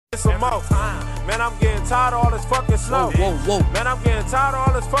Some more. Man, I'm getting tired of all this fucking snow. Whoa. Man, I'm getting tired of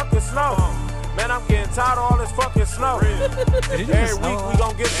all this fucking snow. Man, I'm getting tired of all this fucking snow. Every week we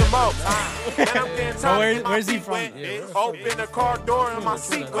gon' get some more. Man, I'm getting tired. Where's he from? Open the car door in my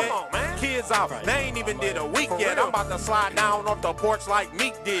seat. Come on, man. Kids out. They ain't even did a week yet. I'm about to slide down off the porch like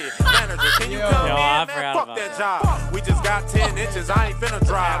Meek did. Manager, can you come in, man? Fuck that job. We just got 10 inches. I ain't finna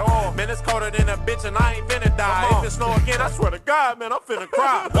drive. Man, it's colder than a bitch and I ain't finna die. If it snow again, I swear to God, man, I'm finna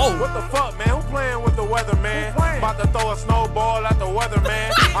cry. What the fuck, man? Who playing with the weather, man? About to throw a snowball at the weather,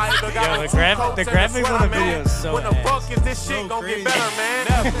 man. I either got the graphics on the video is so when the fuck is this shit gon' get better, man?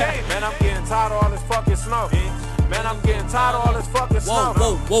 Hey, man, I'm getting tired of all this fucking snow. Man, I'm getting tired of all this fucking snow.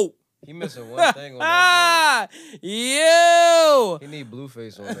 Whoa. He missing one thing on that. Yo! He need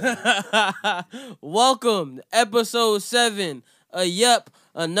Blueface on that. Welcome to episode 7 of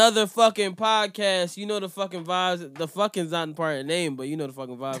another fucking podcast. You know the fucking vibes. The fucking's not part of the name, but you know the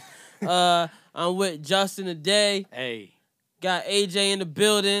fucking vibes. I'm with Justin today. Hey. Got AJ in the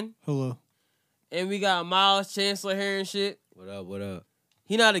building. Hello. And we got Miles Chancellor here and shit. What up?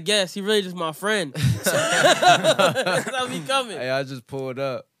 He not a guest. He really just my friend. That's how he coming. Hey, I just pulled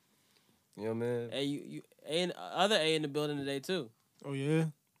up. You know what I mean? Hey, you other A in the building today, too. Oh, yeah?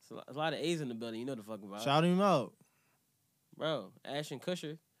 There's a lot of A's in the building. You know the fucking vibe. Shout him out. Bro, Ashton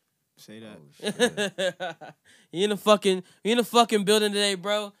Kutcher. Say that. Oh, shit. You in the fucking building today,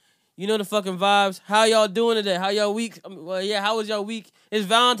 bro. You know the fucking vibes. How y'all doing today? How y'all week? How was y'all week? It's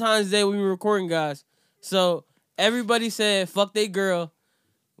Valentine's Day when we were recording, guys. So everybody said, fuck they girl.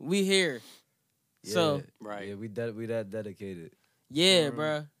 We here. Yeah, So, right. Yeah, we that dedicated. yeah,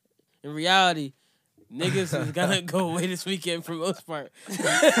 bro. In reality, niggas is gonna go away this weekend for the most part.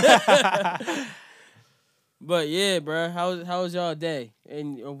 But yeah, bro. How was y'all day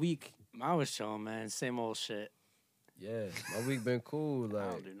and a week? I was chilling, man. Same old shit. Yeah, my week been cool. I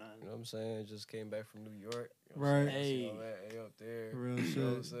Like, don't do nothing. you know what I'm saying? Just came back from New York. You know Right. Hey, Hey. up there. Real You know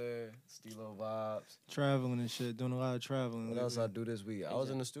what I'm shit. saying? Stilo vibes. Traveling and shit. Doing a lot of traveling. What else I lately. do this week? I was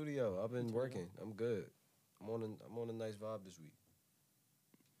in the studio. I've been working. I'm good. I'm on a nice vibe this week.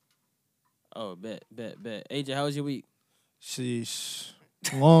 Oh, bet. AJ, how was your week? Sheesh.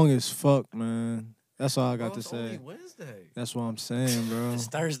 Long as fuck, man. That's all I got to It's say. only Wednesday. That's what I'm saying, bro. It's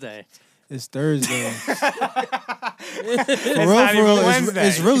Thursday. It's Thursday. It's For not even real, Wednesday.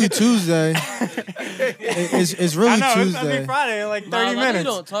 it's really Tuesday. It's really I know, it's Tuesday. gonna be Friday in like 30 Miles, I know minutes. you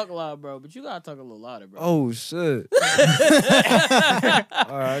don't talk loud, bro, but you gotta talk a little louder, bro. Oh shit! All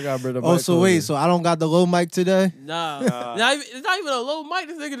right, I got rid of. Oh, so wait, so I don't got the low mic today? Nah, it's not even a low mic.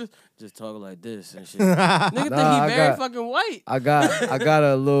 This nigga just talking like this and shit. Nigga think Nah, he very fucking white. I got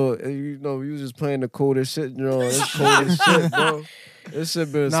a little. You know, you was just playing the coldest shit. You know, it's cold as shit, bro. This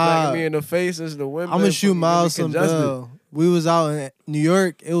shit been smacking me in the face. It's the wind. I'm gonna shoot Miles some congested. bell. We was out in New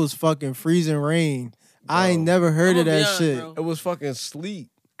York. It was fucking freezing rain. I ain't never heard I'ma of be that honest, shit. bro. It was fucking sleet.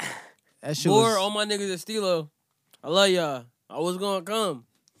 That shit More was. all my niggas at Stilo. I love y'all. I was gonna come,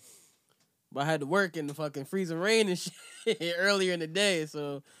 but I had to work in the fucking freezing rain and shit earlier in the day.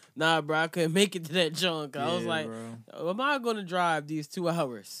 So nah, bro, I couldn't make it to that junk. I was Yeah, like, bro. am I gonna drive these 2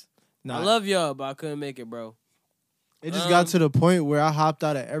 hours? Nah, I love y'all, but I couldn't make it, bro. It just got to the point where I hopped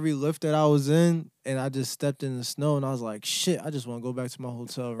out of every lift that I was in, and I just stepped in the snow, and I was like, shit, I just want to go back to my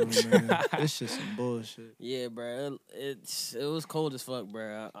hotel room, man. This shit's some bullshit. Yeah, bro. It was cold as fuck,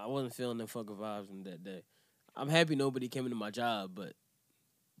 bro. I wasn't feeling them fucking vibes in that day. I'm happy nobody came into my job, but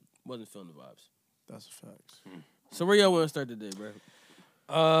wasn't feeling the vibes. That's a fact. So where y'all want to start today, bro?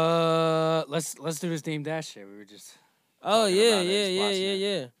 Let's do this Dame Dash shit. We were just Oh talking yeah, about it, just watching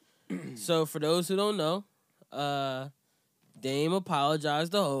yeah. So for those who don't know, Dame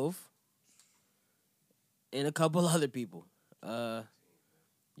apologized to Hove and a couple other people.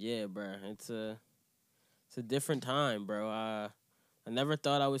 Yeah, bro. It's a different time, bro. I never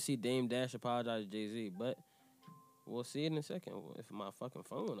thought I would see Dame Dash apologize to Jay-Z, but we'll see it in a second. If my fucking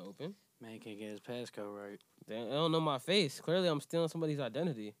phone open. Man can't get his passcode right. They don't know my face. Clearly, I'm stealing somebody's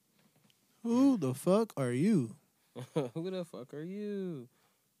identity. Who the fuck are you? Who the fuck are you?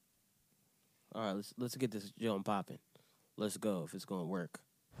 All right, let's get this joint popping. Let's go if it's gonna work.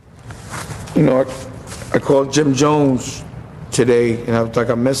 You know, I called Jim Jones today, and I was like,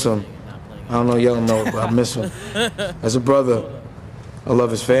 I miss him. I don't know, y'all know, but I miss him. As a brother, I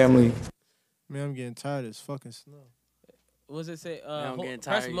love his family. Man, I'm getting tired of this fucking snow. What does it say? I'm getting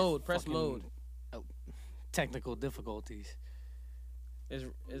press tired of mode. Press fucking mode. Technical difficulties. It's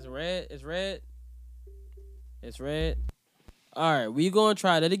red. It's red. It's red. All right, we gonna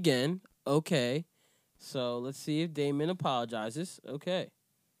try that again. Okay. So let's see if Damon apologizes. Okay.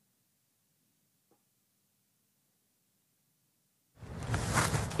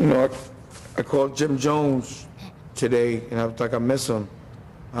 You know, I called Jim Jones today, and I was like, I miss him.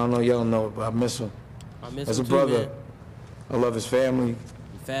 I don't know if y'all know it, but I miss him. I miss As him a brother, too, man. I love his family.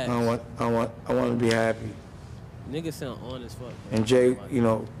 Facts. I want him to be happy. Niggas sound on as fuck. Man. And Jay, you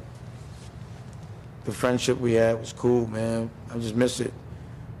know, the friendship we had was cool, man. I just miss it.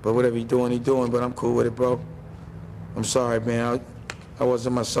 But whatever he doing, but I'm cool with it, bro. I'm sorry, man. I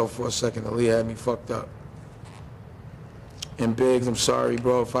wasn't myself for a second. Ali had me fucked up. And Biggs, I'm sorry,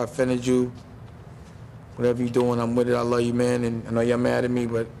 bro, if I offended you. Whatever you doing, I'm with it. I love you, man. And I know you're mad at me,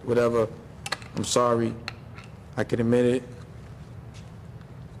 but whatever. I'm sorry. I can admit it.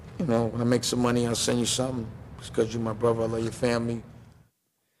 You know, when I make some money, I'll send you something. Just because you're my brother, I love your family.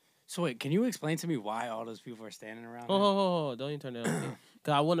 So wait, can you explain to me why all those people are standing around? Oh, don't even turn that on.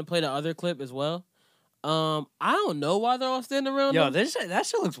 Cause I want to play the other clip as well. I don't know why they're all standing around. Yo, them. that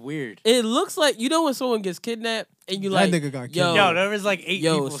shit looks weird. It looks like, you know when someone gets kidnapped and you That like, nigga got yo, Yo, there was like 8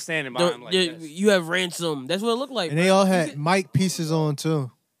 people standing by him like this. You have ransom. That's what it looked like. And bro. they all had mic pieces on too.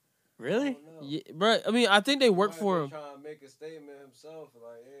 Really? Yeah, bro. I mean, I think they work for him. Trying to make a statement himself,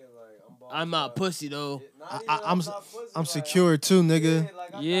 like, yeah, like I'm not pussy though. I'm secure too, nigga.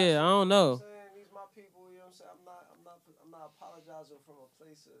 Yeah, I don't know. These my people, you know what I'm saying? I'm not apologizing from a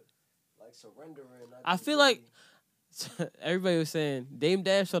place of like surrendering. I feel like everybody was saying Dame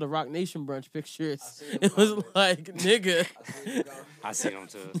Dash saw the Rock Nation brunch pictures. It was like, nigga, I seen them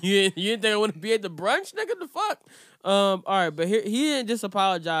too. you didn't think I want to be at the brunch, nigga? The fuck? All right, but he didn't just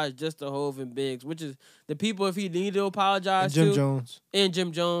apologize just to Hove and Biggs, which is the people if he needed to apologize Jim to. Jones. And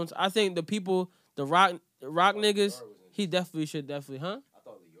Jim Jones. I think the people, the Rock niggas, he should definitely, huh? I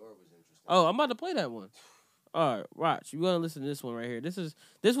thought Lior was interesting. Oh, I'm about to play that one. All right, watch. You gonna listen to this one right here.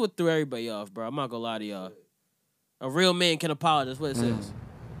 This what threw everybody off, bro. I'm not gonna lie to y'all. A real man can apologize. What it says.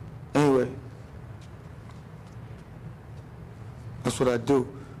 Anyway, that's what I do.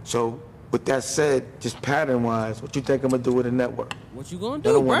 So, with that said, just pattern-wise, what you think I'm gonna do with the network? What you gonna I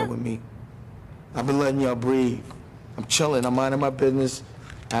do, don't want it bro? with me. I've been letting y'all breathe. I'm chilling. I'm minding my business.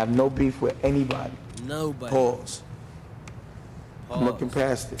 I have no beef with anybody. Nobody. Pause. I'm looking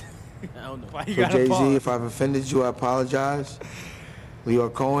past it. I don't know. Why you So gotta Jay-Z, pause? if I've offended you, I apologize. Leo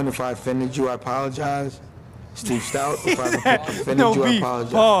Cohen, if I offended you, I apologize. Steve Stout, if I've offended No you, I beef.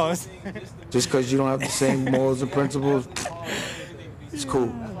 apologize. Pause. Just because you don't have the same morals and principles, it's cool.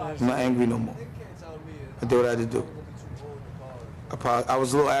 I'm not angry no more. I did what I had to do. I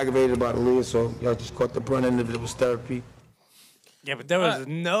was a little aggravated about Aaliyah, so y'all just caught the brunt end of it. It was therapy. Yeah, but there was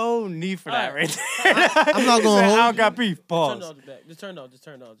no need for that right there. I'm not He gonna said, hold I don't you. got beef. Turn Pause. off the back. Just turn off.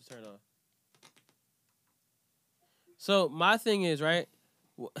 So my thing is, right?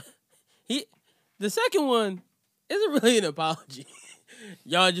 The second one isn't really an apology.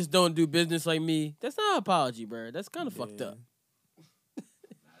 Y'all just don't do business like me. That's not an apology, bro. That's kind of fucked up.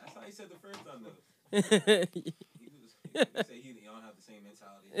 That's how he said the first time, though. He said y'all don't have the same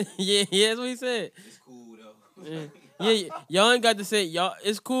mentality. yeah, that's what he said. It's cool, though. Yeah, y'all ain't got to say y'all.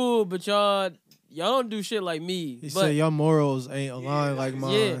 It's cool, but y'all don't do shit like me. He but, said your morals ain't aligned like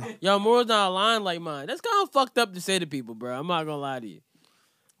mine. yeah, y'all morals not aligned like mine. That's kind of fucked up to say to people, bro. I'm not gonna lie to you.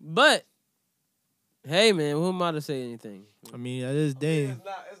 But hey, man, who am I to say anything? I mean, that is Dame.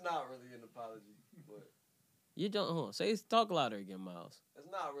 It's not really an apology, but You don't hold on. Talk louder again, Miles. it's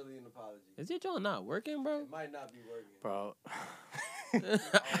not really an apology. Is your joint not working, bro? It might not be working. Bro.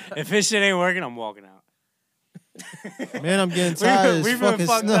 If his shit ain't working, I'm walking out. Man, I'm getting tired as We've been fucking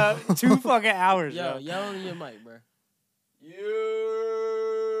fucked snow. up 2 fucking hours, Yo, yo. yell on your mic, bro.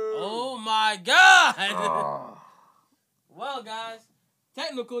 You. Oh my God! Well, guys,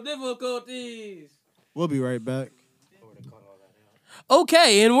 technical difficulties. We'll be right back.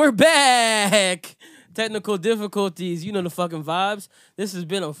 Okay, and we're back. Technical difficulties. You know the fucking vibes. This has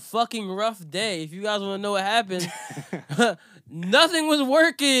been a fucking rough day. If you guys want to know what happened, nothing was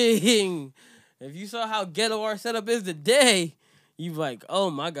working. If you saw how ghetto our setup is today, you like, oh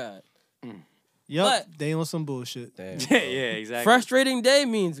my God. Yep, But- they on some bullshit. Yeah, exactly. Frustrating day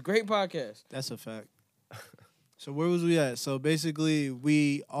means great podcast. That's a fact. So where was we at? So basically,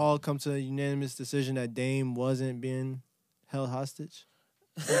 we all come to a unanimous decision that Dame wasn't being held hostage.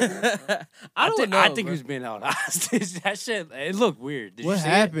 I don't know. I think he bro. was being held hostage. That shit, it looked weird. Did What you see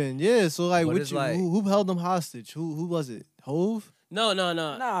happened? Yeah, so like, What which, is like- who held them hostage? Who was it? Hove? No. It?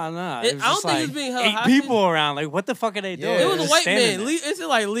 Nah. It- It was I don't just think he like was being held 8 hostage. people around. Like, what the fuck are they doing? Yeah. It was a Just white standing man. there. It's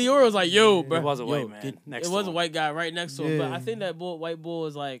like Leora was like, yo, bro. It was a white Yo, man next It to was a him. white guy right next to him. But Yeah. I think that white bull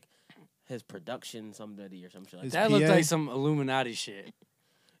was like his production somebody or some shit like His that. That looked PA? like some Illuminati shit.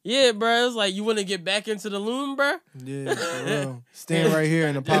 Yeah, bro. It's like, you want to get back into the loom, bro? Yeah, for real. Stand right here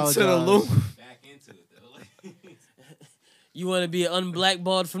and apologize. Back into it, though. You want to be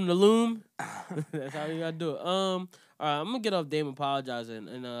unblackballed from the loom? That's how you gotta do it. All right, I'm gonna get off Dame apologizing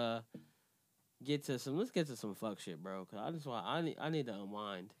and let's get to some fuck shit, bro. Cause I need to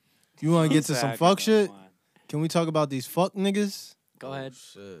unwind. You want to get to some fuck shit? Can we talk about these fuck niggas? Go ahead.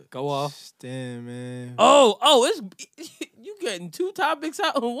 Shit. Go off. Damn, man. It's you getting 2 topics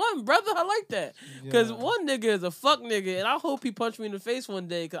out in one, brother. I like that. Cause one nigga is a fuck nigga, and I hope he punch me in the face one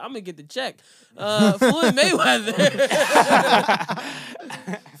day. Cause I'm gonna get the check. Floyd Mayweather.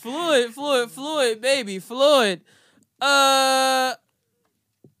 Floyd, baby, Floyd.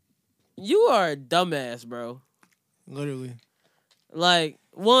 You are a dumbass, bro. Literally. Like,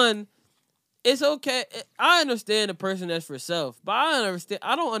 one, it's okay. I understand a person that's for self, but I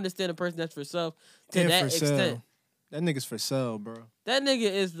don't understand a person that's for self to that extent. Sale. That nigga's for sale, bro. That nigga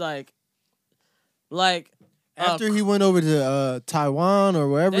is like after he went over to Taiwan or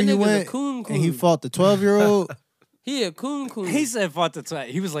wherever he went, and he fought the 12-year-old. He a coon. He said fought the 12.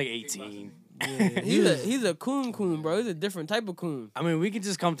 He was like 18. Yeah, he's a coon, bro. He's a different type of coon. I mean, we can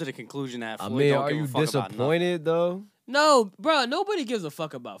just come to the conclusion that Floyd don't are give you a fuck disappointed though? No, bro. Nobody gives a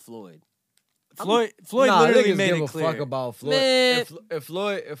fuck about Floyd. Floyd literally made give it a clear. fuck about Floyd. Man, if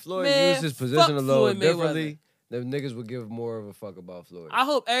Floyd man, used his position a little Floyd differently, then niggas would give more of a fuck about Floyd. I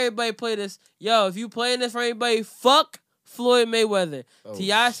hope everybody play this. Yo, if you playing this for anybody, fuck Floyd Mayweather. Oh,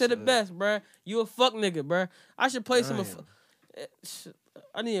 T.I. said it best, bruh. You a fuck nigga, bruh. I should play some.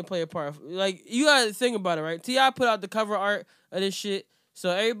 I need to play a part. Like, you gotta think about it, right? T.I. put out the cover art of this shit so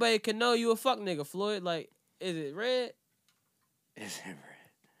everybody can know you a fuck nigga, Floyd. Like, is it red? Is it red?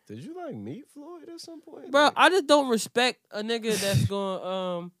 Did you like meet Floyd at some point? Bro, Like, I just don't respect a nigga that's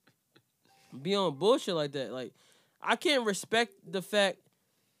gonna be on bullshit like that. Like, I can't respect the fact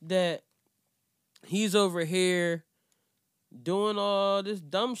that he's over here doing all this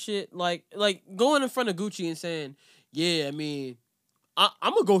dumb shit, like going in front of Gucci and saying, "Yeah, I mean, I'm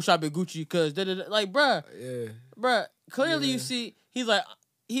gonna go shop at Gucci because like, bruh, yeah. bruh. Clearly, you see, he's like,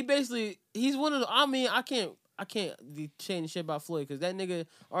 he's one of the. I mean, I can't be saying shit about Floyd because that nigga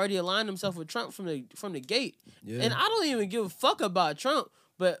already aligned himself with Trump from the gate, Yeah. and I don't even give a fuck about Trump.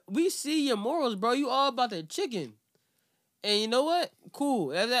 But we see your morals, bro. You all about that chicken. And you know what?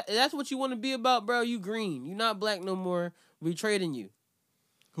 Cool. If that's what you want to be about, bro, you green. You not black no more. We trading you.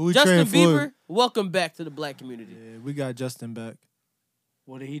 Who we Justin trading Bieber, for? welcome back to the black community. Yeah, we got Justin back.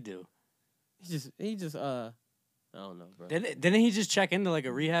 What did he do? He just I don't know, bro. Didn't he just check into like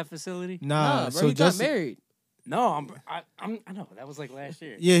a rehab facility? Nah, bro, so he Justin, got married. No, I know that was like last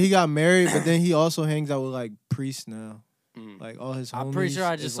year. Yeah, he got married, but then he also hangs out with like priests now. Like all his homies. I'm pretty sure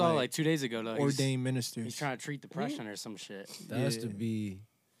I just is, saw like 2 days ago though. ordained ministers. He's trying to treat depression or some shit. That has to be.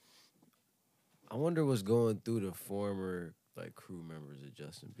 I wonder what's going through the former like crew members of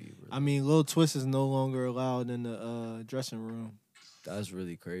Justin Bieber. I mean, Lil Twist is no longer allowed in the dressing room. That's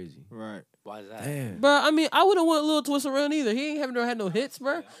really crazy. Right. Why is that? Damn. Bro, I mean, I wouldn't want Lil Twist around either. He ain't having had no hits,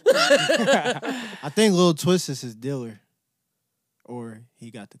 bro. I think Lil Twist is his dealer. Or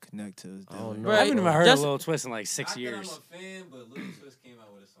he got to connect to his dealer. Bro, I haven't even heard Justin- of Lil Twist in like 6 years. I'm a fan, but Lil Twist came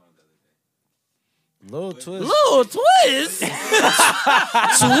out with a song the other day. Lil Twist. Lil Twist?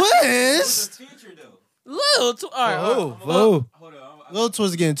 Twist? The future though. Lil Twist. All right. Oh, Hold on. Lil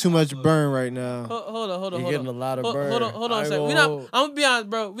Twist getting too much burn right now. Hold on. You're getting a lot of burn. Hold on I a second. ain't I'm gonna be honest,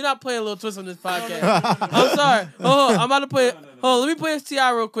 bro. We're not playing Lil Twist on this podcast. I'm sorry. Hold on. I'm about to play. Hold on. Let me play this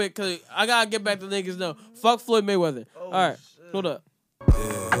T.I. real quick because I gotta get back to niggas know. Fuck Floyd Mayweather. All right. Hold up. All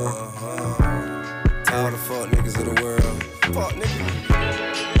the fuck niggas of the world. Fuck nigga.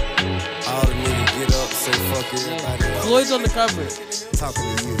 All the niggas get up, say fuck everybody else. Floyd's on the cover.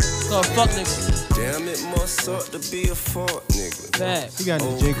 Talking to you. It's called Fuck Nigga. Damn, it must suck to be a fuck nigga. Bad. He got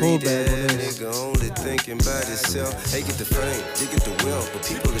a J. Cole bag on this. Nigga only thinking about himself. They get the fame, they get the wealth. But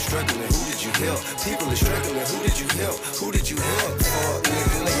people are struggling, who did you help? People are struggling, who did you help? Who did you help? Fuck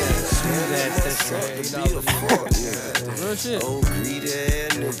nigga. Damn, it must suck to be a fuck nigga. Real shit. Oh, greedy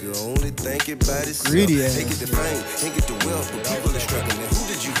ass nigga, only thinking about himself. Greedy ass. They get the fame, they get the wealth, but people are struggling. Who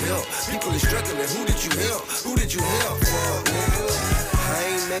did you help? People are struggling. Who did you help? Who did you help? Fuck nigga. I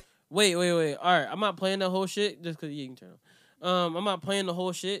ain't make Wait. All right. I'm not playing the whole shit just because you can turn on. I'm not playing the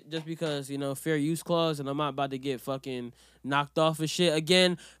whole shit just because, fair use clause, and I'm not about to get fucking knocked off of shit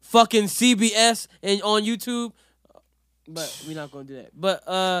again. Fucking CBS and on YouTube. But we're not gonna do that. But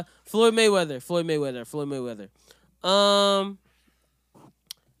Floyd Mayweather.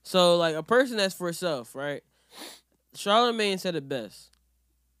 So like a person that's for herself, right? Charlamagne said it best.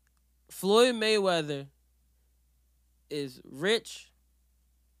 Floyd Mayweather is rich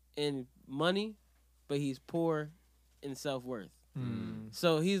in money, but he's poor in self-worth.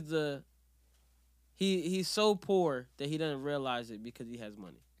 So he's the he's so poor that he doesn't realize it because he has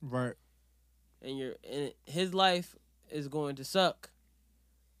money. Right. And his life is going to suck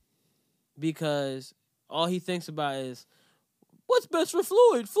because all he thinks about is what's best for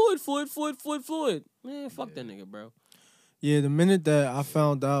Floyd. Floyd. Man, fuck that nigga, bro. Yeah, the minute that I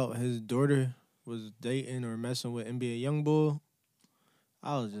found out his daughter was dating or messing with NBA YoungBoy,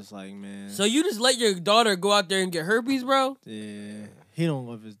 I was just like, man. So you just let your daughter go out there and get herpes, bro? Yeah, he don't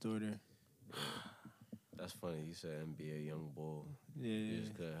love his daughter. That's funny. You said NBA YoungBoy. Yeah, You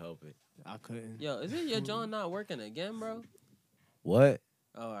just couldn't help it. I couldn't. Yo, is it your John not working again, bro? What?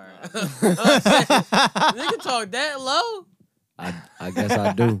 Oh, all right. Nigga talk that low? I guess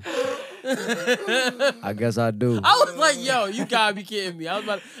I do. I guess I do. I was like, yo, you gotta be kidding me. I was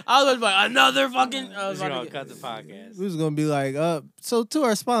about to be like, another fucking. I was We're about gonna to cut the podcast. We was gonna be like, so to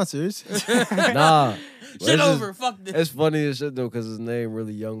our sponsors. Nah. Shit over. Fuck this. It's funny as shit though, cause his name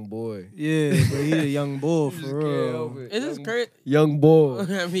really Young Boy. Yeah, but he a young bull for real. Is this crazy? Young Boy.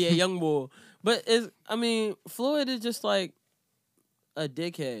 I mean, a young boy. But Floyd is just like a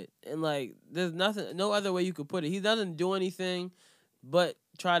dickhead. And like, there's no other way you could put it. He doesn't do anything but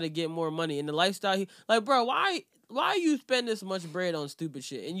try to get more money. And the lifestyle, like, bro, why you spend this much bread on stupid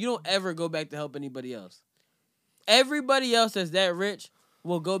shit and you don't ever go back to help anybody else? Everybody else that's that rich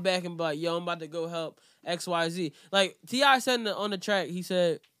will go back and be like, yo, I'm about to go help XYZ. Like, T.I. said on the track, he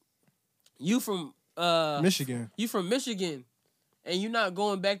said, you from Michigan. You from Michigan and you not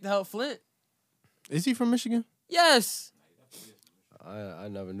going back to help Flint? Is he from Michigan? Yes. I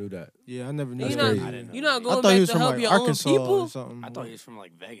never knew that. Yeah, I never knew You that. not, you not I going thought he back was to from help like your Arkansas own or people? something. I thought he was from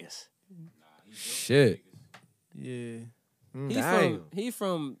like Vegas. Shit. Yeah. He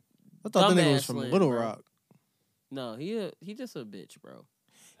from I thought the nigga was dumbass from land, Little bro. Rock. No, he just a bitch, bro.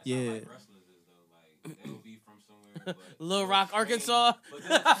 Yeah. Like wrestlers is though, like they'll be from somewhere, but Little Rock, Arkansas. But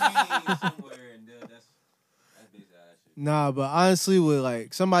they'll train somewhere, and that's basically how that shit. Nah, but honestly, with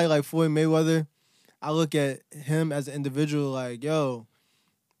like somebody like Floyd Mayweather, I look at him as an individual like, yo,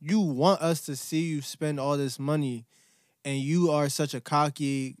 you want us to see you spend all this money, and you are such a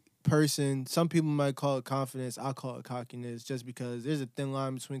cocky person. Some people might call it confidence. I call it cockiness, just because there's a thin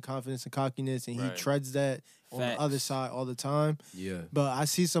line between confidence and cockiness, and he treads that on the other side all the time. Yeah. But I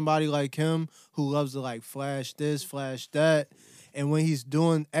see somebody like him who loves to like flash this, flash that, and when he's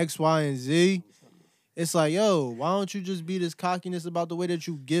doing X, Y, and Z, it's like, yo, why don't you just be this cockiness about the way that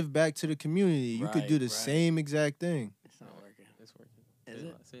you give back to the community? You could do the same exact thing. It's not working. It's working. Is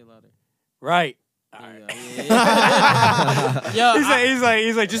it? Say it louder. Right. All right. Yo,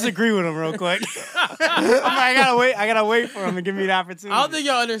 he's like, just agree with him real quick. I'm like, I gotta wait for him to give me the opportunity. I don't think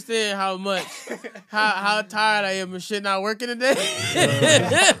y'all understand how much, how tired I am of shit not working today.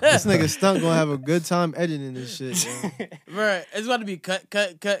 This nigga Stunt gonna have a good time editing this shit, bro. It's about to be cut.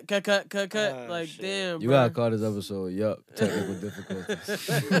 Like, shit. damn, bro. You gotta call this episode, yup, technical difficulties.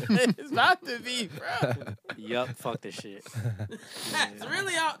 It's about to be, bro. Yup, fuck this shit. It's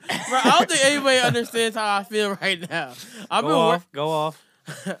really out, bro. I don't think anybody understands how I feel right now. Go off.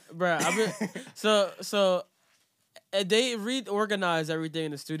 Bro, I've been so they reorganized everything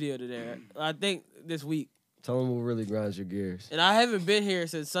in the studio today. I think this week. Tell them what really grinds your gears. And I haven't been here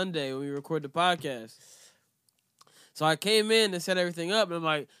since Sunday when we record the podcast. So I came in and set everything up, and I'm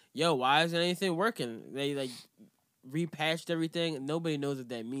like, yo, why isn't anything working? They like repatched everything. Nobody knows what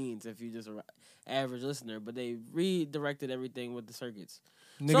that means if you're just an average listener, but they redirected everything with the circuits.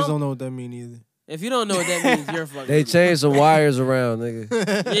 Niggas don't know what that mean either. If you don't know what that means, you're fucking. They changed some wires around,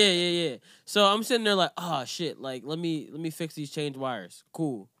 nigga. Yeah. So I'm sitting there like, oh shit, like let me fix these change wires.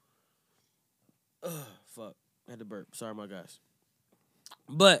 Cool. Ugh, fuck. I had to burp. Sorry, my guys.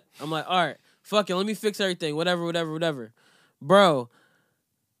 But I'm like, all right, fuck it, let me fix everything. Whatever. Bro,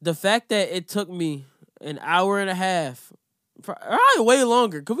 the fact that it took me an hour and a half, probably way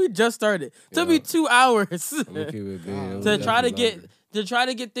longer, because we just started. It took me 2 hours to try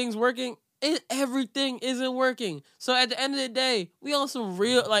to get things working. Everything isn't working. So at the end of the day, we on some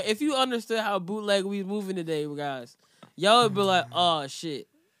real, like, if you understood how bootleg we moving today, guys, y'all would be like, oh shit.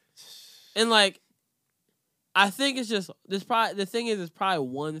 And like, I think it's just the thing is, it's probably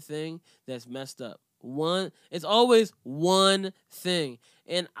one thing that's messed up. It's always one thing,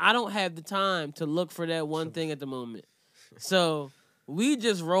 and I don't have the time to look for that one thing at the moment. So we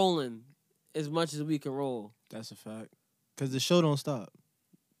just rolling as much as we can roll. That's a fact. Cause the show don't stop.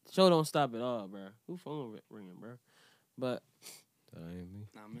 Show don't stop at all, bro. Who phone ringing, bro? But that ain't me.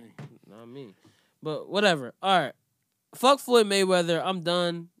 Not me. But whatever. All right. Fuck Floyd Mayweather. I'm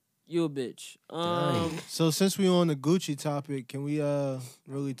done. You a bitch. So since we on the Gucci topic, can we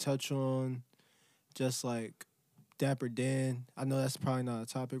really touch on just like Dapper Dan. I know that's probably not a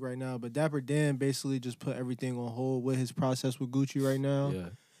topic right now, but Dapper Dan basically just put everything on hold with his process with Gucci right now. Yeah.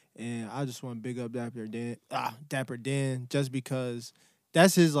 And I just want to big up Dapper Dan, just because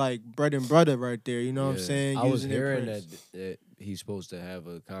that's his like bread and butter right there. You know what I'm saying? I was Using their hearing prints. that he's supposed to have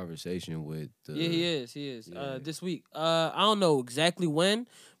a conversation with. Yeah, he is. Yeah. This week. I don't know exactly when,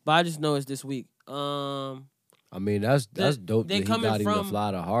 but I just know it's this week. I mean, that's dope. They That he coming got him to from-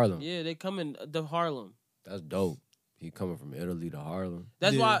 fly to Harlem. Yeah, they coming to Harlem. That's dope. He coming from Italy to Harlem.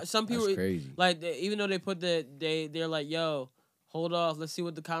 That's Yeah. why some people That's crazy. like even though they put they're like, yo, hold off, let's see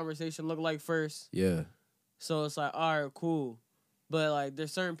what the conversation look like first. Yeah. So it's like, all right, cool. But like,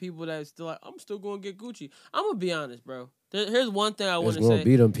 there's certain people that still like, I'm still gonna get Gucci. I'm gonna be honest, bro. Here's one thing I want It's to gonna say.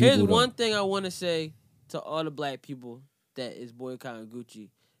 be them people, Here's though. one thing I want to say to all the black people that is boycotting Gucci,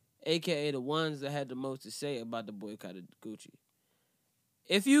 aka the ones that had the most to say about the boycott of Gucci.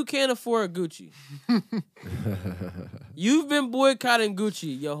 If you can't afford Gucci, you've been boycotting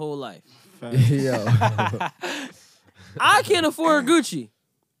Gucci your whole life. Yo. I can't afford Gucci.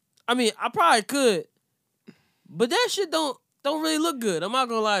 I mean, I probably could, but that shit don't really look good. I'm not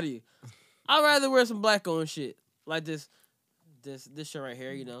gonna lie to you. I'd rather wear some black owned shit like this shit right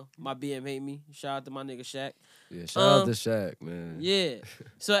here. You know, my BM hate me. Shout out to my nigga Shaq. Yeah, shout out to Shaq, man. Yeah.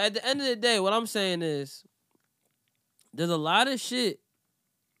 So at the end of the day, what I'm saying is, there's a lot of shit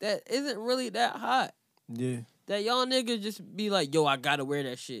that isn't really that hot. Yeah. That y'all niggas just be like, yo, I gotta wear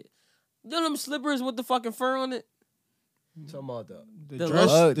that shit. You know them slippers with the fucking fur on it? Talking about The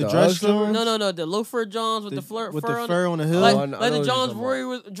dress Johns? No, the loafer Johns with the fur with on the it. fur on the heel. Like, I know like what the you're Johns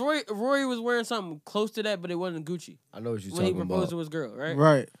talking Rory was wearing something close to that, but it wasn't Gucci. I know what you're when he talking proposed about. to his girl, right?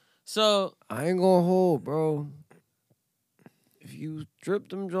 Right. So I ain't gonna hold, bro. If you drip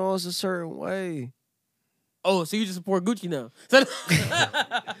them jaws a certain way, so you just support Gucci now?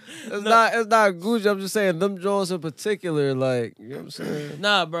 it's not Gucci. I'm just saying them jaws in particular, like, you know what I'm saying?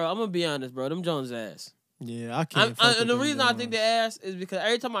 Nah, bro, I'm gonna be honest, bro. Them Johns ass. Yeah, I can't. And the reason I think they ass is because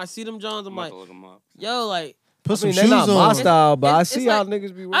every time I see them Johns, I'm like, yo, like. Put some I mean, shoes they're not on. my style, but I It's see like- how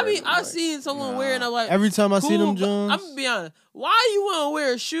niggas be wearing I mean, them, I like, seen someone wearing. I'm like, Every time I see them cool, but Johns, I'm gonna be honest. Why you want to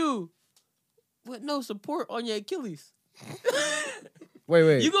wear a shoe with no support on your Achilles?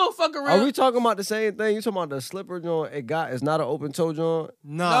 Wait. You gonna fuck around? Are we talking about the same thing? You talking about the slipper joint? It's not an open toe joint.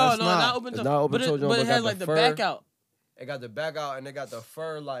 no, it's not open It's toe. not open but toe it, joint, but it but got has the like the fur. back out, It got the back out and they got the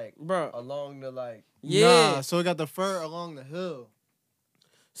fur like bro. along the like. Yeah. Nah, so it got the fur along the hill.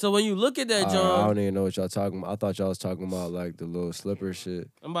 So when you look at that, I John, don't even know what y'all talking about. I thought y'all was talking about like the little slipper shit.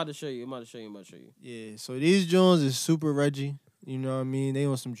 I'm about to show you. Yeah, so these Jones is super Reggie. You know what I mean? They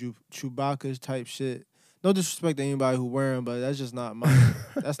on some Chewbacca type shit. No disrespect to anybody who wear them, but that's just not my.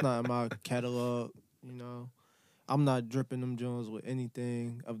 That's not my catalog. You know, I'm not dripping them Jones with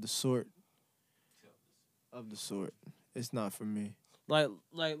anything of the sort. It's not for me. Like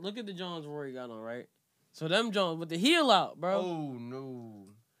look at the Johns Rory got on, right? So them Johns with the heel out, bro. Oh no.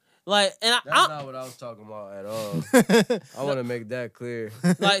 Like, and That's not what I was talking about at all. I want to make that clear.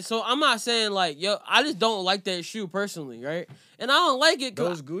 like, so I'm not saying like, yo, I just don't like that shoe personally, right? And I don't like it.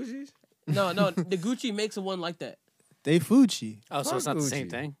 Those Gucci's? No, the Gucci makes a one like that. They Fucci. Oh, so it's not the same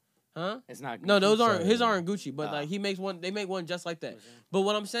Gucci. thing? Huh? It's not. No, Gucci. those aren't Sorry. his aren't Gucci, but like he makes one. They make one just like that. But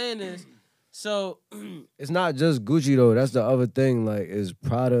what I'm saying is, so It's not just Gucci though. That's the other thing. Like, is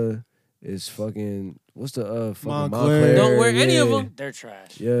Prada, is fucking what's the fucking Moncler. Moncler? Don't wear any of them. They're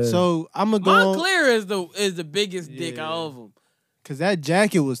trash. Yeah. So I'm gonna go on, Moncler is the biggest dick Yeah. out of them. cause that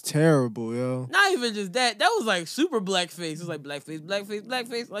jacket was terrible, yo. Not even just that. That was like super blackface. It was like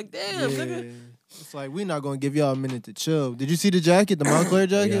blackface. Like damn, nigga. It's like we not gonna give y'all a minute to chill. Did you see the jacket, the Moncler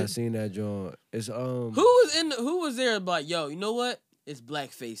jacket? Yeah, I seen that joint. It's Who was there? Like, yo, you know what? It's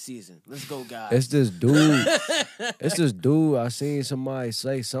blackface season. Let's go, guys. It's this dude. It's this dude. I seen somebody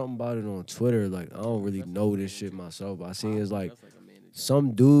say something about it on Twitter. Like, I don't really know this shit myself, but I seen it's like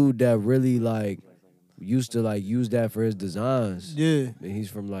some dude that really like used to like use that for his designs. Yeah. And he's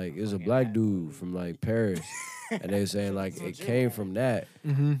from like, it's a black dude from like Paris. And they saying like it came from that.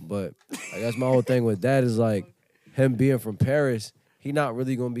 But I guess my whole thing with that is like him being from Paris, he not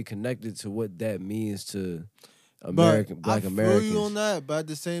really gonna be connected to what that means to black I Americans. feel you on that, but at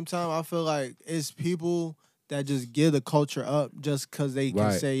the same time, I feel like it's people that just give the culture up just because they can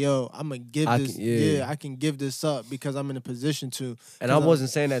Right. say, "Yo, I'm gonna give I this." can- yeah. I can give this up because I'm in a position to. And I 'Cause wasn't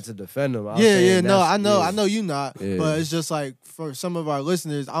saying that to defend him. I was Yeah, saying yeah, no, that's- I know, yeah. I know you not, Yeah. but it's just like for some of our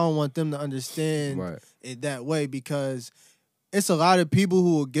listeners, I don't want them to understand Right. it that way because it's a lot of people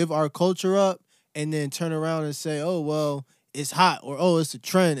who will give our culture up and then turn around and say, "Oh well, it's hot or oh it's a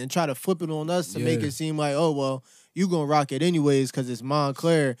trend and try to flip it on us to make it seem like oh well you gonna rock it anyways because it's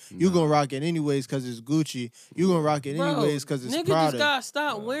Moncler. You gonna rock it anyways because it's Gucci. You gonna rock it anyways because it's nigga Prada. Just gotta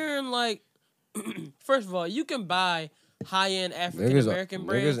stop wearing like. First of all, you can buy high-end African American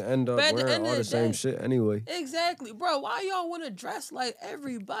brands. Niggas end up wearing all the same shit anyway. Exactly, bro. Why y'all want to dress like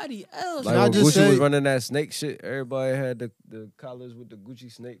everybody else? Like when Gucci was running that snake shit, everybody had the collars with the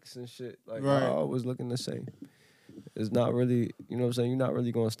Gucci snakes and shit. Like all was looking the same. It's not really, you know what I'm saying? You're not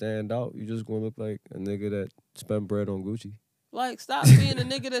really gonna stand out. You're just gonna look like a nigga that spent bread on Gucci. Like, stop being a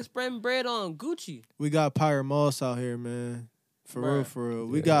nigga that spend bread on Gucci. We got Pyre Moss out here, man. For real.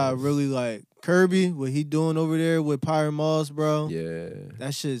 We got really like Kirby, what he doing over there with Pyre Moss, bro. Yeah.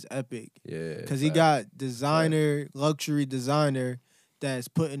 That shit's epic. Yeah. Cause he got luxury designer that's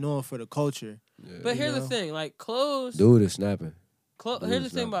putting on for the culture. Yeah. But here's the thing, like clothes. Dude is snapping. Here's the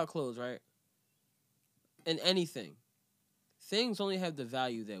thing about clothes, right? And anything. Things only have the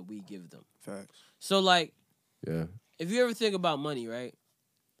value that we give them. Facts. So like, yeah. If you ever think about money, right?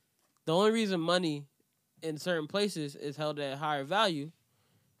 The only reason money in certain places is held at higher value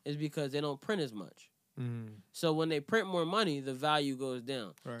is because they don't print as much. So when they print more money, the value goes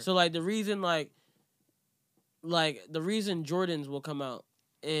down. Right. So like the reason the reason Jordans will come out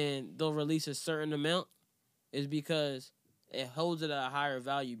and they'll release a certain amount is because it holds it at a higher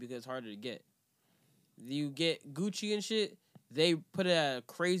value because it's harder to get. You get Gucci and shit, they put it at a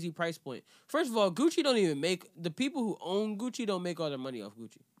crazy price point. First of all, Gucci don't even make, the people who own Gucci don't make all their money off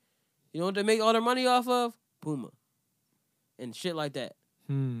Gucci. You know what they make all their money off of? Puma. And shit like that.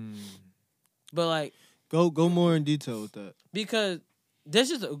 But like... Go more in detail with that. Because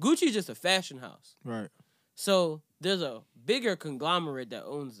Gucci is just a fashion house. Right. So there's a bigger conglomerate that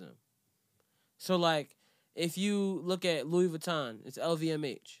owns them. So like, if you look at Louis Vuitton, it's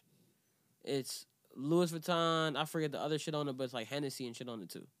LVMH. It's Louis Vuitton, I forget the other shit on it, but it's like Hennessy and shit on it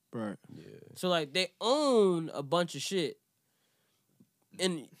too. Right. Yeah. So like, they own a bunch of shit.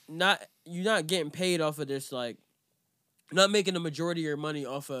 And you're not getting paid off of this, like, not making the majority of your money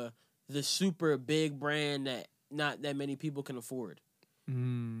off of the super big brand that not that many people can afford.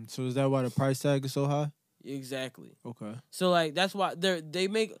 So is that why the price tag is so high? Exactly. Okay. So like that's why they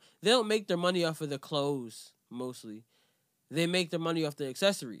don't make their money off of the clothes mostly. They make their money off the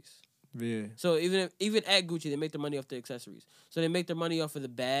accessories. Yeah. So even at Gucci, they make their money off the accessories. So they make their money off of the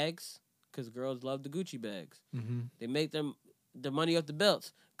bags because girls love the Gucci bags. They make the money off the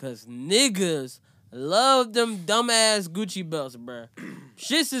belts because niggas love them dumbass Gucci belts, bro.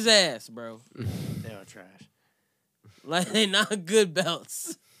 Shit's his ass, bro. They are trash. Like, they not good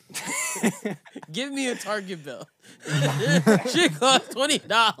belts. Give me a Target belt. Shit costs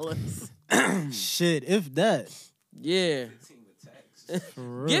 $20. Shit, if that. Yeah.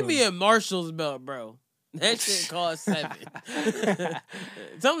 Give me a Marshall's belt, bro. That shit costs $7.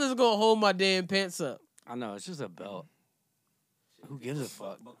 Something's gonna hold my damn pants up. I know, it's just a belt. Who gives a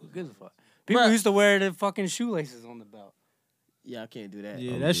fuck? Who gives a fuck? People used to wear the fucking shoelaces on the belt. Yeah, I can't do that.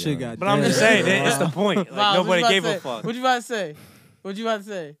 Yeah, that shit got. But I'm just saying, that's the point. Like, nobody gave a fuck. What you about to say? What you about to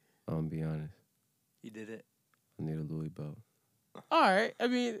say? I'm gonna be honest. You did it. I need a Louis belt. All right. I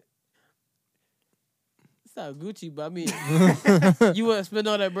mean, it's not Gucci, but I mean, you want to spend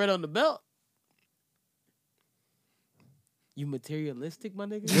all that bread on the belt? You materialistic, my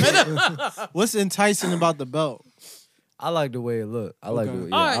nigga? What's enticing about the belt? I like the way it look. I like the way.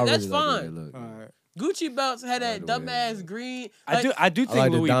 Yeah, all right, I that's really fine. like the way it look. All right. Gucci belts had that dumbass green. Like, I do think I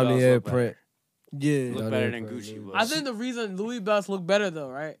like Louis the belts Damier look print. Yeah, look better than Gucci belts. I think the reason Louis belts look better though,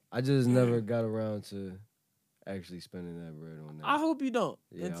 right? I just never got around to actually spending that bread on that. I hope you don't.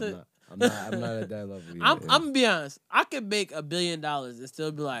 Yeah, I'm not at that level yet. I'm gonna be honest. I could make $1 billion and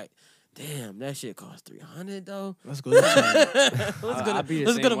still be like, damn, that shit cost $300 though. Let's go.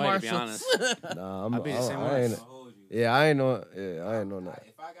 Let's go to Marshalls. Nah, I'd be the same way. Yeah, I ain't know that.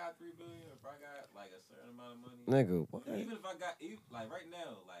 If I got $3 billion, if I got like a certain amount of money, nigga, what? Even if I got like right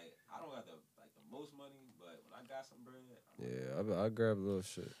now, like I don't got the most money, but when I got some bread, I grab a little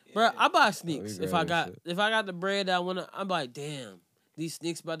shit. Bro, I buy sneaks we if I grab got shit. if I got the bread that I wanna. I'm like, damn, these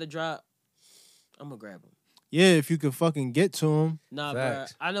sneaks about to drop. I'm gonna grab them. Yeah, if you could fucking get to them. Nah, bro,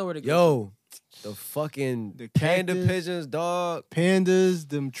 I know where to go. Yo, the fucking The panda cactus, pigeons, dog. Pandas,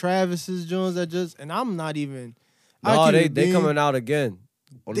 them Travis's Jones that just, and I'm not even. No, they coming out again.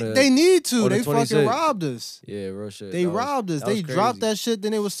 They need to. on the They fucking 26th. robbed us. Yeah, real shit. They That was- robbed us. that was They dropped crazy. that shit,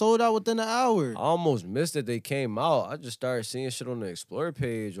 then they was sold out within an hour. I almost missed it. They came out. I just started seeing shit on the Explore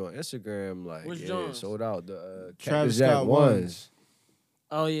page on Instagram. Like, Which yeah, Jones? sold out. The Travis Jack Scott ones.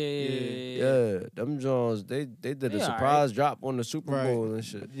 Oh yeah. Them Jones, they did a They surprise drop on the Super Right. Bowl and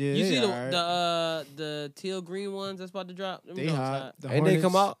shit. Yeah, You they see alright. the teal green ones that's about to drop? Them They joints hot. The Ain't they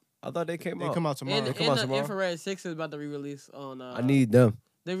come Hornets, out? I thought they came They out. come out tomorrow. And, They come and out the tomorrow? Infrared 6 is about to re-release on. I need them.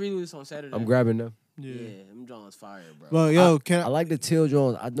 They re-release on Saturday. I'm grabbing them. Yeah, them Jones fire, bro. But yo, I like the teal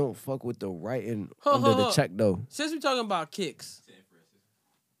Jones. I don't fuck with the writing under the check though. Since we're talking about kicks,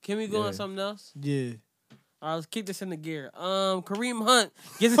 can we go on something else? Yeah. All right, let's kick this into gear. Kareem Hunt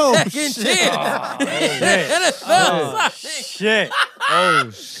gets a Oh, second shit. chance. Oh, shit. Oh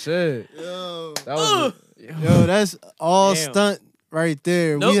shit. Yo. That was Yo, that's all Damn. stunt right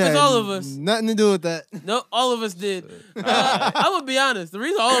there. Nope, we it's had all of us. Nothing to do with that. No, all of us did. I'm gonna be honest. The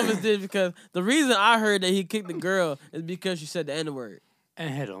reason all of us did is because the reason I heard that he kicked the girl is because she said the N-word. And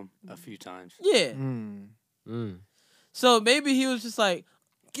hit him a few times. Yeah. Mm. So maybe he was just like,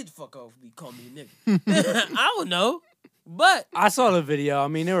 get the fuck off me, call me a nigga. I don't know. But I saw the video. I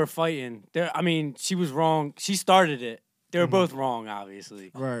mean, they were fighting. I mean, she was wrong. She started it. They were both wrong,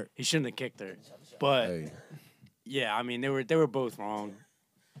 obviously. Right. He shouldn't have kicked her. But hey. yeah, I mean, they were both wrong.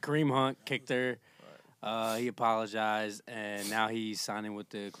 Kareem Hunt kicked her. He apologized, and now he's signing with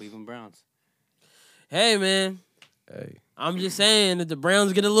the Cleveland Browns. hey, man, Hey. I'm just saying that the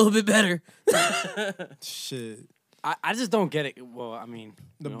Browns get a little bit better. Shit. I just don't get it. Well, I mean,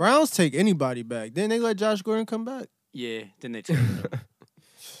 The you know, Browns take anybody back. Didn't they let Josh Gordon come back? yeah, then they traded him.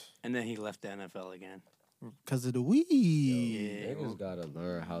 And then he left the NFL again. Because of the weed. Yeah. Niggas gotta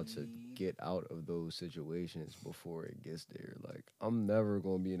learn how to get out of those situations before it gets there. Like, I'm never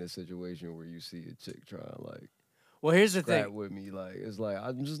gonna be in a situation where you see a chick trying like Well, here's the scrap thing. with me. Like, it's like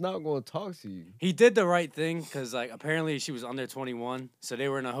I'm just not gonna talk to you. He did the right thing because, like, apparently she was under 21, so they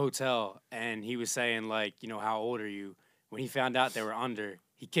were in a hotel, and he was saying, like, you know, how old are you? When he found out they were under,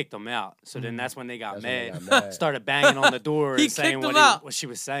 he kicked them out. So then that's when they got That's when they mad, got mad. started banging on the door He and saying kicked them out. what she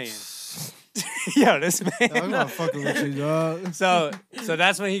was saying. Yo, this I'm man. not fucking with you, dog. So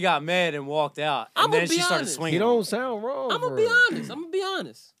that's when he got mad and walked out, and I'ma then she be started honest. swinging. He on don't him. sound wrong. I'm gonna for be real. honest. I'm gonna be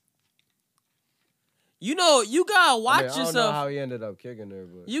honest. You know, you gotta watch I mean, I don't know yourself. how he ended up kicking her,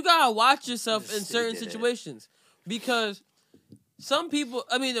 but You gotta watch yourself in Just say certain he did it. situations because some people.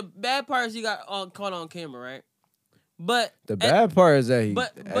 I mean, the bad part is he got caught on camera, right? But the bad part is that he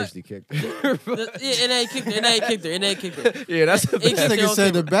but- actually kicked her. it ain't kicked her. It ain't kicked her. It ain't kicked her. Yeah, that's the It This kicked her nigga on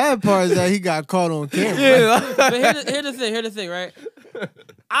said the camera. bad part is that he got caught on camera. Yeah. But here's the thing, right?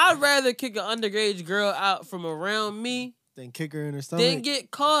 I'd rather kick an underage girl out from around me Then kick her in her stomach. than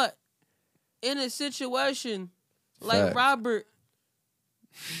get caught in a situation like Facts. Robert,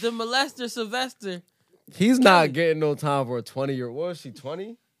 the molester Sylvester. He's not getting no time for a 20-year-old. What was she,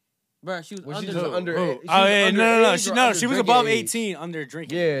 20? Bro, she was Was she under. just under? Oh, she was yeah, no. underage She, or no, under she was drinking above age? 18, under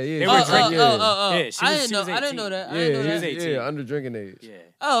drinking. Yeah, yeah. They she were was drinking. yeah. Yeah, she I was- didn't she know. was I didn't know 18. that. I Yeah, didn't know she was that. 18. yeah, under drinking age. Yeah.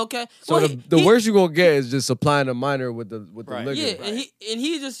 Oh, okay. So Well, the worst you gonna get is just supplying a minor with the Right. liquor. Yeah, and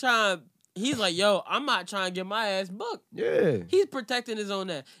he just trying. He's like, yo, I'm not trying to get my ass booked. Yeah. He's protecting his own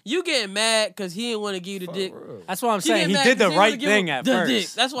ass. You getting mad because he didn't want to give you the Fuck, dick. real. That's what I'm She saying. get He mad did the 'cause he right wanna give thing him at the first. dick.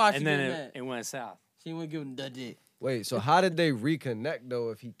 That's why she And then get mad. it went south. She didn't want to give him the dick. Wait, so how did they reconnect though?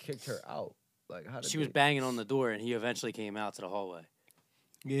 If he kicked her out, like how did She was they- banging on the door, and he eventually came out to the hallway.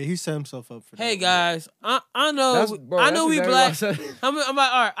 Yeah, he set himself up for that. Hey guys, I know That's- bro, I know that's we exactly black. what I said. I'm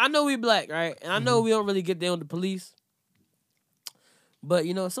like, all right, I know we black, right? And I know we don't really get down with the police. But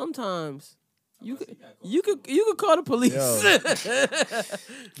you know, sometimes you could call the police.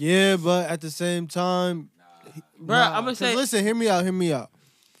 Yeah, but at the same time, Bro, I'm gonna 'cause say listen, hear me out.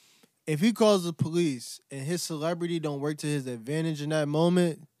 If he calls the police and his celebrity don't work to his advantage in that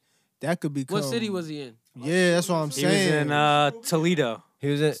moment, that could become. what city was he in? Yeah, that's what I'm He was saying. in Toledo. He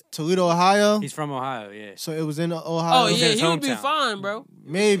was in. Toledo, Ohio. He's from Ohio, yeah. So it was in Ohio. Oh was yeah, in his he would be hometown. fine, bro.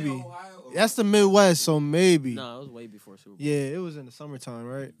 Maybe. That's the Midwest, so maybe. No, it was way before Super Bowl. Yeah, it was in the summertime,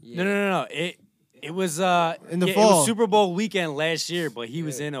 right? Yeah. No. It was In the It fall. was Super Bowl weekend last year, but he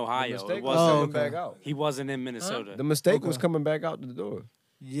was in The Ohio. mistake It was wasn't. coming okay. back out. He wasn't in Minnesota. The mistake was Okay. coming back out the door.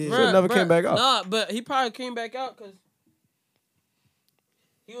 Yeah. Bruh. never came back out. Nah, but he probably came back out because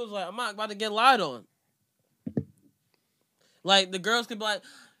he was like, I'm not about to get lied on. Like the girls could be like,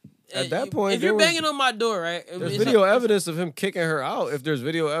 At that point, if you're there was- banging on my door, right? There's it's video like- evidence of him kicking her out. If there's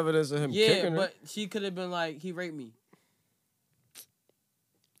video evidence of him Yeah, kicking her, but she could have been like, he raped me.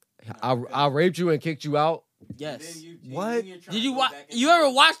 I raped you and kicked you out. Yes. What? Did you watch? You ever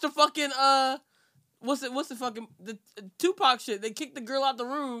watch the fucking What's the fucking the Tupac shit? They kicked the girl out the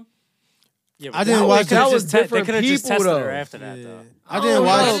room. Yeah, I didn't watch They that. could was have just different tested people, her though. after that, Yeah. though. I didn't Oh,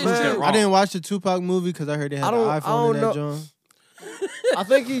 watch. yeah, man. I didn't watch the Tupac movie because I heard they had an I iPhone in don't that know. joint. I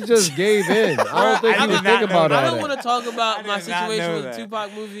think he just gave in. I don't think he was thinking about I all don't that. want to talk about my did not situation know with the that.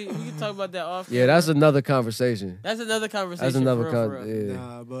 Tupac movie. We can talk about that off. Yeah, that's another conversation. That's another conversation. That's another for real. yeah.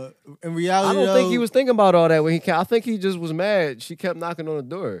 Nah, but in reality, I don't think he though, was thinking about all that when he. I think he just was mad. She kept knocking on the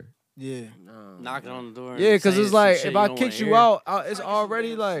door. Yeah. Knocking on the door. Yeah, because saying it's like some shit if I don't kicked wanna you hear. out, it's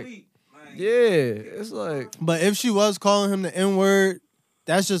already like, yeah, it's like. But if she was calling him the N word,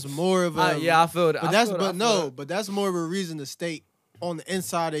 that's just more of a. Yeah, I feel that. But that's more of a reason to stay on the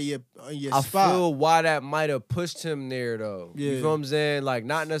inside of your I spot. feel why that might have pushed him there though. Yeah. You feel what I'm saying? Like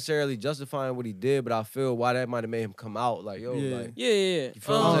not necessarily justifying what he did, but I feel why that might have made him come out. Like yo, Yeah. like Yeah. you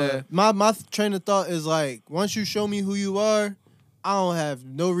feel what I'm saying? My train of thought is like, once you show me who you are, I don't have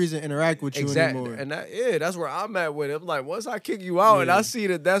no reason to interact with you anymore. And that's where I'm at with it. I'm like, once I kick you out and I see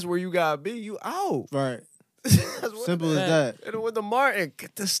that that's where you gotta be, you out. Right. That's Simple as that. And with the Martin,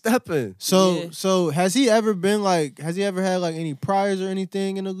 get to stepping. So has he ever had like any priors or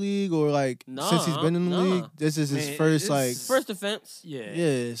anything in the league, or like Nah, since he's been in the nah. league? This is his Man, first it's- like First offense.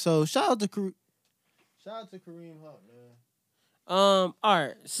 yeah. So shout out to Kareem Hunt, man. All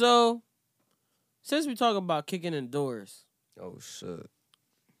right. So since we talking about kicking in doors, Oh shit.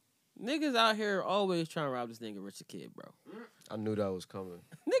 niggas out here always trying to rob this nigga Richard Kidd, bro. I knew that was coming.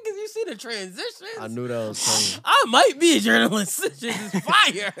 Niggas, you see the transitions? I knew that was coming. I might be a journalist. This shit is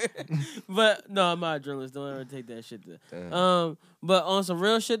fire. But no, I'm not a journalist. Don't ever take that shit there. Damn. But on some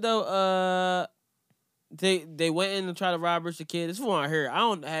real shit though, they went in and tried to rob Richard Kidd. This is what I heard. I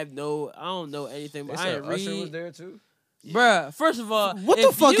don't know anything, but They I said ain't Usher read. was there too. Bruh, first of all, What the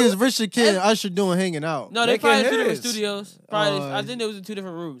if fuck you- is Richard Kidd and Usher doing hanging out? No, they Making probably in two different hits. studios. Probably, Oh, I think they was in two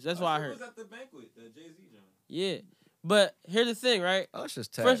different rooms. That's what I heard. was at the banquet, the Jay-Z joint. Yeah, but here's the thing, right? Usher's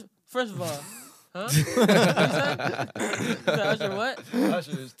tapped. First of all, huh? What you said? You said Usher what?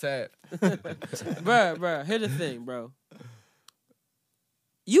 Usher is tapped. Bruh, here's the thing, bro.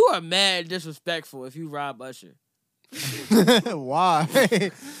 You are mad disrespectful if you rob Usher. Why?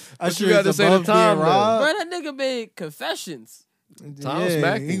 Usher you got is to say the above time, being though? robbed. Bro, that nigga made confessions. Tom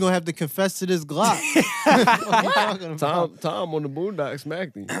smacked he him. gonna have to confess to this Glock. What you talking about? Tom on the Boondocks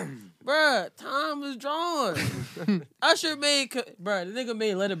smacked him. Bruh, time was drawn. Usher made, bruh, the nigga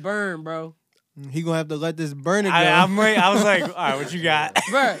made Let It Burn, bro. He gonna have to let this burn it go. I'm waiting. I was like, all right, what you got?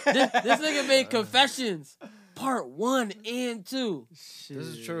 Bruh, this nigga made Confessions Part 1 and 2. This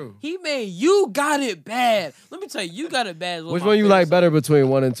is true. He made You Got It Bad. Let me tell you, You Got It Bad is Which one you like better between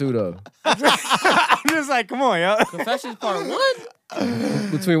 1 and 2 though? I'm just like, come on, yo. Confessions Part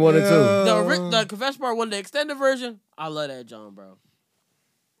 1? Between 1 and 2. The Confessions Part 1, the extended version, I love that John, bro.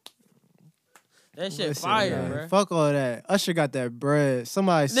 That shit Listen, fire, man, bro. fuck all that. Usher got that bread.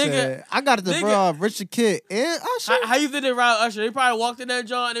 Somebody Nigga, said I got the nigga. bread off Richard Kidd and Usher. How you think they robbed Usher? They probably walked in that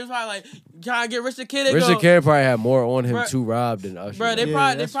John and they was probably like trying to get Richard Kidd. They Richard go, Kidd probably had more on him Bruh. to rob than Usher. Bro, they Yeah,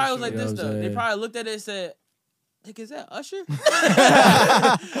 probably that's was for like sure. this You know what though. I'm They saying? probably looked at it and said, "Nigga, is that Usher?"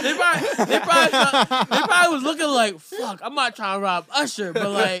 they probably was looking like, "Fuck, I'm not trying to rob Usher," but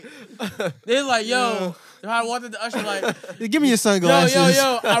like they was like, "Yo," they probably wanted the Usher like, Give me your sunglasses.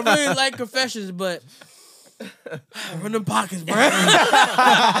 yo, I really like Confessions, but run them pockets, bro.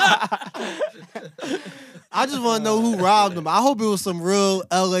 I just want to know who robbed him. I hope it was some real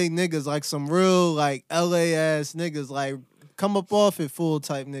LA niggas, like some real like LA ass niggas, like come up off it full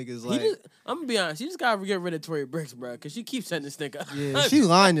type niggas. Like I'm gonna be honest, you just gotta get rid of Tory Bricks, bro, because she keeps setting this nigga. yeah, she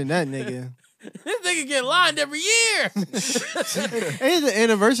lying in that nigga. This nigga get lined every year. Ain't the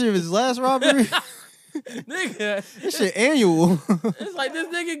anniversary of his last robbery? Nigga, This shit annual. it's like this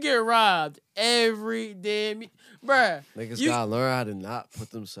nigga get robbed every damn, bruh. Niggas you- gotta learn how to not put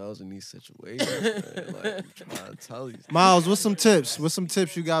themselves in these situations. Man. Like, I'm trying to tell you. Miles, what's some tips? What's some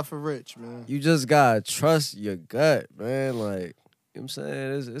tips you got for Rich, man? You just gotta trust your gut, man. Like, you know what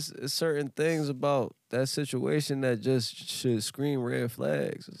I'm saying? It's certain things about that situation that just should scream red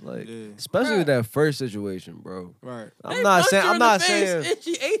flags. It's like, Yeah. especially Bruh. that first situation, bro. Right. They I'm not punched saying. her I'm in the not face saying. And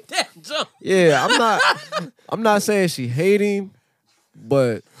she ate that junk. Yeah, I'm not saying she hate him,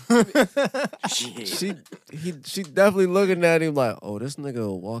 but she definitely looking at him like, oh, this nigga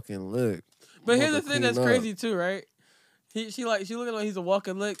a walking lick. But here's the Mother thing that's clean up. crazy too, right? She looking like he's a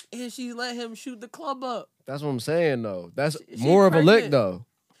walking lick, and she let him shoot the club up, That's what I'm saying though. That's She more of a lick pregnant. though.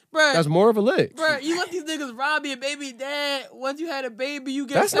 bruh. That's more of a lick. Bruh, you let these niggas rob your baby dad. Once you had a baby, you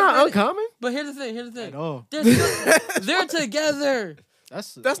get That's not separated. uncommon. But here's the thing. Here's the thing. At all. They're together.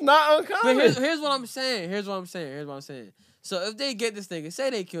 That's not But uncommon. here's what I'm saying. So if they get this nigga, say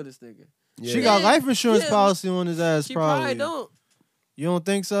they kill this nigga. She got life insurance Yeah. policy on his ass, She probably. probably don't. You don't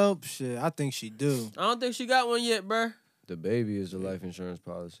think so? Shit, I think she do. I don't think she got one yet, bruh. The baby is the life insurance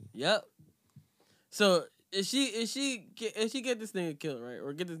policy. Yep. So if she get this nigga killed, right,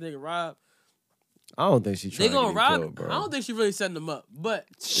 or get this nigga robbed, I don't think she's trying they gonna to get rob. killed, bro. I don't think she really setting them up, but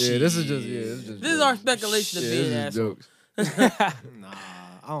Yeah, this is just this is our speculation of being this is asshole. jokes. Nah,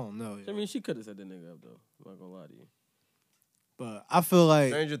 I don't know. I mean, she could have set that nigga up though. I'm not gonna lie to you. But I feel like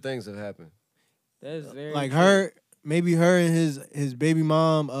Stranger things have happened. That is very like true. her, maybe her and his baby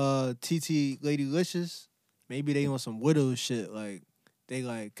mom, TT Lady Licious, maybe they on some widow shit. Like they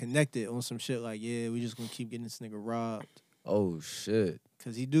like connected on some shit. Like yeah, we just gonna keep getting this nigga robbed. Oh shit.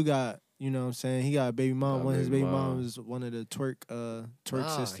 Cause he do got, you know what I'm saying? He got a baby mom. Got a One of his baby baby mom. mom was one of the twerk Nah,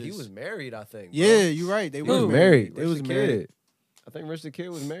 sisters. he was married, I think. Bro. Yeah, you're right. They He was was married. They Rich was the married. Kid. I think Rich the Kid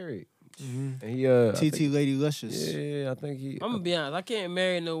was married. Mm-hmm. And he I TT think- Lady Licious. Yeah, I think he. I'm gonna be honest. I can't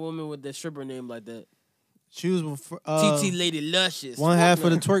marry no woman with that stripper name like that. She was before, TT Lady Luscious. one Fuck half no.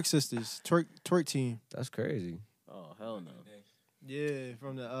 of the twerk sisters, twerk team. That's crazy. Oh hell no. Yeah,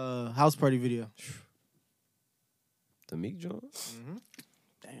 from the house party video. The Meek John.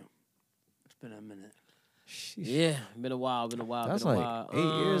 Damn. It's been a minute. Yeah, been a while. Been a while. That's been a like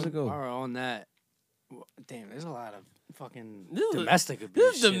while. 8 years ago. All right, on that. Damn, there's a lot of fucking This is- domestic abuse.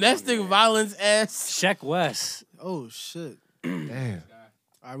 This is shit on domestic there. violence ass. Sheck West. Oh shit! Damn.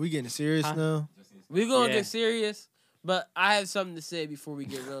 Are we getting serious Huh? now? We gonna Yeah. get serious, but I have something to say before we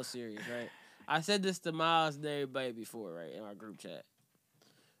get real serious, right? I said this to Miles and everybody before, right, in our group chat.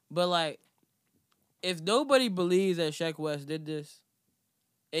 But like, if nobody believes that Sheck West did this,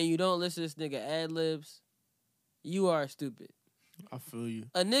 and you don't listen to this nigga ad libs, you are stupid. I feel you.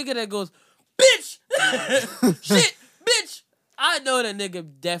 A nigga that goes, bitch, shit, bitch. I know that nigga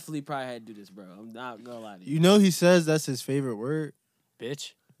definitely probably had to do this, bro. I'm not gonna lie to you. You know he says that's his favorite word.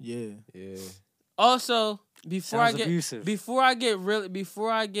 Bitch. Yeah. Yeah. Also, before Sounds I get abusive. before I get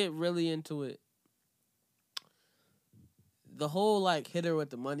really into it, the whole like hit her with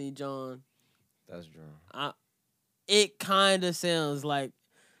the money, John. That's drawn. It kind of sounds like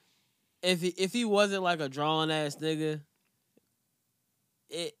if he wasn't like a drawn ass nigga,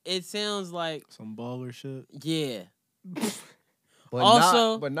 it sounds like Some baller shit. yeah. But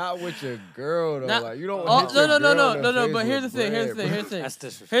Also- but not with your girl though. Not- like you don't. Oh, hit your no. girl in the But face here's the with thing. Here's the bread, thing. Here's the thing. That's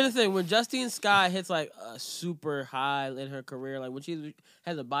disrespectful. Here's the thing. When Justine Skye hits like a super high in her career, like when she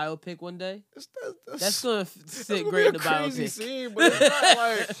has a biopic one day, that's gonna sit great in the crazy biopic. scene, but it's not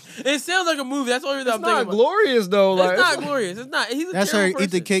like It sounds like a movie. That's the only reason it's I'm thinking not about. glorious though. Like It's not glorious. It's not. He's a That's her terrible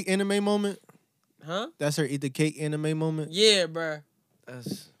eat the person. cake anime moment. Huh? That's her eat the cake anime moment. Yeah, bruh.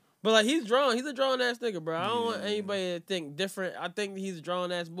 That's But like he's drawn. He's a drawn ass nigga, bro. I don't want anybody to think different. I think he's a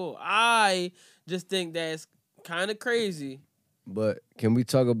drawn ass bull. I just think that's kind of crazy. But can we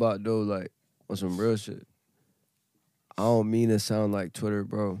talk about though, like on some real shit? I don't mean to sound like Twitter,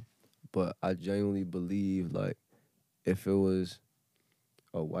 bro, but I genuinely believe like if it was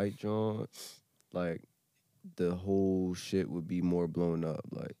a white John, like the whole shit would be more blown up.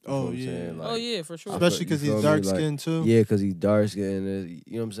 Like, you know Oh, what I'm yeah. saying? Like, Oh yeah, for sure. I feel- Especially because you feel he's me? dark Like, skinned too. Yeah, because he's dark skinned. You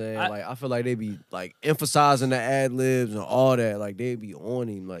know what I'm saying? Like, I feel like they be like emphasizing the ad libs and all that. Like, they be on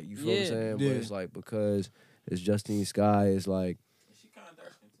him. Like, you feel what I'm Yeah. saying? Yeah. But it's like because it's Justine Skye. It's like, She kind of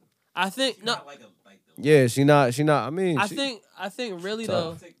dark skin too. I think She's no. not like the. yeah, she not. I mean, I she- think really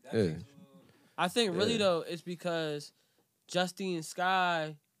Tough. though. Yeah. I think really Yeah. though it's because Justine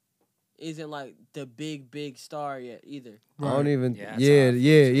Skye isn't like the big star yet either. I don't even. Yeah, that's Yeah, how I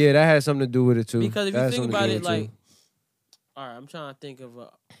yeah, feel, That has something to do with it too. Because if That you has think something to about do it, with like, too. all right, I'm trying to think of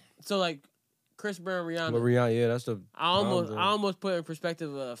so like Chris Brown, Rihanna. But Rihanna, yeah, that's the. I almost problem. put in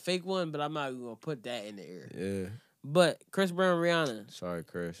perspective a fake one, but I'm not even gonna put that in the air. Yeah. But Chris Brown, Rihanna, Sorry,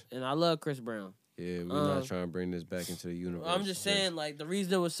 Chris. and I love Chris Brown. Yeah, we're Um, not trying to bring this back into the universe. I'm just saying, like, the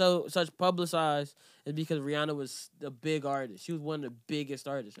reason it was such publicized is because Rihanna was a big artist. She was one of the biggest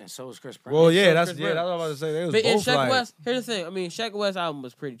artists. And so was Chris Brown. Well, And so yeah, that's Chris what Brown. I was about to say. They was But in both Sheck like, West, here's the thing. I mean, Sheck West album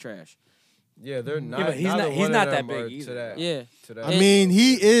was pretty trash. yeah, they're not. but he's neither not- he's one of not them that are big to either. that. Yeah. To that. I mean,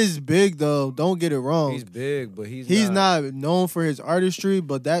 he is big though. Don't get it wrong. he's big, but he's not known for his artistry,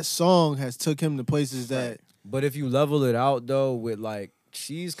 but that song has took him to places that But if you level it out though, with like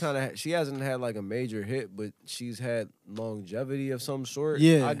she hasn't had like a major hit, but she's had longevity of some sort.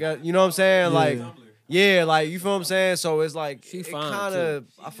 Yeah. I got you know what I'm saying? Yeah. Like yeah, like you feel what I'm saying? So it's like She it fine, kind of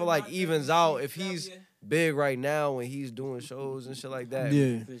I feel like evens out if he's big right now when he's doing shows and shit like that.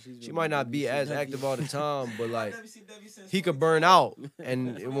 yeah. She might not be as active all the time, but like he could burn out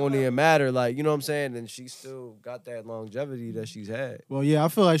and it won't even matter. Like, you know what I'm saying? And she still got that longevity that she's had. Well, yeah, I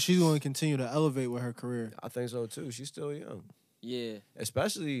feel like she's going to continue to elevate with her career. I think so too. She's still young. Yeah.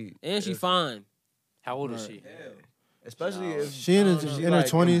 Especially And she if- fine. How old is she? Especially if She in, I her, don't know. she, in her like,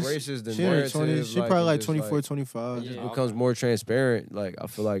 20s. embraces the She in her narrative, 20s. She like, probably and like just, 24, like, 25. Yeah. becomes more transparent. Like I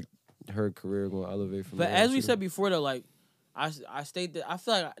feel like her career going to elevate from But there, as we too. said before, though, like I stated, I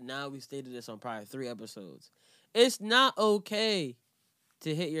feel like now we stated this on probably 3 episodes. It's not okay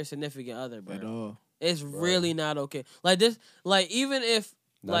to hit your significant other, bro. At all. It's really not okay. Like this, like even if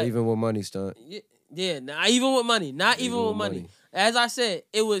Not like, even with money, stunt. yeah, not even with money. Not even with money. As I said,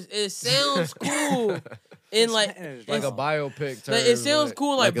 it sounds cool in like Like a biopic term. like, it sounds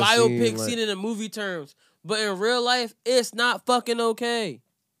cool like, a biopic scene, seen in a movie terms, but in real life, it's not fucking okay.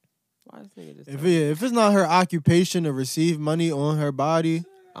 Why this nigga just If it's not her occupation to receive money on her body,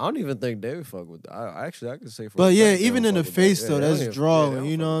 I don't even think they would fuck with that. I can say for but a yeah, fact they even don't in the fuck with face that. though, Yeah, they that's don't even- drawing. yeah, they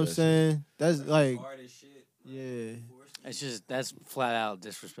You don't know what I'm fuck with that shit. saying? That's like, Hard as shit. yeah, It's just that's flat out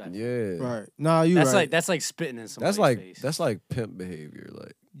disrespectful. Yeah. right. Nah, you That's right. like spitting in somebody's face. That's like pimp behavior.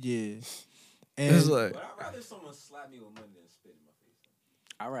 Like yeah. it's And like But I'd rather someone slap me with money than spit in my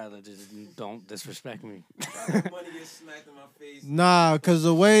face. I'd rather just don't disrespect me. Money gets smacked in my face. nah, cause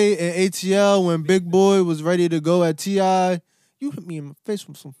the way in ATL when Big Boy was ready to go at Ti, you hit me in my face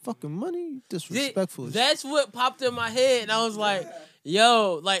with some fucking money. You disrespectful. as That's what popped in my head, and I was like,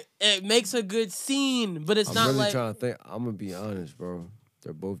 "Yo, like it makes a good scene, but it's I'm not really like." trying to think. I'm gonna be honest, bro.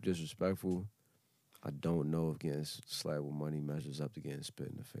 They're both disrespectful. I don't know if getting slapped with money measures up to getting spit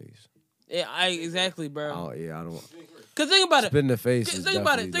in the face. Yeah, exactly, bro. I don't. Cause think about it. Spit in the face. is Think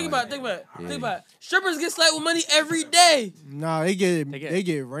about it. definitely Think about it. like- Think about it. Yeah. Think about it. Strippers get slapped with money every day. Nah, they get They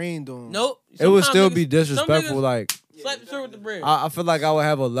get- rained on. Nope. It would Sometimes still niggas- be some disrespectful. niggas Like slap the stripper with the bread. I feel like I would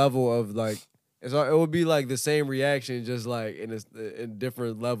have a level of like. It would be like the same reaction, just like in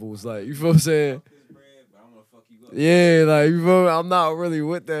different levels. Like you feel what I'm saying? This bread, but I'm gonna fuck you up. Yeah, like you feel me? I'm not really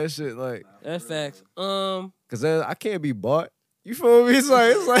with that shit. Like, That's facts. cause then I can't be bought. You feel me? It's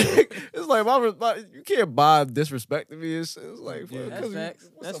like my you can't buy disrespect to me. It's like Yeah. That's cause facts. you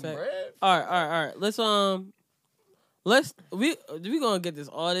want That's some facts. bread? All right. Let's we gonna get this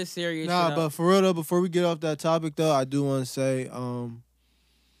all this serious. Nah, shit but out. for real though, before we get off that topic though, I do want to say,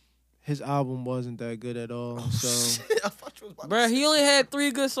 his album wasn't that good at all. So Bruh, he only had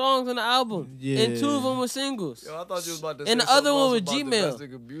 3 good songs on the album, Yeah. and 2 of them were singles. Yo, I thought you was about to And say the other something one else was about Gmail.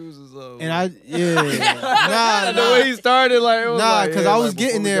 domestic abuse or something. and nah, the way he started, like it was nah, like, because yeah, I was like, before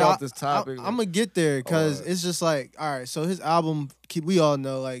getting we there. get off this topic, I'm gonna get there because Alright. it's just like, all right. So his album, we all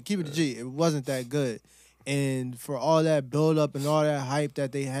know, like Keep It a G, it wasn't that good, and for all that build up and all that hype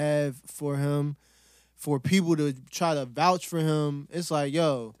that they have for him, for people to try to vouch for him, it's like,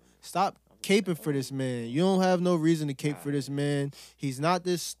 yo, stop caping for this man. You don't have no reason to cape for this man. He's not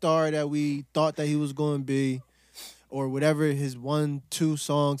this star that we thought that he was going to be, or whatever his 1-2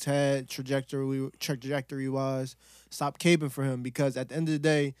 songs had trajectory wise. Stop caping for him, because at the end of the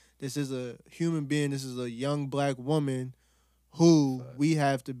day, this is a human being. This is a young black woman who we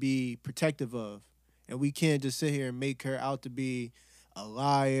have to be protective of, and we can't just sit here and make her out to be a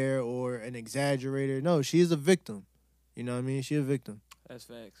liar or an exaggerator. No, she is a victim. You know what I mean? She's a victim. That's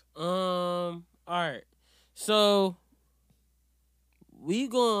facts. All right. So we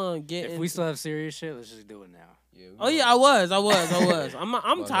gonna get. If into, we still have serious shit, let's just do it now. Oh yeah, I was. I'm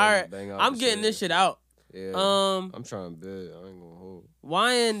About to tired. bang out I'm the getting shit. this shit out. Yeah, I'm trying to bid. I ain't gonna hold.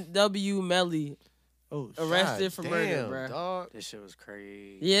 YNW Melly Oh, arrested for murder, Damn, bro. dog. This shit was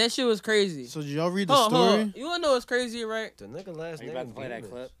crazy. Yeah, that shit was crazy. so did y'all read the Hold story? on. You wanna know what's crazy, right? The nigga last Are you name about to play that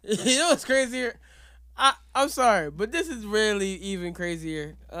Venus. clip? You know what's crazier? I'm sorry, but this is really even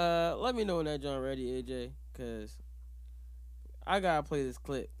crazier. Let me know when that John ready, AJ, cause I gotta play this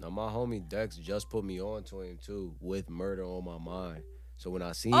clip. Now my homie Dex just put me on to him too with Murder on My Mind. So when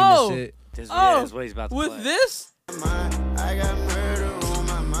I seen Oh! this shit, This Oh, is what he's about to with play. this, I got murder on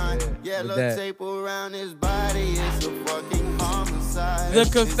my mind. with Yellow that. tape around his body. It's a fucking homicide. the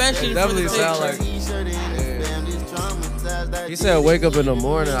confession definitely for the sound tape. like- T-shirt and his family's traumatized. I He said, "Wake up in the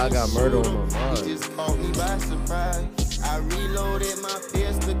morning, I got murder on my He mind." just caught me by surprise. I reloaded my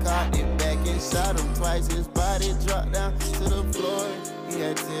pistol, cocked it back and shot him twice. His body dropped down to the floor. He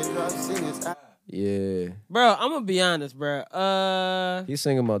had teardrops in his eyes. Yeah, Bro, I'm gonna be honest, bro. he's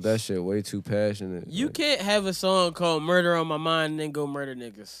singing about that shit way too passionate. You Like, can't have a song called "Murder on My Mind" and then go murder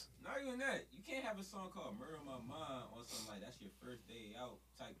niggas. Not even that. You can't have a song called "Murder on My Mind" on something like that's your first day out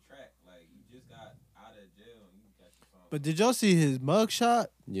type track. Like you just got out of jail and you got your song. But did y'all see his mugshot?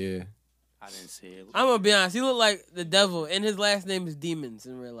 Yeah, I didn't see it. I'm gonna be honest. He looked like the devil, and his last name is Demons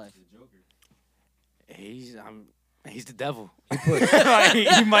in real life. The Joker. He's the devil. put- Like,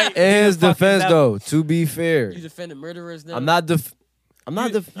 he might. be in his the fucking defense devil. though, to be fair, You defending murderers now? I'm not You I'm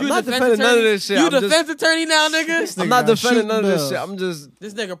not defense defending none attorney? of this shit. You I'm just- defense attorney now, nigga? I'm not Nigga, defending none of this shooting shit. I'm just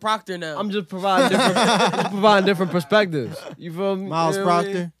This nigga Proctor now. I'm just providing different providing different perspectives. You feel me? Miles You know what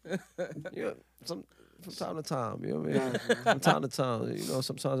I mean? Proctor. Yeah, some from time to time. You know what I mean? From time to time. You know,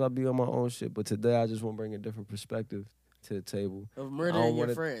 sometimes I'll be on my own shit, but today I just want to bring a different perspective to the table. Of murdering your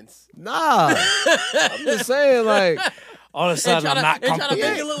friends. Nah. I'm just saying, like. All of a sudden, I'm not comfortable. comfortable. Trying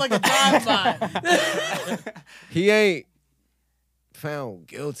to make it look like a drive-by. He ain't found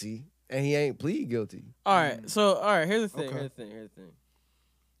guilty, and he ain't plead guilty. All right, here's the thing. Here's the thing.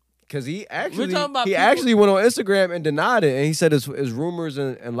 Because he actually people... went on Instagram and denied it, and he said it's rumors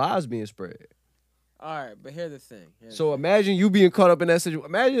and lies being spread. All right, but here's the thing. Imagine you being caught up in that situation.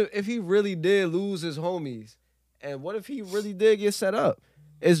 Imagine if he really did lose his homies, and what if he really did get set up?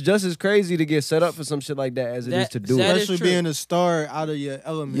 It's just as crazy to get set up for some shit like that as it is to do it. Especially being a star out of your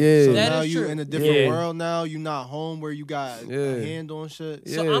element. Yeah. So that now is you true. in a different world now. You not home where you got a hand on shit.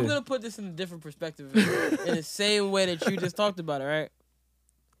 So I'm going to put this in a different perspective in the same way that you just talked about it, right?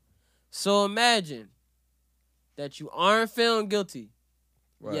 So imagine that you aren't feeling guilty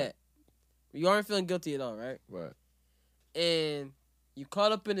yet. You aren't feeling guilty at all, right? Right. And you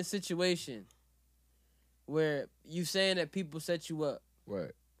caught up in a situation where you saying that people set you up.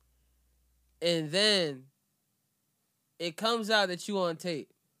 Right. And then it comes out that you on tape.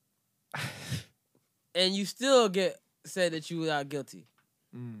 And you still get said that you not guilty.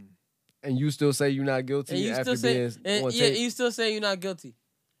 And you still say you're not guilty and you after still being say, on tape? you still say you're not guilty.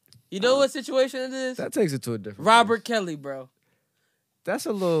 You know what situation it is? That takes it to a different Robert Kelly, bro. That's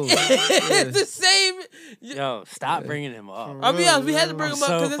a little... It's the same... Yo, stop bringing him up. I'll be honest, we had to bring I'm him up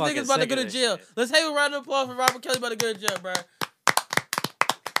because so this nigga's about to go to fucking sick jail. of this shit. Let's have a round of applause for Robert Kelly about to go to jail, bro.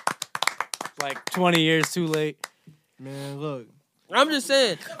 Like 20 years too late. Man, look. I'm just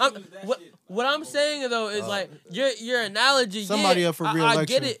saying. What I'm saying though is like your analogy. Somebody up for I re-election.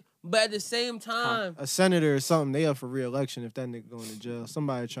 get it, but at the same time, a senator or something, they up for re-election if that nigga going to jail.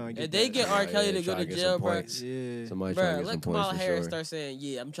 Somebody trying to get. if they get R. Kelly to go to jail, bro. Yeah. Somebody trying to Bro, get let some Kamala points for Harris sure. start saying,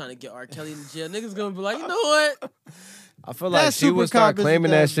 "Yeah, I'm trying to get R. Kelly to jail." Niggas gonna be like, you know what? I feel like she would start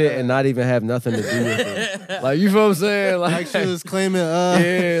claiming that shit and not even have nothing to do with it. Like, you feel what I'm saying? Like she was claiming,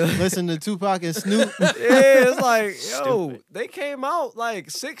 listen to Tupac and Snoop. Yeah, it's like, yo, they came out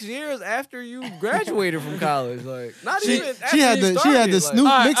like 6 years after you graduated from college. Like, not even after she had you the started, Snoop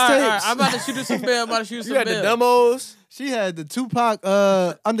All right, mixtapes. I'm about to shoot you some bail. I'm about to shoot you some You had bail. the demos. She had the Tupac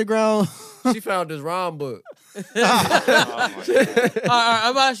underground. She found this rhyme book. All right,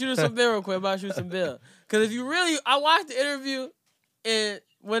 I'm about to shoot you some bail real quick. I'm about to shoot some bail. Because if you really, I watched the interview, and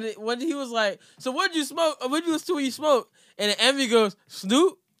when he was like, "So what did you smoke? What did you listen to when you smoke?" And then Envy goes,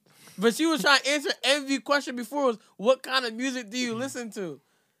 "Snoop." But she was trying to answer Envy's question before was, "What kind of music do you listen to?"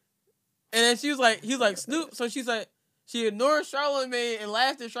 And then he was like, "Snoop." So she's like, she ignored Charlamagne and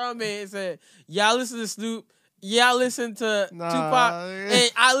laughed at Charlamagne and said, "Yeah, I listen to Snoop. Yeah, I listen to Tupac,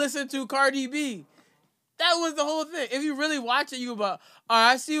 and I listen to Cardi B." That was the whole thing. If you really watch it, you about, all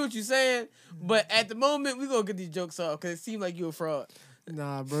right, I see what you're saying, but at the moment, we gonna get these jokes off because it seemed like you a fraud.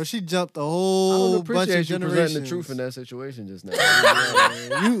 Nah, bro, she jumped a I whole don't bunch of appreciate you presenting the generations. truth in that situation just now.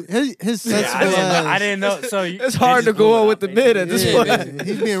 His sensible I ass. didn't know. So It's hard to go on with the mid at this point. Yeah,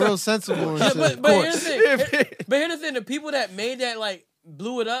 he's being real sensible and Yeah, shit. but here's the thing. But here's the thing: the people that made that like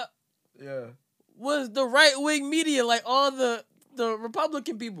blew it up Yeah. was the right wing media, like all the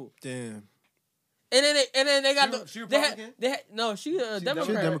Republican people. Damn. And then they got She they had Republican? no, she a Democrat.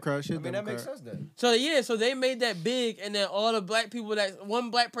 She a Democrat. She a I mean, that makes Democrat. sense then. So they made that big, and then all the black people that one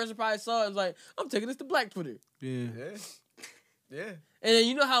black person probably saw it was like, I'm taking this to Black Twitter. Yeah. Yeah. And then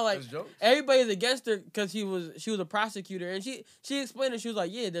you know how like That's jokes. everybody's against her because she was a prosecutor, and she explained it. She was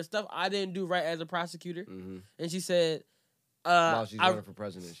like, yeah, there's stuff I didn't do right as a prosecutor, and she said, While she's running for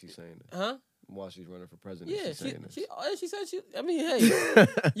president, she's saying that. huh? While she's running for president, Yeah, she's saying this. she said she. I mean, hey,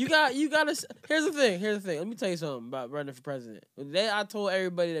 you gotta. Here's the thing. Let me tell you something about running for president. I told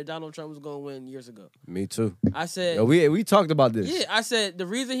everybody that Donald Trump was gonna win years ago. Me too. I said, Yo, we talked about this. yeah, I said the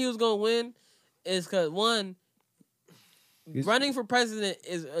reason he was gonna win is because one, running for president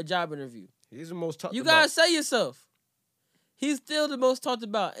is a job interview. He's the most talked You about. gotta say yourself. He's still the most talked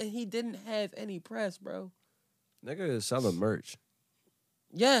about, and he didn't have any press, bro. Nigga is selling merch.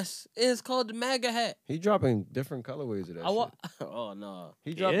 Yes, it's called the MAGA hat. He dropping different colorways of that shit. Oh no.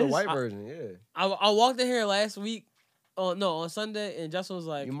 He dropped the white version, yeah. I walked in here last week. Oh no, on Sunday, and Justin was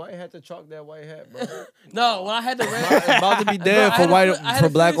like, You might have to chalk that white hat, bro. "No, when I had the It's red, about to be dead I for had white I had for a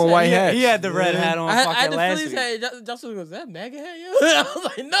black Phillies on white hat. hats. He had the red hat on I had fucking the last Phillies week. hat." Justin goes, "Is that MAGA hat, yo?" I was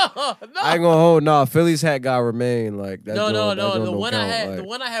like, "No." I ain't gonna hold. Nah, Philly's hat got remain like that. No. That joint The don't one I count, had, like- the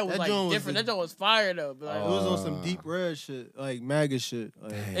one I had was That like joint was different. the- That joint was fire though. But like, It was on some deep red shit, like MAGA shit.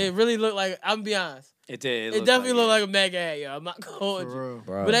 Like, it really looked like. I'm be honest. It did. It definitely looked like a MAGA hat, yo. I'm not gonna hold you. for real.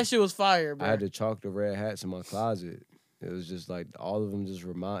 Bro, But that shit was fire, bro. I had to chalk the red hats in my closet. It was just like all of them just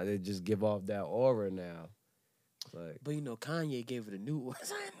they just give off that aura now. Like, but you know, Kanye gave it a new one.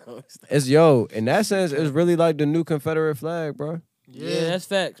 it's in that sense, it's really like the new Confederate flag, bro. Yeah, that's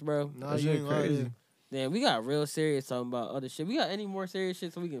facts, bro. Nah, that you shit ain't crazy. lying. Damn, we got real serious talking about other shit. We got any more serious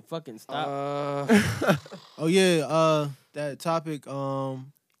shit so we can fucking stop? Oh yeah, that topic.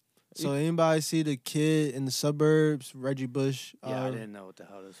 So anybody see the kid in the suburbs, Reggie Bush? Yeah, I didn't know what the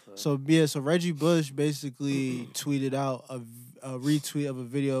hell this was. So Reggie Bush basically tweeted out a retweet of a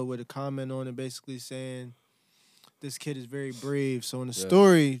video with a comment on it, basically saying this kid is very brave. So in the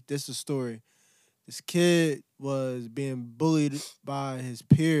story, this is the story. This kid was being bullied by his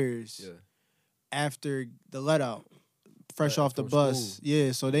peers after the let out, fresh off the bus. School.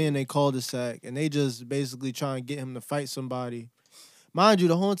 Yeah, so they in their cul-de-sac, and they just basically trying to get him to fight somebody. Mind you,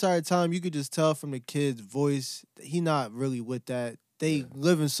 the whole entire time, you could just tell from the kid's voice, he not really with that. They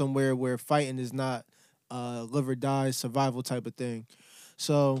living somewhere where fighting is not live or die survival type of thing.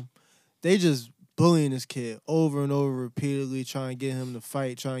 So they just bullying this kid over and over repeatedly, trying to get him to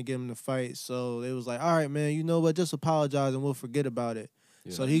fight, So they was like, all right, man, you know what? Just apologize and we'll forget about it.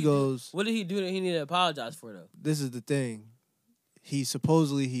 Yeah. So he goes... What did he do that he needed to apologize for, though? This is the thing. He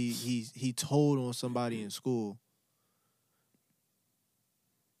supposedly, he told on somebody in school.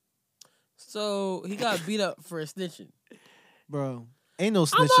 So he got beat up for snitching. Bro, ain't no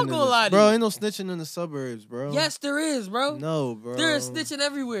snitching. I'm not gonna lie to you. Bro, ain't no snitching in the suburbs, bro. Yes, there is, bro. No, bro. There is snitching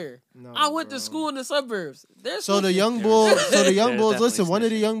everywhere. No, I went to school in the suburbs. There's so the young boys, listen, one of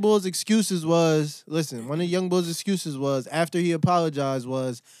the young boys' excuses was, after he apologized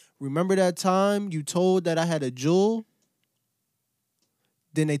was, remember that time you told that I had a jewel?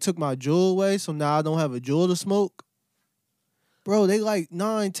 Then they took my jewel away, so now I don't have a jewel to smoke? Bro, they like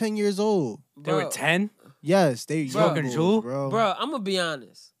 9, 10 years old. They were 10? Yes, they smoking jewel, bro. Bro, I'm gonna be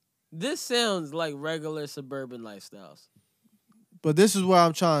honest. This sounds like regular suburban lifestyles. But this is what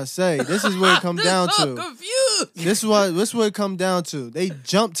I'm trying to say. This is what it comes down to. Confused. This is what it come down to. They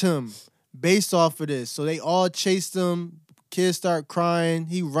jumped him based off of this. So they all chased him. Kids start crying.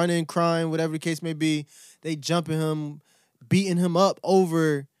 He running, crying, whatever the case may be. They jumping him, beating him up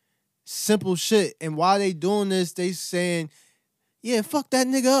over simple shit. And while they doing this, they saying, yeah, fuck that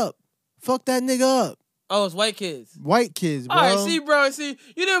nigga up. Fuck that nigga up. Oh, it's white kids. White kids, bro. All right, see,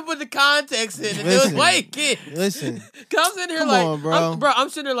 you didn't put the context in it. It was white kids. Listen. Cause I'm sitting here I'm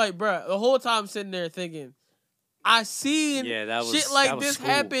sitting there like, bro, the whole time I'm sitting there thinking, I seen shit like this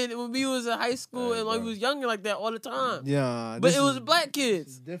happen when we was in high school and like we was younger like that all the time. Yeah. But it was black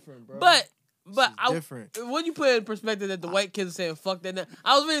kids. It's different, bro. But different. When you put it in perspective that the white kids are saying fuck that,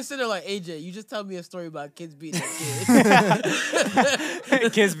 I was really sitting there like, AJ, you just tell me a story about kids beating kids.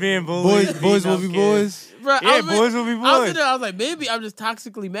 Kids being bullied. Boys will be boys. Bro, boys will be boys. I was like, maybe I'm just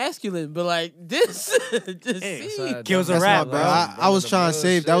toxically masculine, but like this kills a rap, bro. I was trying to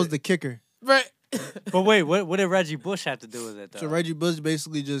save. That was the kicker. Right. But wait, what did Reggie Bush have to do with it, though? So Reggie Bush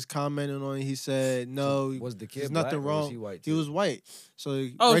basically just commented on it. He said, no, was the kid there's nothing black, wrong. Or was he white he was white. So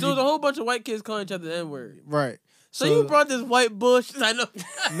so it was a whole bunch of white kids calling each other the N-word. Right. So you brought this white Bush. I know.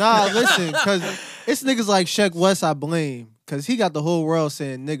 Nah, listen, because it's niggas like Sheck West I blame. Because he got the whole world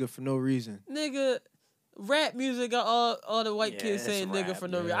saying nigga for no reason. Nigga, rap music got all the white kids saying nigga for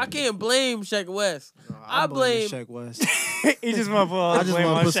no reason. I can't blame Sheck West. No, I blame Sheck West. He just want to put blame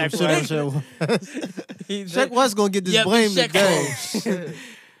on Sheck West. Sheck West gonna get this blame today.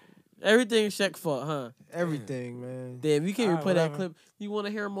 Everything Sheck fault, huh? Everything, man. Damn, you can't even play that clip. You want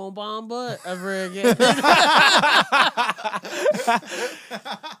to hear Mo Bamba ever again?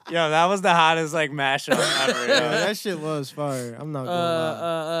 Yo, that was the hottest like mashup ever. Yo, that shit was fire. I'm not gonna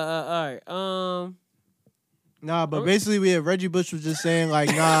lie. All right. Nah, but basically, Reggie Bush was just saying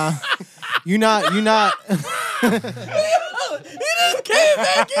like, nah, you not. He just came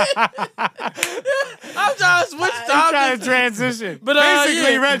back in. I'm trying to switch topics. I'm trying to transition. But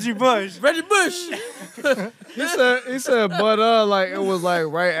basically, Reggie Bush. Reggie Bush. He said, but like it was like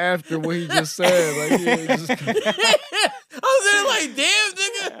right after what he just said. Like he was just. I was there like, damn,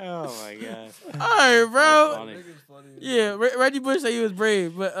 nigga. Oh my god. All right, bro. Funny. Yeah, Reggie Bush said he was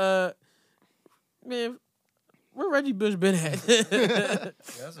brave, but man. Where Reggie Bush been at? That's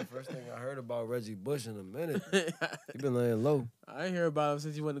the first thing I heard about Reggie Bush in a minute. He been laying low. I ain't heard about him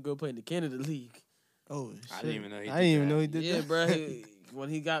since he wanted to go play in the Canada League. Oh shit! I didn't even know he did I didn't even know he did that. Yeah, bro. when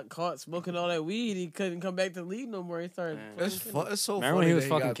he got caught smoking all that weed, he couldn't come back to the league no more. He started. It's so Remember when funny he was that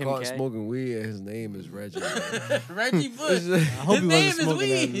fucking got Kim caught K? smoking weed and his name is Reggie. Reggie Bush. I hope His he name wasn't is smoking that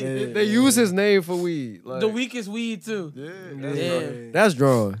weed. mid, They man. use his name for weed. Like, The weakest weed too. Yeah. that's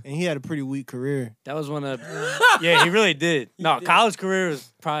drawn. And he had a pretty weak career. That was one of. Yeah, he really did. No, college career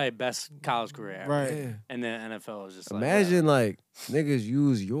was probably best college career ever. Right. Yeah. And then NFL was just like. Imagine like niggas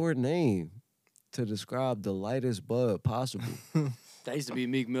use your name to describe the lightest bud possible. That used to be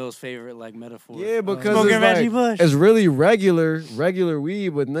Meek Mill's favorite like metaphor. Yeah, because Smoking it's, Reggie like, Bush. it's really regular weed,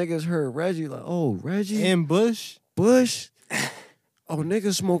 but niggas heard Reggie like, oh, Reggie And Bush. Bush. Oh,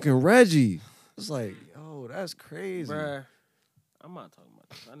 niggas smoking Reggie. It's like, yo, that's crazy. Bruh, I'm not talking about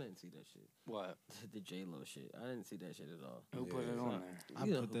this. I didn't see that shit. What? The J Lo shit. I didn't see that shit at all. Who put it on there? I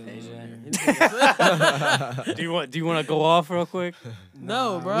You know put who that put on there. Do you want to go off real quick?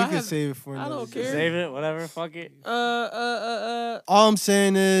 No, bro. We I can have- save it for I another don't day. care. Save it, whatever. Fuck it. All I'm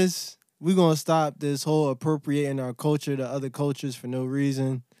saying is we're gonna stop this whole appropriating our culture to other cultures for no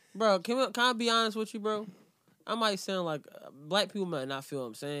reason. Bro, can I be honest with you, bro? I might sound like black people might not feel what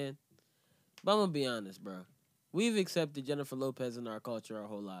I'm saying, but I'm gonna be honest, bro. We've accepted Jennifer Lopez in our culture our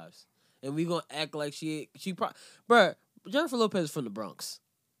whole lives, and we gonna act like bro. Jennifer Lopez is from the Bronx.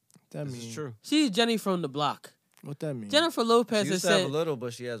 That This means is true. She's Jenny from the block. What that mean? Jennifer Lopez She has used to have a said, little,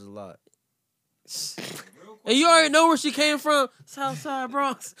 but she has a lot. and you already know where she came from, Southside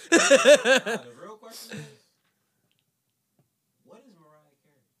Bronx. The real question is, what is Mariah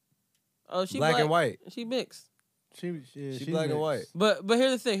Carey? Oh, she Black and white. She mixed. She She black and white. But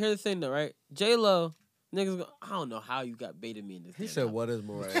here's the thing though, right? J Lo, niggas go, I don't know how you got baited me in this. He damn said, topic. "What is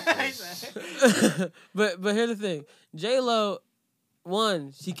Mariah Carey?" but here's the thing, J Lo,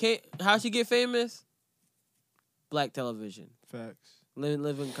 one, she can't. How she get famous? Black television, Facts.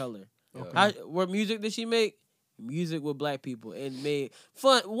 live in color. Okay. What music did she make? Music with black people and made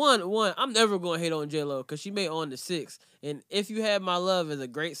fun. One. I'm never gonna hate on J Lo because she made On the Six, and If You Had My Love is a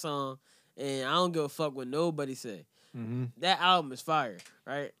great song, and I don't give a fuck what nobody say. Mm-hmm. That album is fire,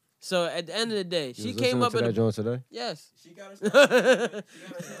 right? So at the end of the day, You she was came listening up to in that a, joint today. yes. She got herself. She got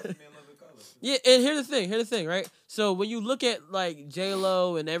herself to be in love with color. Yeah, and here's the thing, right? So when you look at like J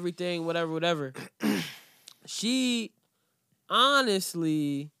Lo and everything, whatever, she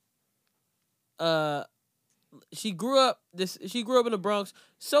honestly, she grew up in the Bronx.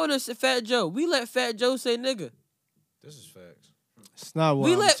 So does Fat Joe. We let Fat Joe say nigga. This is facts. It's not what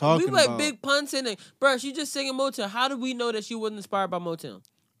we I'm let talking about. Big Pun say nigga. Bro, she just singing Motown. How do we know that she wasn't inspired by Motown?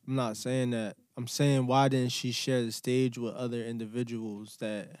 I'm not saying that. I'm saying why didn't she share the stage with other individuals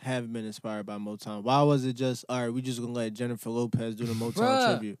that have been inspired by Motown? Why was it just all right? We just gonna let Jennifer Lopez do the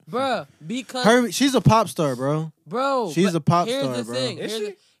Motown tribute? Bruh, because She's a pop star, bro. bro, She's but a pop here's star, the bro. thing.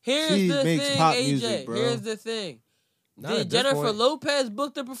 Is Here's She the makes thing, pop AJ. music, bro. Here's the thing. Not Did at this Jennifer point. Lopez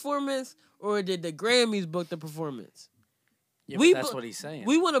book the performance, or did the Grammys book the performance? Yeah, We but that's bu- what he's saying.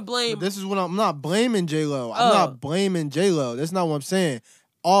 We want to blame. But this is what I'm not blaming J Lo. I'm Oh. not blaming J Lo. That's not what I'm saying.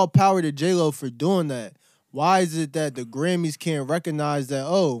 All power to J Lo for doing that. Why is it that the Grammys can't recognize that?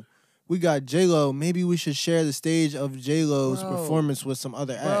 Oh, we got J Lo. Maybe we should share the stage of J Lo's Bro. performance with some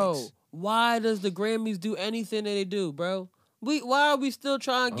other bro, acts. why does the Grammys do anything that they do, bro? Why are we still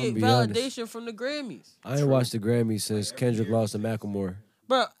trying to I'ma get be validation honest. from the Grammys? I ain't watched the Grammys since Kendrick lost to Macklemore.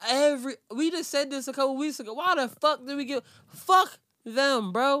 Bro, we just said this a couple weeks ago. Why the fuck did we give? Fuck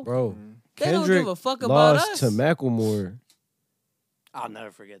them, bro. Bro, They don't Kendrick give a fuck about lost us. to Macklemore. I'll never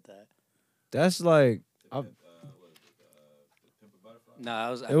forget that. That's like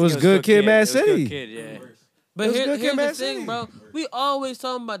No, It was Good Kid, Mad City. It was Good Kid, yeah. But It was here's Good Kid, the Mad thing, City. bro. We always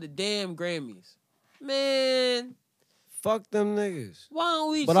talking about the damn Grammys. Man, fuck them niggas. why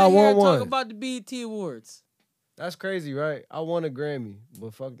don't we But sit I here want and talk one. about the BET Awards? That's crazy, right? I won a Grammy,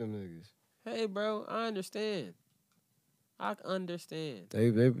 but fuck them niggas. Hey, bro, I understand. I understand.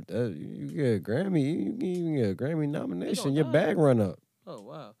 You get a Grammy, you can even get a Grammy nomination. They Your gonna bag run up. Oh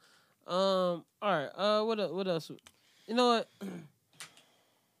wow. All right. What else? You know what?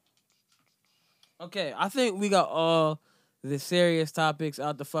 Okay, I think we got all the serious topics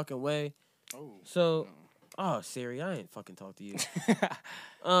out the fucking way. Oh. So, Siri, I ain't fucking talk to you.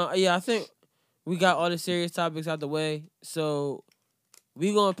 Yeah, I think we got all the serious topics out the way. So,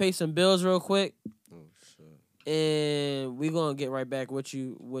 we gonna pay some bills real quick, Oh shit. and we gonna get right back with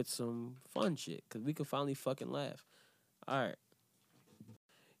you with some fun shit, cause we can finally fucking laugh. All right.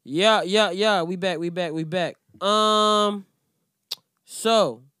 Yeah. We back.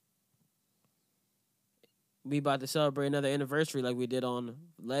 So we about to celebrate another anniversary like we did on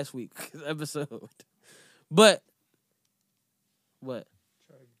last week's episode. But what?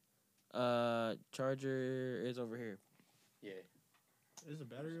 Charger is over here. Yeah. There's a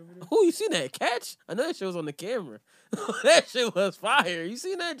battery over there. Oh, you seen that catch? I know that shit was on the camera. That shit was fire. You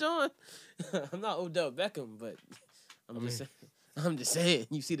seen that, John? I'm not Odell Beckham, but I'm just saying.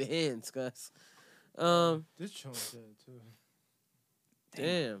 You see the hands, cuz. This joint's dead too.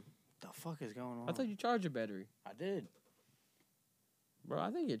 Damn. The fuck is going on? I thought you charged your battery. I did. Bro,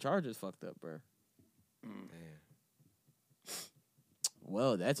 I think your charger's fucked up, bro.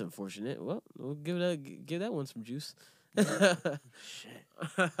 Well, that's unfortunate. Well, we'll give that one some juice. Shit.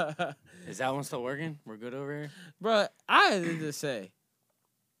 Is that one still working? We're good over here? Bro, I had to just say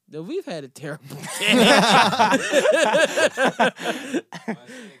that we've had a terrible day. Because,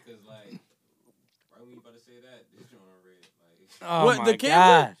 like, right when you about to say that, this joint on red. Like, Oh, what, my the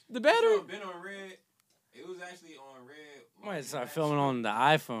camera? God. The battery? It's been on red. It was actually on red. Might start filming on the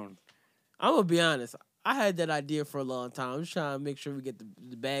iPhone. I'm going to be honest. I had that idea for a long time. I'm just trying to make sure we get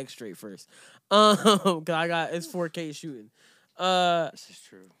the bag straight first. Cause it's 4K shooting. This is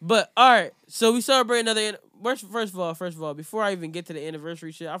true. But all right, so we celebrate another. First of all, before I even get to the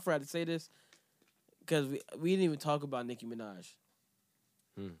anniversary shit, I forgot to say this because we didn't even talk about Nicki Minaj.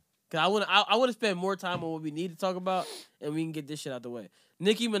 Cause I want to spend more time on what we need to talk about, and we can get this shit out the way.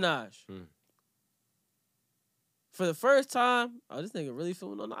 Nicki Minaj. For the first time, this nigga really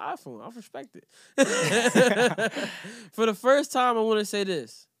filming on the iPhone. I respect it. For the first time, I want to say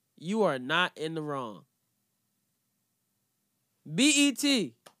this. You are not in the wrong. BET.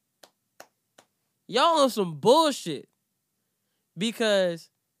 Y'all on some bullshit. Because,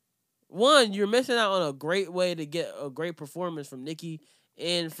 one, you're missing out on a great way to get a great performance from Nicki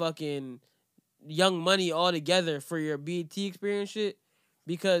and fucking Young Money all together for your BET experience shit.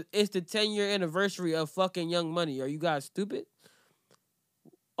 Because it's the 10-year anniversary of fucking Young Money. Are you guys stupid?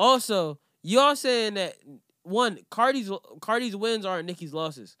 Also, y'all saying that, one, Cardi's wins aren't Nicki's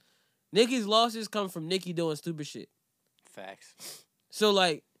losses. Nicki's losses come from Nicki doing stupid shit. Facts. So,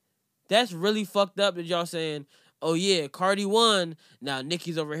 like, that's really fucked up that y'all saying, oh, yeah, Cardi won. Now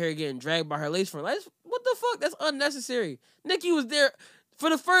Nicki's over here getting dragged by her lace front. Like, what the fuck? That's unnecessary. Nicki was there. For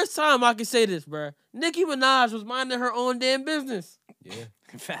the first time, I can say this, bruh. Nicki Minaj was minding her own damn business. Yeah.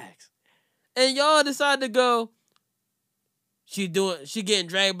 Facts. And y'all decided to go, she getting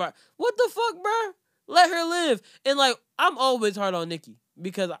dragged by. What the fuck, bruh? Let her live. And, like, I'm always hard on Nicki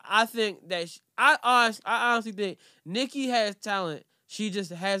because I think that I honestly think Nicki has talent. She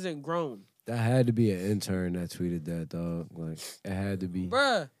just hasn't grown. That had to be an intern that tweeted that, dog. Like, it had to be.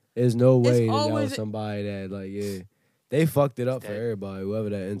 Bruh. There's no way that always was somebody that, like, yeah. They fucked it up for everybody, whoever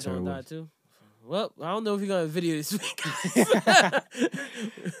that intern was. Too? Well, I don't know if you're going to video this week.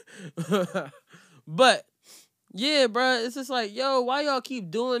 But, yeah, bruh, it's just like, yo, why y'all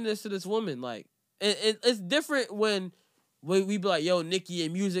keep doing this to this woman? Like, it's different when we be like, yo, Nicki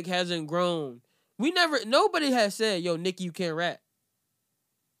and music hasn't grown. Nobody has said, yo, Nicki, you can't rap.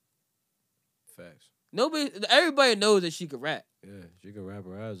 Facts. Everybody knows that she could rap. Yeah, she can rap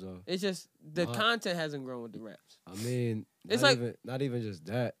her ass off. It's just the content hasn't grown with the raps. I mean, it's not even just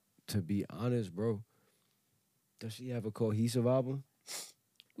that. To be honest, bro, does she have a cohesive album?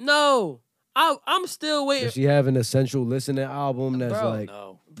 No, I'm still waiting. Does she have an essential listening album that's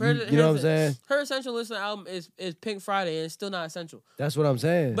no. You know what I'm saying? Her essential listening album is Pink Friday, and it's still not essential. That's what I'm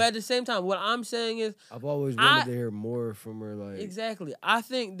saying. But at the same time, what I'm saying is, I've always wanted to hear more from her. Like, exactly, I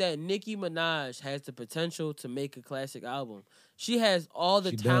think that Nicki Minaj has the potential to make a classic album. She has all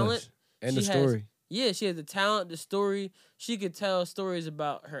the talent and the story. Yeah, she has the talent, the story. She could tell stories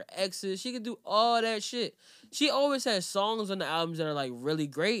about her exes. She could do all that shit. She always has songs on the albums that are like really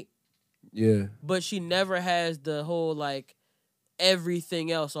great. Yeah. But she never has the whole like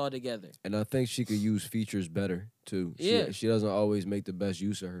everything else all together. And I think she could use features better too. Yeah. She doesn't always make the best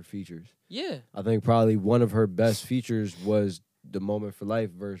use of her features. Yeah. I think probably one of her best features was the Moment for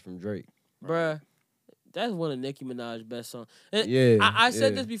Life verse from Drake. Bruh, that's one of Nicki Minaj's best songs. And yeah. I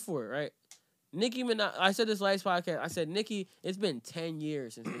said this before, right? Nicki Minaj, I said this last podcast. I said, Nicki, it's been 10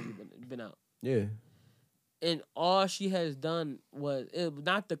 years since Nicki been out. Yeah. And all she has done was,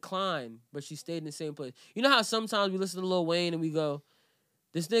 not decline, but she stayed in the same place. You know how sometimes we listen to Lil Wayne and we go,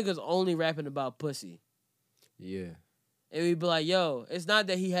 this nigga's only rapping about pussy. Yeah. And we be like, yo, it's not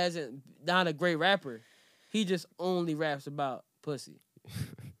that he not a great rapper. He just only raps about pussy.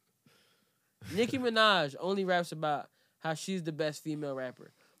 Nicki Minaj only raps about how she's the best female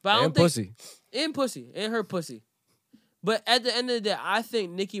rapper. But I don't think pussy. And pussy. And her pussy. But at the end of the day, I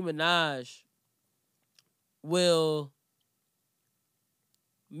think Nicki Minaj will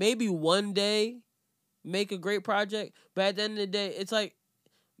maybe one day make a great project. But at the end of the day, it's like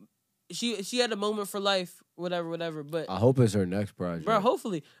she had a moment for life, whatever. But I hope it's her next project. Bro,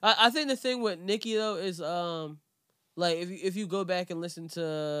 hopefully. I think the thing with Nicki though is Like if you go back and listen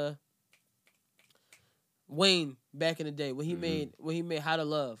to Wayne back in the day when he made How to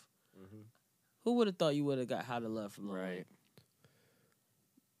Love, who would have thought you would have got How to Love from Lil Wayne?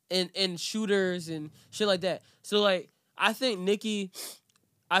 And shooters and shit like that. So like I think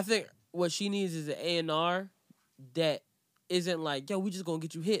what she needs is an A&R that isn't like, yo, we just gonna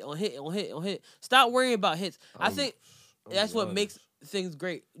get you hit on hit on hit on hit. Stop worrying about hits. I think that's what makes things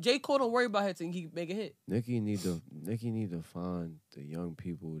great. J. Cole don't worry about hits and he make a hit. Nicki need to find the young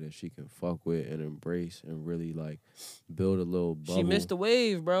people that she can fuck with and embrace and really like build a little bubble. She missed the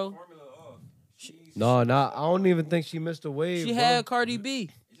wave, bro. I don't even think she missed the wave. She had Cardi B.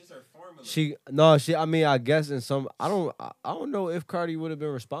 I mean, I guess in some, I don't know if Cardi would have been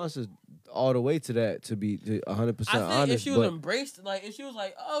responsive all the way to that, to be 100% honest. I think if she was embraced, like if she was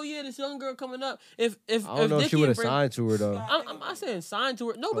like, oh yeah, this young girl coming up. I don't know if she would have signed to her though. I'm not saying signed to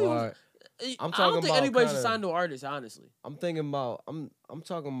her. Nobody was. I don't think anybody should sign to an artist, honestly. I'm talking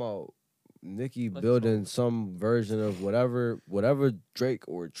about Nicki building some version of whatever Drake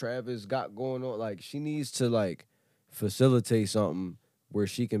or Travis got going on. Like she needs to like facilitate something where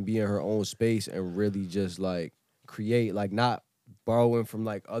she can be in her own space and really just like create, like not borrowing from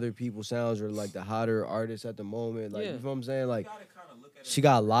like other people's sounds or like the hotter artists at the moment. Like you know what I'm saying? Like she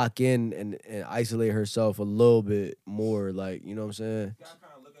gotta lock in and isolate herself a little bit more. Like, you know what I'm saying? You gotta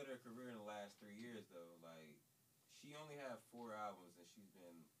kind of look at her career in the last 3 years though. Like she only had 4 albums and she's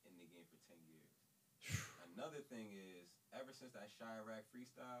been in the game for 10 years. Another thing is, ever since that Chirac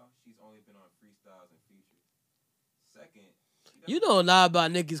freestyle, she's only been on freestyles and features. Second, you know a lot about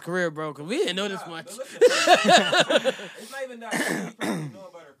Nicki's career, bro, because we didn't know this much. It's not even that you probably know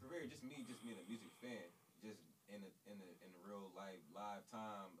about her career. Just me being a music fan, just in the real live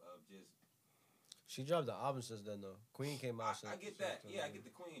time of just. She dropped the album since then though. Queen came out. I get that. Yeah, I get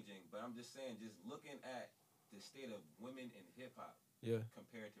the Queen jing, but I'm just saying, just looking at the state of women in hip hop,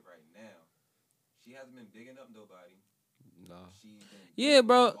 compared to right now, she hasn't been bigging up nobody. Nah. She's been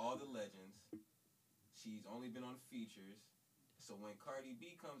bro. All the legends. She's only been on features. So when Cardi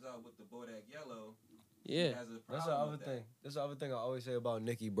B comes out with the Bodak Yellow, she has a problem. That's the other thing. That's the other thing I always say about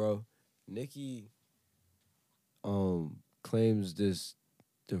Nicki, bro. Nicki claims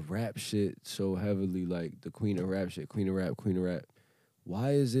the rap shit so heavily, like the queen of rap shit, queen of rap.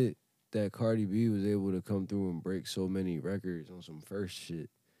 Why is it that Cardi B was able to come through and break so many records on some first shit?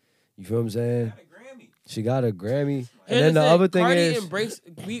 You feel what I'm saying? She got a Grammy. And then the other thing Cardi is, embraced.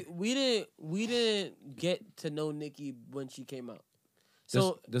 We didn't get to know Nicki when she came out.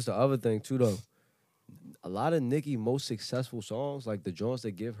 So this the other thing too though. A lot of Nicki most successful songs, like the joints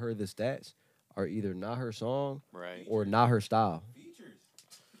that give her the stats, are either not her song or not her style.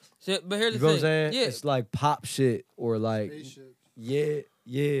 So, but here's the thing. You know what I'm saying? Yeah. It's like pop shit or like yeah.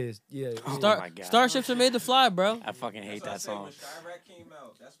 Starships are made to fly, bro. I fucking hate that song. When Chirac came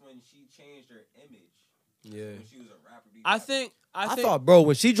out, that's when she changed her image. Yeah. When she was a rapper. I think I thought, bro,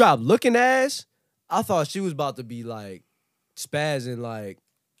 when she dropped Looking Ass, I thought she was about to be like spazzing like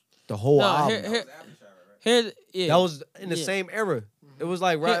the whole album. That was in the same era. It was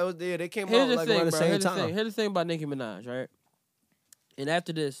like they came out like around the same time. Here's the thing about Nicki Minaj, right? And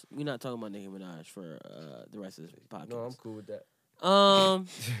after this, we're not talking about Nicki Minaj for the rest of this podcast. No, I'm cool with that.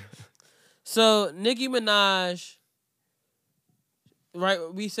 So Nicki Minaj, right?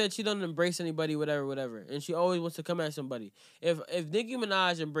 We said she don't embrace anybody, whatever, and she always wants to come at somebody. If Nicki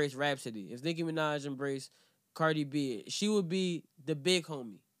Minaj embraced Rhapsody, if Nicki Minaj embraced Cardi B, she would be the big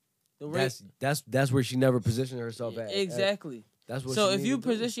homie. That's where she never positioned herself at. Exactly. That's what. So if you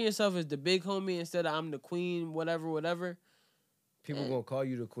position yourself as the big homie instead of I'm the queen, whatever, people gonna call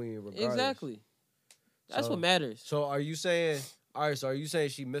you the queen regardless. Exactly. That's what matters. So are you saying? All right, so are you saying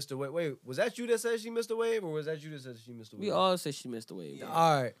she missed the wave? Wait, was that you that said she missed the wave, or was that you that said she missed the wave? We all say she missed the wave. Yeah.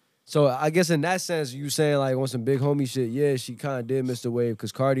 All right. So I guess in that sense, you saying like on some big homie shit, yeah, she kind of did miss the wave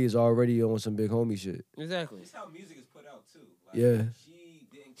because Cardi is already on some big homie shit. Exactly. It's how music is put out too. Like, yeah. She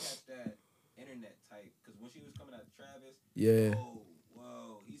didn't catch that internet type because when she was coming out of Travis,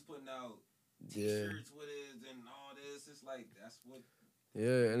 whoa, he's putting out T-shirts with it and all this. It's like that's what.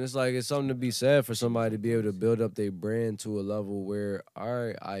 Yeah, and it's like it's something to be said for somebody to be able to build up their brand to a level where, all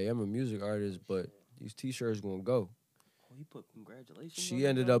right, I am a music artist, but these T-shirts gonna go. Oh, he put congratulations. She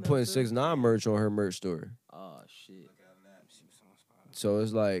ended up putting 6ix9ine merch on her merch store. Oh shit! So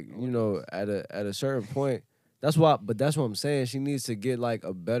it's like, you know, at a certain point, that's what I'm saying. She needs to get like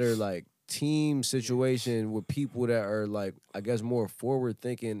a better like team situation with people that are like, I guess, more forward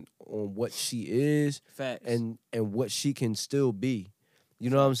thinking on what she is. Facts. and what she can still be. You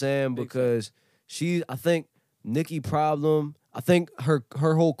know what I'm saying? Because I think Nicki problem, I think her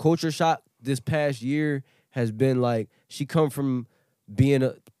whole culture shock this past year has been like she come from being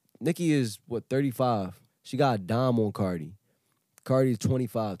a Nicki is what 35. She got a dime on Cardi. Cardi is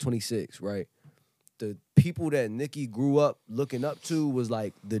 25, 26, right? The people that Nicki grew up looking up to was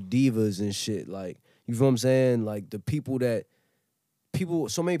like the divas and shit. Like, you feel what I'm saying? Like the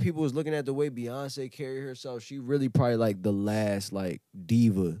so many people was looking at the way Beyonce carried herself. She really probably like the last like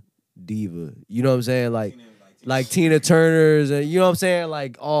diva. You know what I'm saying? Like Tina Turner's and you know what I'm saying?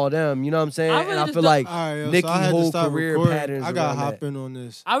 Like all them, you know what I'm saying? And I feel like Nicki's whole career patterns. I gotta hop in on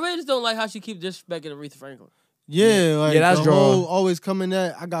this. I really just don't like how she keeps disrespecting Aretha Franklin. Yeah, like that's the whole always coming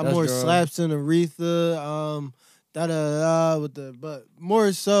at. I got that's more drawn. slaps than Aretha. But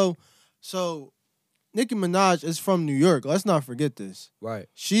more so. So Nicki Minaj is from New York. Let's not forget this. Right.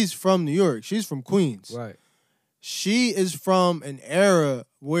 She's from New York. She's from Queens. Right. She is from an era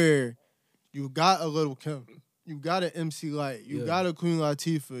where you got a Little Kim, you got an MC Light, you got a Queen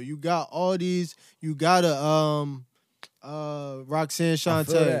Latifah, you got all these, you got a Roxanne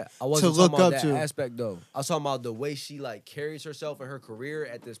Shante I wasn't to look talking about up that to. aspect though. I was talking about the way she like carries herself in her career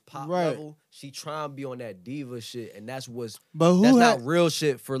at this pop level. She trying to be on that diva shit, and that's not real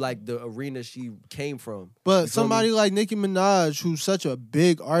shit for like the arena she came from. But somebody like Nicki Minaj, who's such a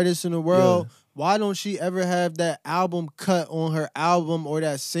big artist in the world, why don't she ever have that album cut on her album or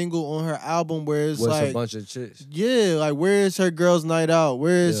that single on her album where it's with like a bunch of chicks? Yeah, like where is her girls' night out?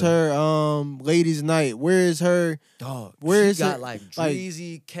 Where is her ladies' night? Where is her dog? Where is she got her, like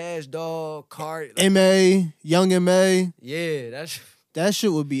Dreezy, Cash Dog, Cart, M.A., Young M.A. Yeah, that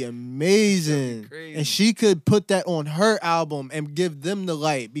shit would be amazing. And she could put that on her album and give them the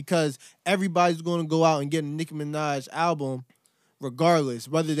light because everybody's going to go out and get a Nicki Minaj album regardless,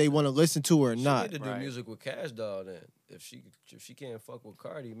 whether they want to listen to her or not. She need to do music with Cash Doll then. If she can't fuck with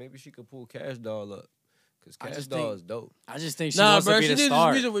Cardi, maybe she could pull Cash Doll up. Because Cash Doll is dope. I just think she wants to be the star. Nah, bro, she did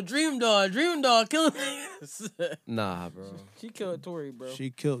this music with Dream Doll. Dream Doll killing niggas. Nah, bro. She killed Tory, bro. She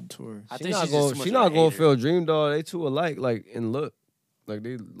killed Tory. She not gonna feel Dream Doll. They two alike, like in look. Like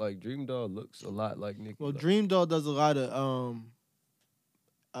they like Dream Doll looks a lot like Nicki. Well, Dream Doll does a lot of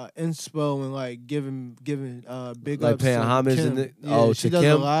inspo and like giving big like ups paying to homage Kim. in it. Yeah, she to does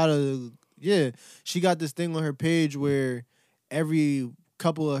Kim? a lot of she got this thing on her page where every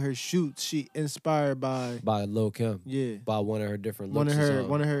couple of her shoots she inspired by Lil Kim. Yeah, by one of her different one looks.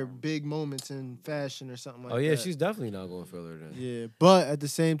 of her big moments in fashion or something like that. Oh yeah, she's definitely not gonna feel her then. Yeah, but at the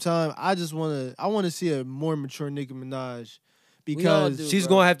same time, I want to see a more mature Nicki Minaj because she's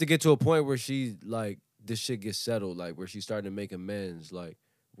gonna have to get to a point where she like this shit gets settled, like where she's starting to make amends, like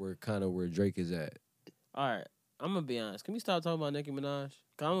where Drake is at. All right, I'm gonna be honest. Can we stop talking about Nicki Minaj?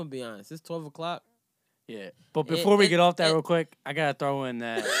 'Cause I'm gonna be honest. It's 12 o'clock. Yeah, but before we get off that real quick, I gotta throw in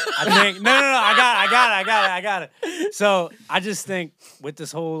that I think no, I got it. So I just think with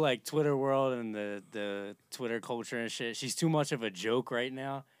this whole like Twitter world and the Twitter culture and shit, she's too much of a joke right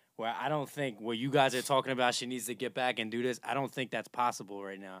now. Where I don't think what you guys are talking about, she needs to get back and do this. I don't think that's possible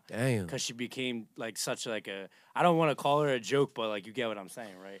right now. Damn. Because she became like such like a. I don't want to call her a joke, but like you get what I'm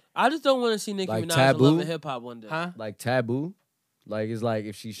saying, right? I just don't want to see Nicki Like Minaj Taboo? Love and Hip Hop one day. Huh? Like Taboo. Like it's like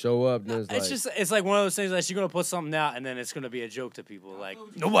if she show up, then It's like one of those things that she's gonna put something out and then it's gonna be a joke to people. Like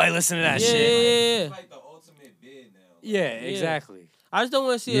nobody listen to that Yeah, shit. yeah. It's like the ultimate bid now. Yeah, exactly. I just don't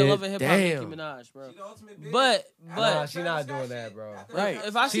want to see a Love and Hip Hop Nicki damn. Minaj, bro. She the ultimate bid. But nah, she not doing that, bro. Right.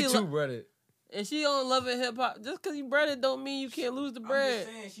 if I She see too breaded. and she on Love and Hip Hop, just because you breaded don't mean you can't lose the I'm bread.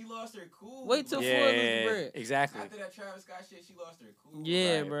 just saying, she lost her cool. Wait till Yeah, Floyd lose the bread. exactly. After that Travis Scott shit, she lost her cool.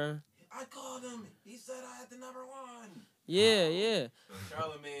 Yeah, Right. bro. I called him. He said I had the number one. Yeah, yeah. So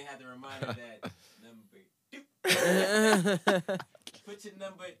Charlamagne had to remind her that number two. Put your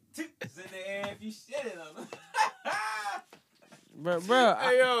number twos in the air if you shit it on them. bro,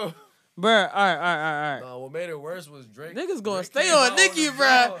 Hey yo. bro. All right. No, what made it worse was Drake. Niggas gonna Drake stay came on out Nicki, the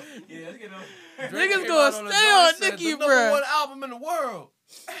bro. joint. Yeah, let's get on. Drake Niggas came gonna out on the stay joint on and said, Nicki, the number bro. one album in the world.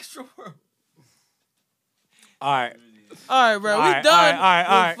 Astro World. All right. All right, bro. All We right, done all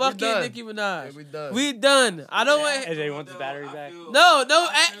right. with fucking done. Nicki Minaj. Yeah, we done. We done. I don't want. AJ, you want the battery back?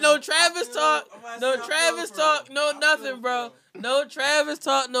 No Travis talk. No Travis talk. No nothing, bro. No Travis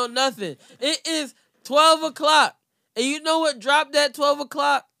talk. No nothing. It is 12 o'clock, and you know what dropped at 12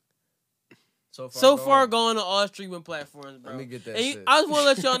 o'clock? So far gone on all streaming platforms, bro. Let me get that and shit. I just want to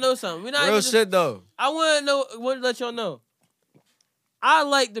let y'all know something. We're not Real even just- shit though. I want to let y'all know. I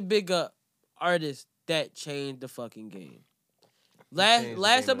like to big up artists that changed the fucking game. Last changed the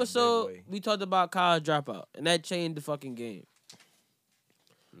game in a big episode, way. we talked about college dropout, and that changed the fucking game.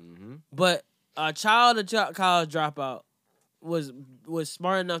 Mm-hmm. But a child of college dropout was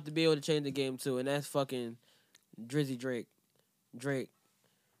smart enough to be able to change the game too, and that's fucking Drizzy Drake.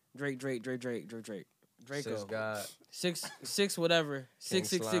 Draco. Six God. Six whatever. King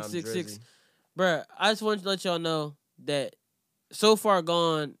 66666. Slime Bruh, I just want to let y'all know that So Far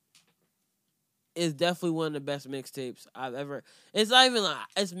Gone is definitely one of the best mixtapes I've ever. It's not even like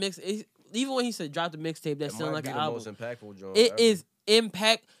it's mixed. Even when he said drop the mixtape, that sounded like an album. Most impactful joint It ever. is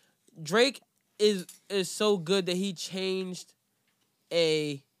impact. Drake is so good that he changed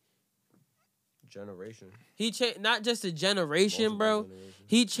a generation. He changed not just a generation, Multiple bro. generations.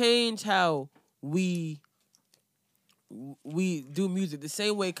 He changed how we do music. The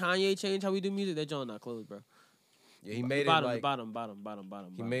same way Kanye changed how we do music. That joint not closed, bro. Yeah, he made bottom, it like bottom.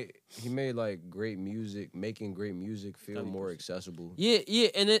 He made like great music, making great music feel more accessible. Yeah,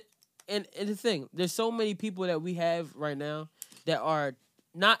 and the thing, there's so many people that we have right now that are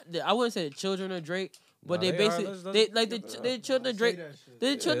not. I wouldn't say the children of Drake, but Nah, they they are. basically Let's they're give it they up. children of Drake.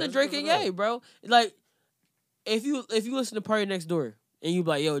 They're children let's of Drake give and it up. Ye, bro. Like if you listen to Party Next Door and you be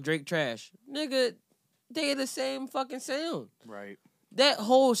like, yo, Drake trash, nigga, they the same fucking sound. Right. That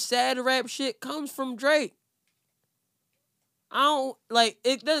whole sad rap shit comes from Drake. I don't like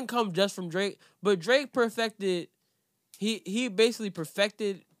it doesn't come just from Drake, but Drake perfected he basically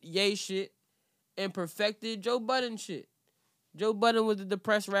perfected Ye shit and perfected Joe Budden shit. Joe Budden was the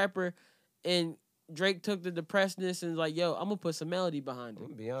depressed rapper and Drake took the depressedness and was like, yo, I'm gonna put some melody behind I'm it.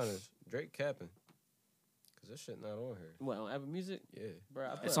 gonna be honest, Drake capping. Cause that shit not on here. What, on Apple Music? Yeah. Bro,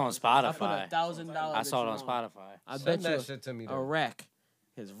 It's on I put Spotify. $1,000. I saw it on that you Spotify. I Send bet that you shit to me. a Though. rack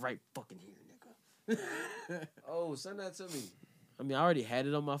is right fucking here, nigga. Oh, send that to me. I mean, I already had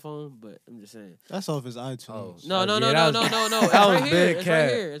it on my phone, but I'm just saying. That's off his iTunes. Oh, No. yeah, No. that was- It's that was right here. big It's cat.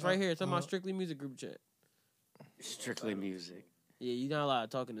 right here. It's right here. It's on my Strictly Music group chat. Strictly music. Yeah, you're not allowed to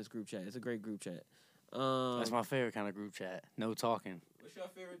talk in this group chat. It's a great group chat. That's my favorite kind of group chat. No talking. What's your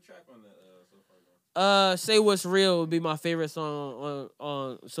favorite track on that So Far Gone? Say What's Real would be my favorite song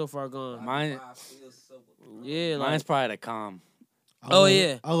on So Far Gone. Mine, Yeah, like mine's probably the calm.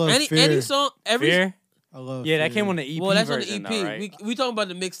 yeah. I love any Fear. song Fear? I love Yeah, that Fear. came on the EP Well, that's version, on the EP. though, right? We talking about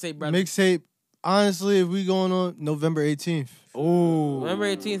the mixtape, brother. Mixtape. Honestly, if we going on November 18th. Ooh. November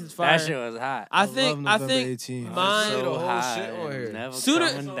 18th is fire. That shit was hot. I love think November 18th. mine. so the whole hot. shit on here. Never Sooner,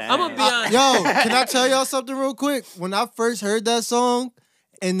 coming down. I'm gonna be honest. Yo, can I tell y'all something real quick? When I first heard that song,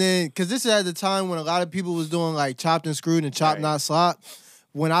 and then, because this is at the time when a lot of people was doing like Chopped and Screwed and Chop Right. Not Slop.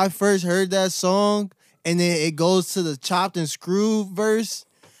 When I first heard that song, and then it goes to the Chopped and Screwed verse,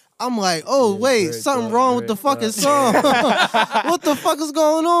 I'm like, oh, Yeah, wait, Drake something thought, wrong with the Drake fucking thought. song. What the fuck is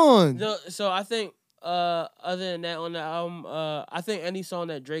going on? So I think other than that on the album, I think any song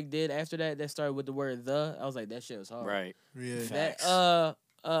that Drake did after that started with the word the, I was like, that shit was hard. Right. Yeah. That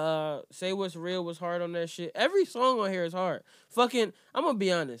Say What's Real was hard on that shit. Every song on here is hard. Fucking, I'm gonna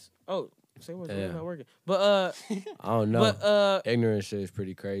be honest. Oh, Say What's Real Damn. not working. But I don't know. but Ignorant shit is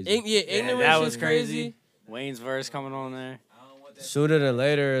pretty crazy. ignorance that is was crazy. Wayne's verse coming on there. Sooner than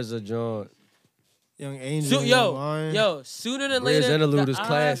later is a joint. Young Angel. So, Young Lion. yo, sooner than Ray's later. Interlude the is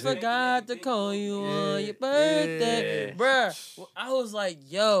classic. I forgot to call you on your birthday, Yeah. bruh. I was like,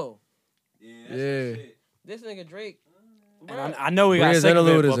 yo, Yeah. Yeah. this nigga Drake, And bruh. I know we got Ray's sick of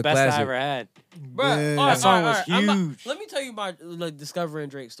Interlude it, is but a best I classic. ever had. Bruh, Yeah. all That song was I'm about- huge. let me tell you my like discovering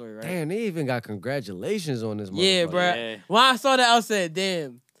Drake story, right? Damn, they even got congratulations on this. Yeah, motherfucker. bruh. Yeah. When I saw that, I said,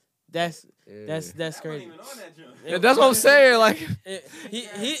 damn, that's Yeah. that's I wasn't crazy. even on that jump. Yeah, that's what I'm saying. Like, He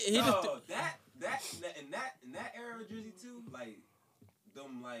just No, that in that era of Drizzy too, like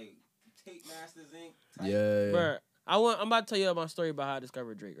them like Tape Masters Inc. type. yeah. bruh. I'm about to tell you my story about how I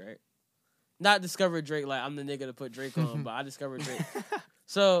discovered Drake, right? Not discovered Drake like I'm the nigga to put Drake on, but I discovered Drake.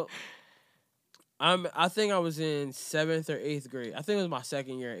 So I think I was in 7th or 8th grade. I think it was my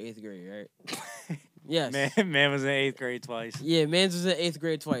second year in 8th grade, right? Yes. Man was in 8th grade twice. Yeah, Mans was in 8th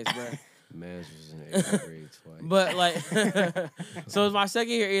grade twice, bro. Mans was in 8th grade twice. But like, so it was my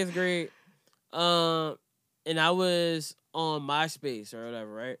second year, 8th grade, and I was on MySpace or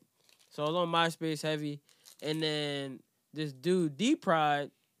whatever, right? So I was on MySpace heavy, and then this dude D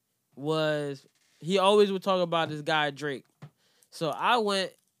Pride he always would talk about this guy Drake. So I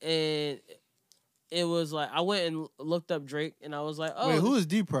went and it was like I went and looked up Drake, and I was like, oh, Wait, who is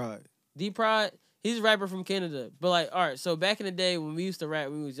D Pride? D Pride? He's a rapper from Canada, but like, all right. So back in the day when we used to rap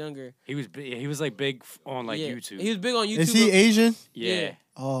when we was younger, He was like big on like yeah, YouTube. He was big on YouTube. Is he Asian? yeah. yeah.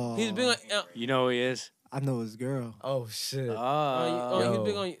 Oh. He was big on. You know who he is? I know his girl. Oh shit. He was Yo.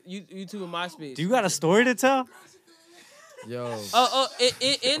 big on YouTube and MySpace. Do you got a story to tell? Yo.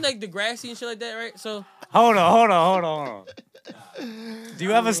 In like Degrassi and shit like that, right? So Hold on. Do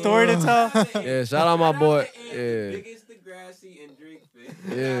you have a story to tell? Yeah, shout out my boy. The Yeah. biggest Degrassi and Drake fan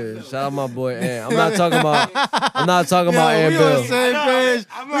Yeah, shout out my boy Ant. I'm not talking about Ant we Bill. on the same page.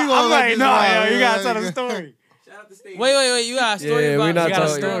 I'm like, no, yo, you gotta tell the story. Shout out to Steve. Wait. You got a story Yeah, about we not You got a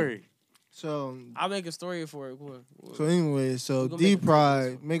talking- story. So I'll make a story for it. Come on. So anyway, so We gonna D make a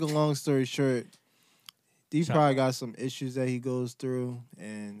Pride, make a long story short, D Shout Pride out. got some issues that he goes through,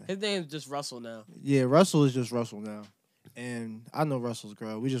 and His name's just Russell now. yeah, Russell is just Russell now. And I know Russell's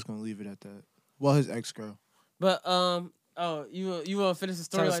girl. We just gonna leave it at that. Well, his ex girl. But you want to finish the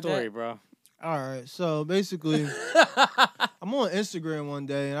story Tell the like story, bro. All right, so basically, that? I'm on Instagram one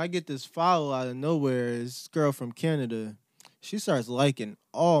day and I get this follow out of nowhere. This girl from Canada, she starts liking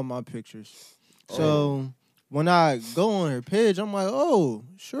all my pictures. So when I go on her page, I'm like, oh,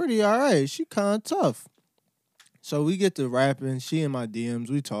 shorty, all right, she kind of tough. So we get to rapping. She in my DMs.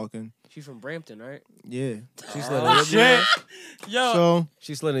 We talking. She's from Brampton, right? Yeah. She slid in your Shit. DMs? Yo, So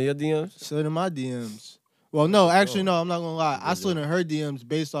She slid in your DMs? slid in my DMs. Well, no, actually, no, I'm not gonna lie. I slid in her DMs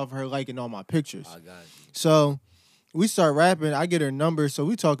based off of her liking all my pictures. I got you. So we start rapping. I get her number, so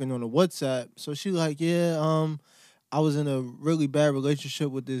we talking on the WhatsApp. So she like, yeah, I was in a really bad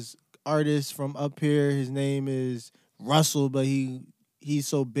relationship with this artist from up here. His name is Russell, but he's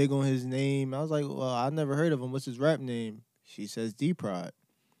so big on his name. I was like, well, I never heard of him. What's his rap name? She says D Pride.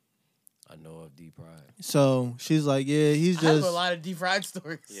 I know of D Pride. So she's like, yeah, he's I have just. a lot of deep fried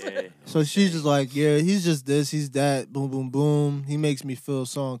stories. Yeah. So she's just like, yeah, he's just this, he's that, boom, boom, boom. He makes me feel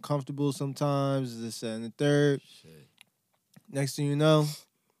so uncomfortable sometimes, this, that, and the third. Shit. Next thing you know,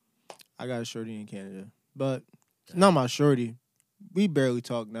 I got a shorty in Canada. But not my shorty. We barely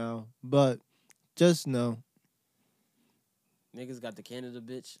talk now. But just know. Niggas got the Canada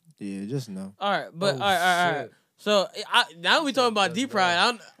bitch. Yeah, just know. All right, but Oh, all right. shit. So now we talking about That's D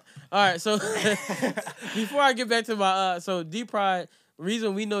Pride. All right, so before I get back to my so D Pride,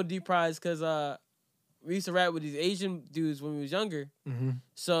 reason we know D Pride is because we used to rap with these Asian dudes when we was younger. Mm-hmm.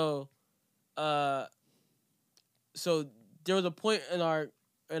 So so there was a point in our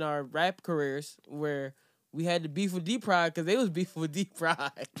rap careers where we had to beef with D Pride because they was beefing with D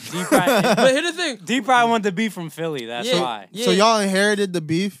Pride. D Pride. But here's the thing. D Pride wanted to be from Philly. That's Yeah. why. Yeah. So y'all inherited the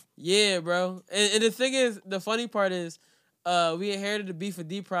beef? Yeah, bro. And the thing is, the funny part is, we inherited the beef with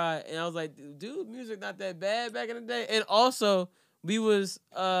D Pride, and I was like, dude, music not that bad back in the day. And also, we was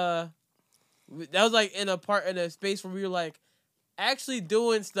that was like in a space where we were like actually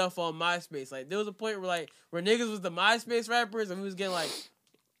doing stuff on MySpace. Like there was a point where niggas was the MySpace rappers, and we was getting like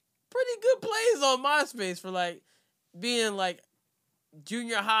pretty good plays on MySpace for like being like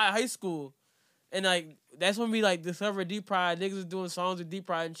junior high school. And like that's when we like discovered D Pride. Niggas was doing songs with D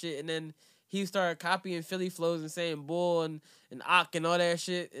Pride and shit. And then he started copying Philly flows and saying bull and Ock and all that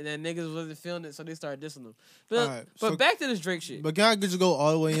shit. And then niggas wasn't feeling it, so they started dissing them. But Alright, so- back to this Drake shit. But can I just go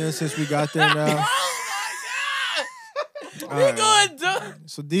all the way in since we got there now? Oh my god! Alright. We going dumb.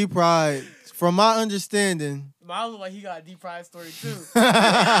 So D Pride, from my understanding, Miles was like he got a D Pride story too. You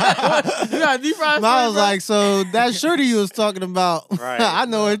got a D Pride story. I was bro? like, so that shorty you was talking about, Right. I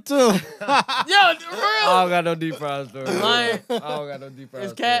know her too. yo, for I real. don't got no D Pride story. Lying. I don't got no D Pride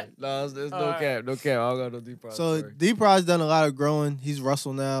It's story. cap? No, it's no Alright. cap. No cap. I don't got no D Pride So story. D Pride's done a lot of growing. He's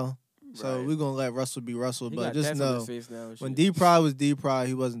Russell now. So Right. we're gonna let Russell be Russell. He But got just tats on know his face now and when shit. D Pride was D Pride,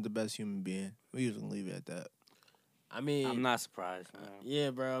 he wasn't the best human being. We just gonna leave it at that. I mean, I'm not surprised. Man. yeah,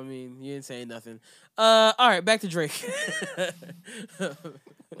 bro. I mean, you didn't say nothing. All right, back to Drake.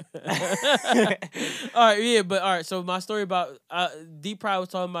 All right, yeah, but all right. So my story about D Pride was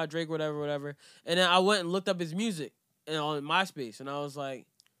talking about Drake, whatever, and then I went and looked up his music and on MySpace, and I was like,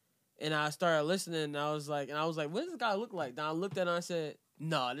 and I started listening, and I was like, what does this guy look like? Then I looked at him and I said,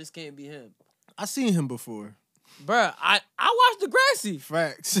 no, this can't be him, I seen him before. bruh. I watched Degrassi.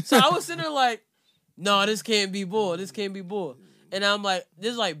 Facts. So I was sitting there like, no, this can't be bull. This can't be bull. And I'm like,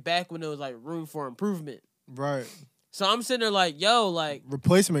 this is like back when there was like room for improvement. Right. So I'm sitting there like, yo, like,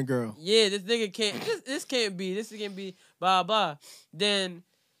 Replacement girl. yeah, this nigga can't, this can't be, blah, blah. Then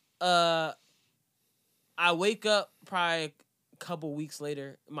I wake up probably a couple weeks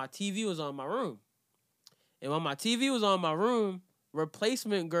later, my TV was on my room. And when my TV was on my room,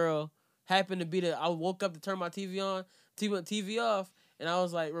 Replacement Girl happened to be I woke up to turn my TV on, TV off, and I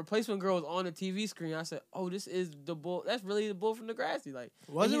was like, Replacement Girl was on the TV screen. I said, oh, this is the bull. That's really the bull from Degrassi. Like,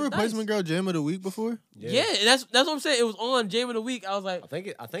 Wasn't and he's Replacement nice. Girl Jam of the Week before? Yeah, and that's what I'm saying. It was on Jam of the Week. I was like,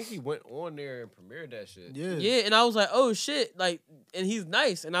 I think he went on there and premiered that shit. Yeah. yeah, and I was like, oh shit, like, and he's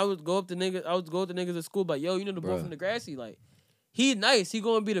nice. And I would go up to niggas, at school, like, yo, you know the boy Bruh. from Degrassi, like, he nice. He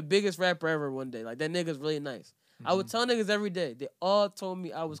gonna be the biggest rapper ever one day. Like that nigga's really nice. I would tell niggas every day. They all told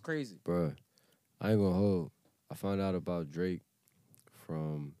me I was crazy. Bruh, I ain't gonna hold. I found out about Drake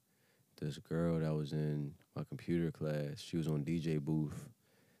from this girl that was in my computer class. She was on DJ booth,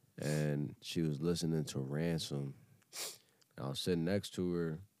 and she was listening to Ransom. I was sitting next to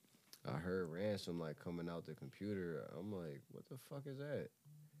her. I heard Ransom like coming out the computer. I'm like, what the fuck is that?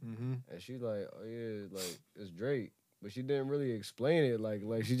 Mm-hmm. And she's like, oh yeah, like it's Drake. But she didn't really explain it. Like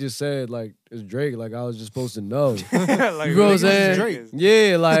she just said like it's Drake. Like I was just supposed to know. Like, you know what I'm saying? Drake.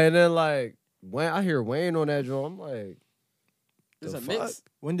 Yeah, like and then like Wayne, I hear Wayne on that drum. I'm like, It's the a fuck? mix.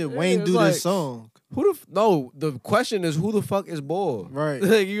 When did Yeah, Wayne it's do like- this song? Who the no? The question is who the fuck is Ball? Right.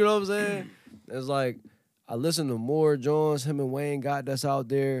 Like, you know what I'm saying? It's like I listened to more Jones, him and Wayne got that's out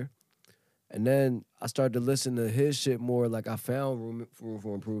there, and then I started to listen to his shit more. Like I found Room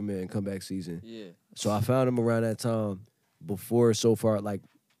for Improvement and Comeback Season. Yeah. So I found him around that time before So Far, like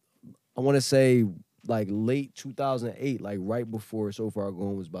I want to say like late 2008, like right before So Far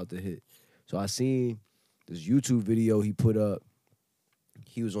Gone was about to hit. So I seen this YouTube video he put up.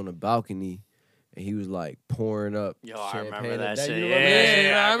 He was on a balcony and he was like pouring up. Yo, I champagne remember and that shit. You remember that shit?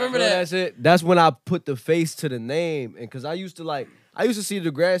 Yeah, I remember Bro, that. That's it. That's when I put the face to the name, and cause I used to see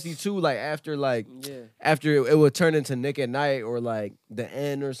Degrassi too, like after it would turn into Nick at Night or like the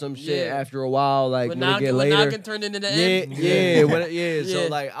end or some shit. Yeah. After a while, like When when it get Noggin later, turned into the yeah, end. yeah, yeah. So Yeah.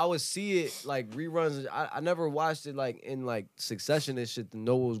 like I would see it like reruns. I never watched it like in like succession and shit to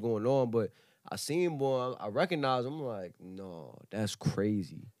know what was going on, but I seen boy, I recognized him. I'm like, no, that's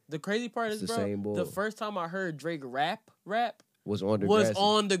crazy. The crazy part It's is, the bro, same boy. the first time I heard Drake rap Was on Degrassi. was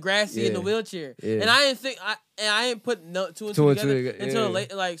on Degrassi in the Yeah. wheelchair, Yeah. and I didn't think I didn't put two and Two two and together two, until yeah.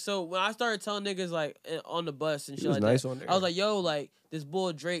 late. Like so, when I started telling niggas like on the bus and He shit was like nice that, on there. I was like, yo, like this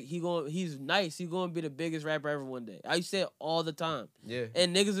boy Drake, he's nice. He gonna be the biggest rapper ever one day. I used to say it all the time, Yeah.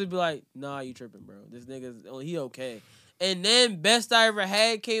 and niggas would be like, nah, you tripping, bro. This nigga's he okay. And then Best I Ever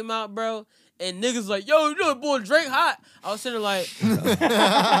Had came out, bro. And niggas like, yo, you know, boy, Drake hot. I was sitting there like,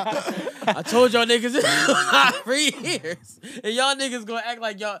 I told y'all niggas this was hot for years. And y'all niggas gonna act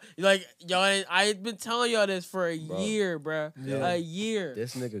like y'all ain't, I ain't been telling y'all this for a year, bro. Yeah. A year.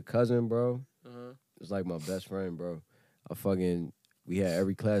 This nigga cousin, bro, Uh-huh. is like my best friend, bro. We had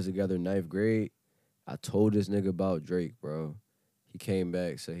every class together, 9th grade. I told this nigga about Drake, bro. He came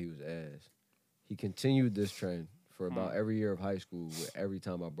back, said he was ass. He continued this trend for about every year of high school. With every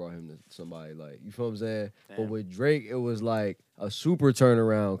time I brought him to somebody, like, you feel what I'm saying? Damn. But with Drake, it was like a super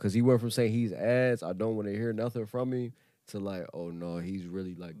turnaround because he went from saying he's ass, I don't want to hear nothing from him, to like, oh no, he's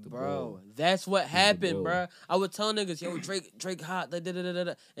really like the Bro, bro. that's what happened, bro. bro. I would tell niggas, yo, Drake hot, da, da, da, da,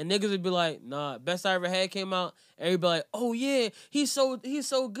 da. And niggas would be like, nah, Best I Ever Had came out. Everybody like, oh yeah, he's so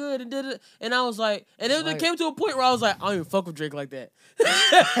good, and did it. And I was like, and then it Like- came to a point where I was like, I don't even fuck with Drake like that. Yo,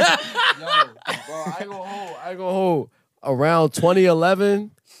 bro, I ain't gonna hold. Around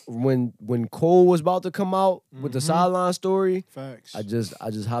 2011, when Cole was about to come out with the sideline story, Facts. I just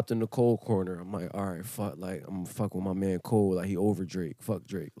hopped in the Cole corner. I'm like, all right, fuck, like I'm gonna fuck with my man Cole, like he over Drake, fuck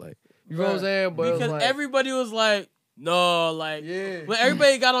Drake, like you know what I'm saying? But it was Because like, everybody was like, no, like, Yeah. when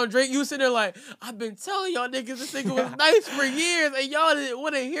everybody got on Drake, you was sitting there like, I've been telling y'all niggas this nigga was nice for years, and y'all didn't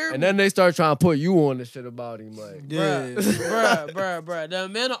want to hear me. and then they start trying to put you on the shit about him, like Yeah. bruh. The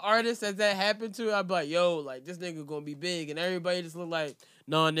amount of artists that happened to, I'd be like, yo, like, this nigga gonna be big. And everybody just look like,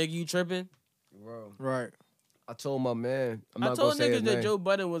 nah, nigga, you tripping? bro. Right. I told my man, I'm I not told gonna say niggas his that name. Joe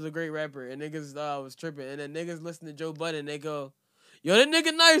Budden was a great rapper, and niggas thought I was tripping. And then niggas listen to Joe Budden, they go, yo, that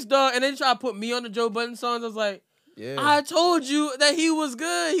nigga nice, dog. And they try to put me on the Joe Budden songs. I was like, Yeah, I told you that he was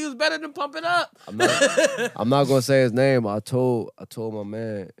good. He was better than Pump It Up. I'm not gonna say his name. I told my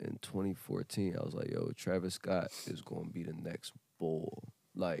man in 2014. I was like, yo, Travis Scott is gonna be the next bull,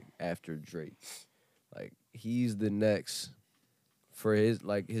 like after Drake. Like he's the next for his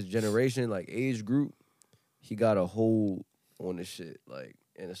generation, like age group. He got a hold on the shit, like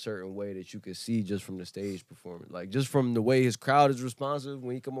in a certain way that you could see just from the stage performance, like just from the way his crowd is responsive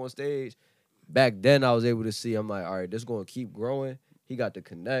when he come on stage. Back then, I was able to see. I'm like, all right, this gonna keep growing. He got the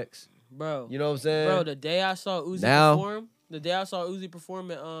connects. Bro. You know what I'm saying? Bro, the day I saw Uzi Now- perform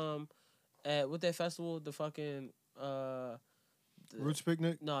at what that festival, the fucking Roots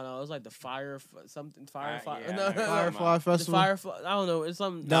Picnic. No, it was like the Fire something Firefly. yeah, no, I know. Firefly the Festival. Firefly. I don't know. It's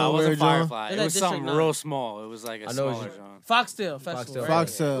something. No, it Delaware wasn't John. Firefly. Is It that was District something 9? real small. It was like a I know what smaller you- genre. Foxtail Festival.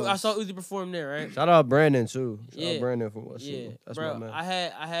 Foxtail. Right? Foxtails. I saw Uzi perform there, right? Shout out Brandon too. Shout Yeah. out Brandon from West Yeah, Season. That's bro. my man. I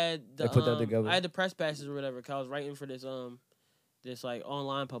had the They put that together. I had the press passes or whatever. Cause I was writing for this this like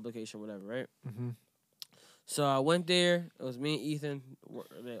online publication, or whatever, right? Mhm. So I went there. It was me and Ethan,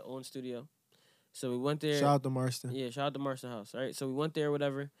 their own studio. So we went there. Shout out to Marston. Yeah, shout out to Marston House, right? So we went there,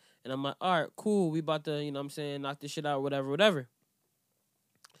 whatever. And I'm like, all right, cool. We about to, you know what I'm saying, knock this shit out, whatever.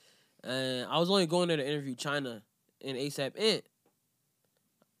 And I was only going there to interview China and ASAP Int.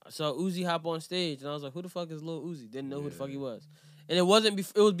 So Uzi hop on stage, and I was like, "Who the fuck is Lil Uzi?" Didn't know who the fuck he was, and it wasn't.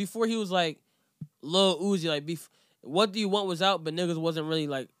 It was before he was like Lil Uzi. Like, What Do You Want was out, but niggas wasn't really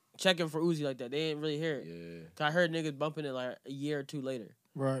like checking for Uzi like that. They didn't really hear it. Yeah. 'Cause I heard niggas bumping it like a year or two later.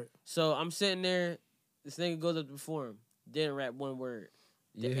 Right. So I'm sitting there. This nigga goes up to perform. Didn't rap one word.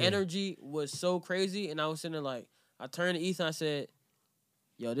 The energy was so crazy, and I was sitting there like, I turned to Ethan. I said,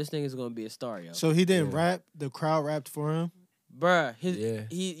 "Yo, this nigga's gonna be a star, yo." So he didn't rap. The crowd rapped for him. Bruh,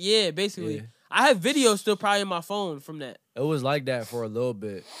 basically. Yeah. I have videos still probably in my phone from that. It was like that for a little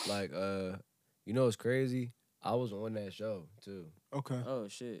bit. Like, you know what's crazy? I was on that show too. Okay. Oh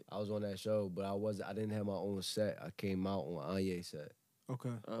shit. I was on that show, but I didn't have my own set. I came out on Anye's set. Okay.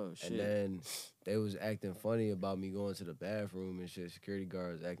 Oh shit. And then they was acting funny about me going to the bathroom and shit. Security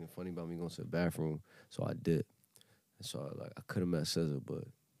guards acting funny about me going to the bathroom. So I did. And so I could have met SZA, but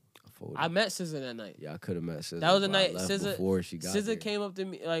I folded. I met SZA that night. Yeah, I could have met SZA. That was the but I night left SZA before she got there. came up to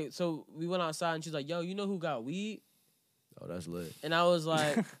me like, so we went outside and she's like, "Yo, you know who got weed?" Oh, that's lit. And I was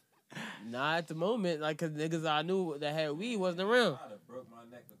like, "Nah, at the moment, like, cause niggas I knew that had weed wasn't around."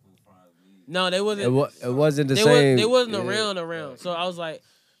 No, they wasn't. It wasn't the same. They wasn't around. So I was like,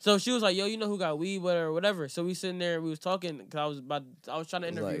 so she was like, "Yo, you know who got weed, whatever." So we sitting there, we was talking because I was trying to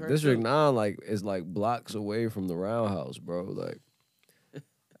interview Like her. District 9, like is like blocks away from the Roundhouse, bro. Like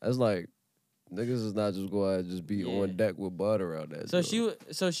that's like niggas is not just going to just be on deck with bud around that. So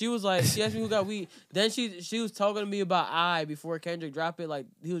joint. she was like, she asked me who got weed. Then she was talking to me about before Kendrick dropped it. Like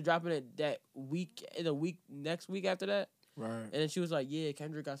he was dropping it that week, next week after that. Right. And then she was like, "Yeah,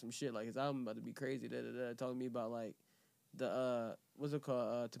 Kendrick got some shit. Like his album about to be crazy." Talking to me about like the what's it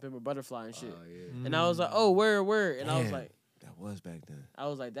called, To Pimp a Butterfly and shit. And I was like, "Oh, word." And I was like, that was back then. I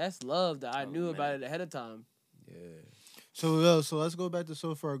was like, "That's love that I knew about it ahead of time." Yeah. So let's go back to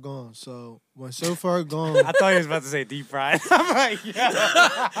So Far Gone. So when So Far Gone, I thought he was about to say deep fried. I'm like, yeah.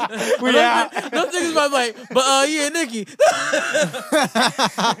 Those niggas about like, but yeah, Nicki.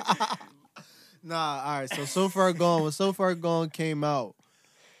 Nah, all right. So Far Gone. When So Far Gone came out,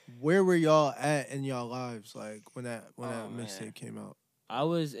 where were y'all at in y'all lives? Like when that mixtape came out, I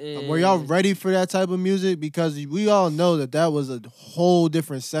was in. Were y'all ready for that type of music? Because we all know that was a whole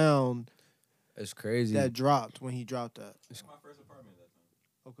different sound. It's crazy. That dropped when he dropped that. It's my first apartment at that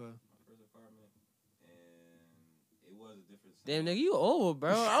time. Okay. My first apartment, and it was a different sound. Damn, nigga, you old,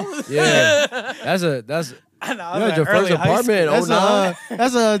 bro. I was. Yeah, that's. I know, You had your first apartment in 09?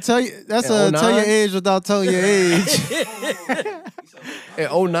 That's a tell your age without telling your age. In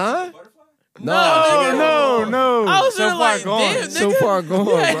 09? No. I was So Far like, Gone. damn, nigga. So Far Gone,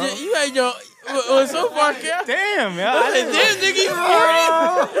 bro. You had your. Was So Far Gone? Damn, man. I said, damn, nigga, you 40.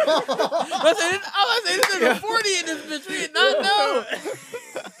 I said, this nigga 40 in this bitch. We did not know.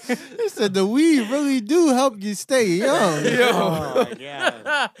 He said the weed really do help you stay young. Oh, my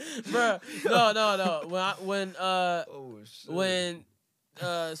God. Bro, no. When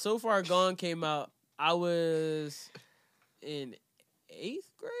So Far Gone came out, I was in 8th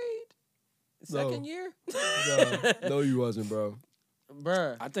grade, second year. No, you wasn't, bro.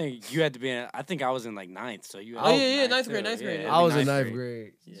 Bruh. I think you had to be in. I think I was in like 9th. So you. Oh, yeah, ninth too. grade. Yeah, I was in 9th ninth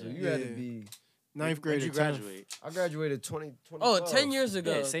grade. So you had to be 9th grade. Did you graduate? I graduated 20. Oh, 10 years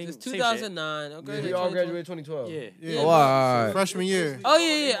ago. Yeah, same- It's same 2009. Okay. We all graduated 2012. Yeah. Yeah. Oh, all right. Freshman year. Oh,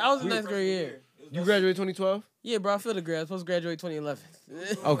 yeah. I was in 9th grade year. You graduated 2012? Yeah, bro, I feel the grade. I was supposed to graduate 2011.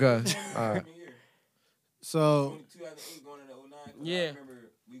 Okay. All right. So 2008 going into 09. Yeah. I remember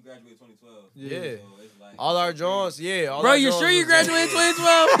we graduated 2012. Yeah. So it's like All our Johns, yeah. All Bro, our you Johns sure you was- graduated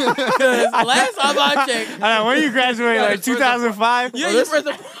 2012? Because last time I checked, When you graduated, like 2005. yeah, you first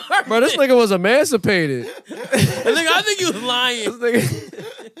apartment. Bro, this nigga was emancipated. Nigga, I think you was lying. This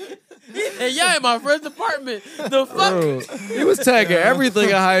nigga, And y'all in my first apartment. The fuck? bro, he was tagging everything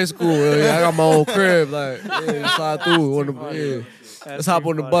in high school. Yeah, I got my own crib. Like, yeah, slide through. Let's hop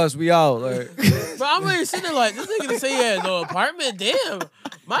on the bus. We out. Like, Bro, I'm really sitting there like, this nigga say he had no apartment. Damn.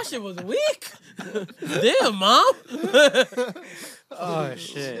 My shit was weak. Damn, mom. Oh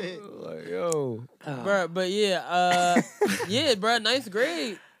shit. like yo. Bro, but yeah, bro, 9th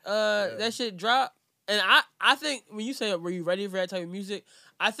grade, that shit dropped. And I think when you say, were you ready for that type of music?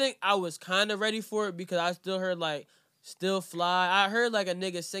 I think I was kind of ready for it because I still heard like Still Fly. I heard like a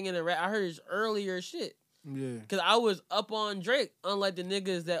nigga singing and rap. I heard his earlier shit. yeah. Cause I was up on Drake, unlike the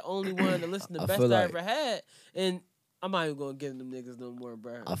niggas that only wanted to listen to I best feel I like- ever had. And I'm not even gonna give them niggas no more,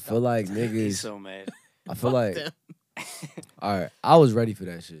 bro. I feel like He's niggas. so mad. I feel Fuck like. them. All right, I was ready for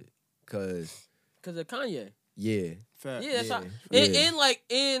that shit. Cause Cause of Kanye. yeah, Fact. Yeah, that's how. Yeah.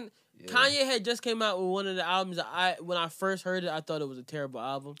 And Kanye had just came out with one of the albums that when I first heard it, I thought it was a terrible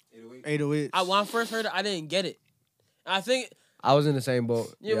album. 808. When I first heard it, I didn't get it. I think I was in the same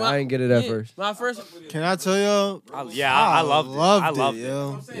boat. Yeah, Yeah, when I didn't get it at yeah, first. My first. Can I tell y'all? I loved it. I loved it.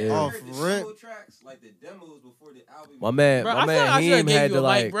 yo. Yeah. Off rip. Like the demos before the album. My man, Bro, my I feel like I man, should've Heem gave had you to a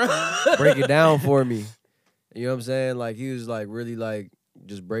like mic, bro. break it down for me. You know what I'm saying? Like he was like really like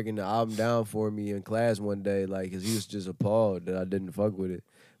just breaking the album down for me in class one day, like, cause he was just appalled that I didn't fuck with it.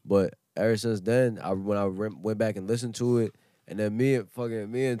 But ever since then, when I went back and listened to it, and then me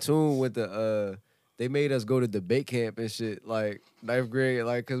and Tune went to they made us go to debate camp and shit, like 9th grade,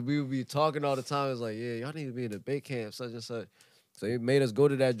 like, cause we would be talking all the time. It's like, yeah, y'all need to be in debate camp, such and such. So they made us go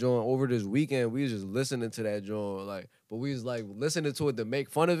to that joint over this weekend. We was just listening to that joint, like, but we was like listening to it to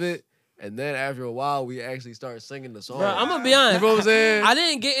make fun of it. And then after a while, we actually started singing the song. Bro, I'm gonna be honest. You know what I'm saying? I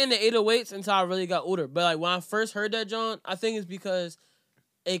didn't get into 808s until I really got older. But like when I first heard that John, I think it's because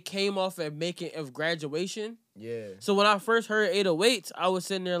it came off of graduation. Yeah. So when I first heard 808s, I was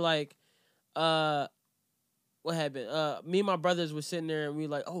sitting there like, what happened? Me and my brothers were sitting there and we were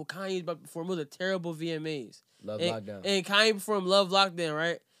like, oh, Kanye's about to perform. It was a terrible VMAs. Love and, Lockdown. And Kanye performed Love Lockdown,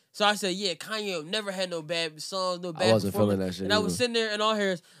 right? So I said, yeah, Kanye never had no bad songs, no bad I wasn't performance. feeling that shit And I was either. sitting there and all I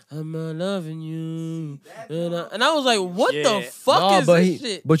hear is, I'm not loving you. And I was like, what the fuck is this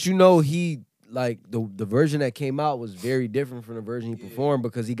shit? But you know, he like the version that came out was very different from the version he performed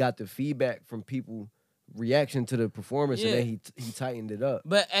because he got the feedback from people reaction to the performance and then he tightened it up.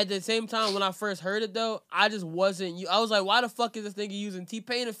 But at the same time, when I first heard it though, I just wasn't. I was like, why the fuck is this nigga using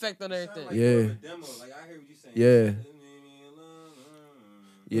T-Pain effect on everything? Like Yeah. demo. Like I heard what you saying. Yeah.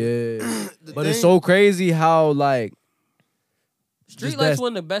 Yeah. But it's so crazy how like Street Life's one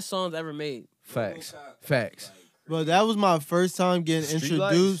of the best songs ever made. Facts. But that was my first time getting Street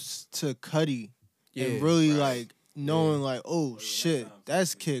introduced to Cudi. Yeah, and really like knowing like, oh shit,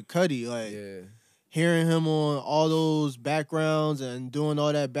 that's Kid Cudi. Like hearing him on all those backgrounds and doing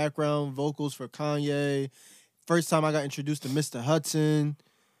all that background vocals for Kanye. First time I got introduced to Mr. Hudson.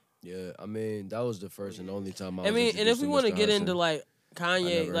 Yeah, I mean, that was the first and only time I I was mean, and if introduced we to want to Mr. get Hudson. into like I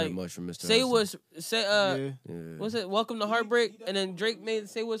Kanye, never like heard much from Mr. say Hudson. what's it? Welcome to Heartbreak, and then Drake made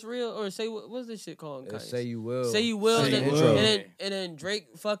Say What's Real, or say what's this shit called? It's Say You Will. Say You Will, Say and, You then, Will. and then Drake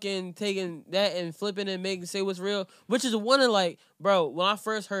fucking taking that and flipping and making Say What's Real, which is one of like, bro, when I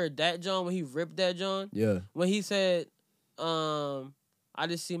first heard that John, when he ripped that John, when he said, I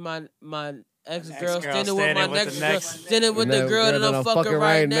just see my ex-girl standing with my next girl, standing with the girl that I'm fucking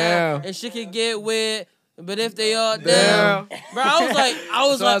right now, and she can get wet. But if they all down, bro, I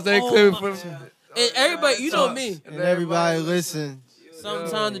was like, and everybody, you know me, and everybody listen.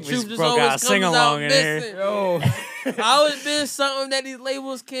 Sometimes the truth just always comes out missing. I always been something that these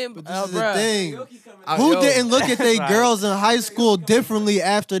labels can't. But this is the thing. Who didn't look at their girls in high school differently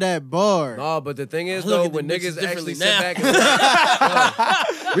after that bar? No, but the thing is Look though, at when the niggas bitches actually differently sit now. back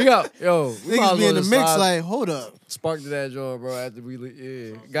and we got we Niggas might as be in well the just mix slide- like, hold up. spark to that joint, bro. After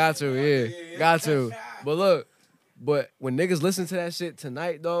got to. But look, when niggas listen to that shit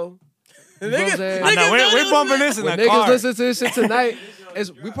tonight though. You know what I'm saying? I know, we're bumping this in when the niggas car. listen to this shit tonight,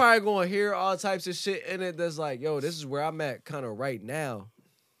 we probably gonna hear all types of shit in it that's like, yo, this is where I'm at kind of right now.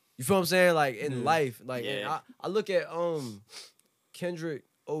 You feel what I'm saying? Like in life. Like and I look at Kendrick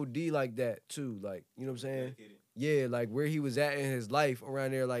OD like that too. Like, you know what I'm saying? Yeah, like where he was at in his life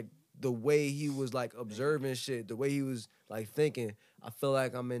around there, like the way he was like observing shit, the way he was like thinking. I feel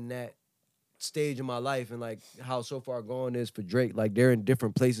like I'm in that stage of my life and like how So Far Gone is for Drake. Like they're in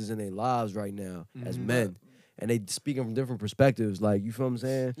different places in their lives right now as men. And they speaking from different perspectives. Like, you feel what I'm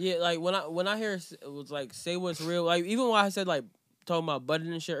saying? Yeah, like when I hear it was like Say What's Real, like even when I said like talking about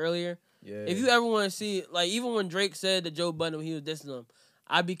Budden and shit earlier. Yeah. If you ever want to see, like even when Drake said to Joe Budden when he was dissing him,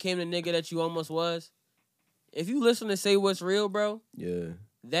 I became the nigga that you almost was. If you listen to Say What's Real, bro,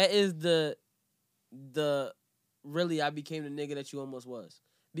 that is the really I became the nigga that you almost was.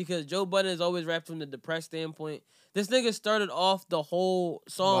 Because Joe Budden has always rapped from the depressed standpoint. This nigga started off the whole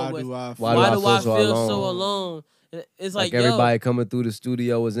song with Why do I feel so alone? It's like everybody coming through the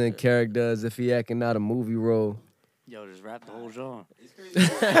studio was in character as if he acting out a movie role. Yo, just rap the whole genre. It's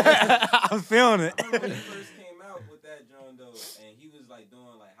crazy. I'm feeling it. I remember when he first came out with that John though, and he was like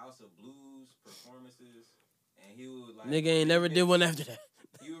doing like House of Blues performances, and he would like nigga ain't never did one after that.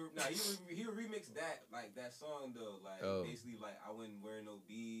 He would remix that song though, like basically like I wouldn't wear no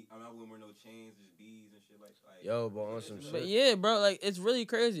beads, I wouldn't wear no chains, just beads and shit like. Yo, but on some shit. But yeah, bro, like it's really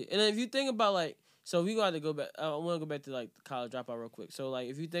crazy. And then if you think about like, so we got to go back. I want to go back to like the college dropout real quick. So like,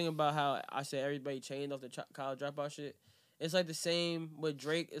 if you think about how I said everybody chained off the college dropout shit, it's like the same with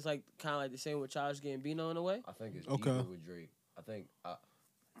Drake. It's like kind of like the same with Childish Gambino in a way. I think it's deeper with Drake. I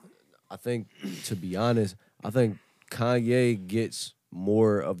think to be honest, I think Kanye gets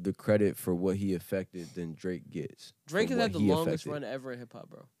more of the credit for what he affected than Drake gets. Drake for has had what the he longest affected. run ever in hip hop,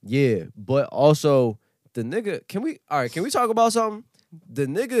 bro. Yeah, but also the nigga. Can we talk about something? The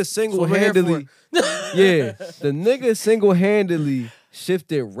nigga single-handedly, yeah, the nigga single-handedly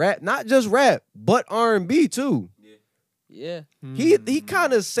shifted rap, not just rap, but R&B too. Yeah. He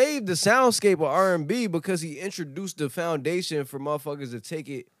kind of saved the soundscape of R&B because he introduced the foundation for motherfuckers to take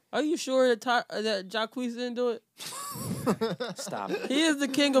it. Are you sure that Jacquees didn't do it? Stop it. He is the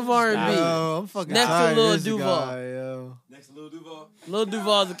king of R&B. Yo, I'm fucking Next to tired of Lil this Duval. guy, yo. Next to Lil Duval. Lil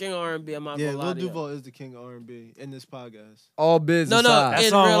Duval is the king of R&B. I'm not Yeah, gonna lie Lil to you. Duval is the king of R&B in this podcast. All biz No, aside, That in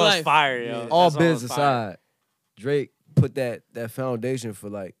song real was life. fire, yo. all That song biz was fire. aside, Drake put that foundation for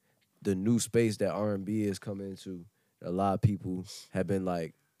like the new space that R&B is coming into. A lot of people have been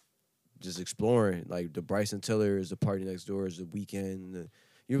like just exploring, like the Bryson Tillers, the Party Next Doors, the Weeknd.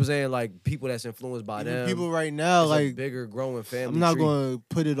 You know what I'm saying? Like people that's influenced by Even them. people right now, It's a like, bigger growing family. I'm not tree. going to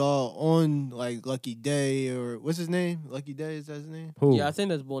put it all on, like, Lucky Day or, what's his name? Lucky Day, is that his name? Who? Yeah, I think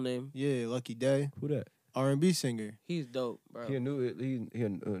that's bull name. Yeah, Lucky Day. Who that? R&B singer. He's dope, bro. He a new He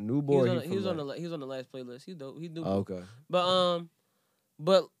boy. was on the last playlist. He's dope. He's dope. Oh, okay.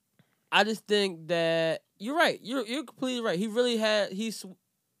 But I just think that you're right. You're completely right. He really had it's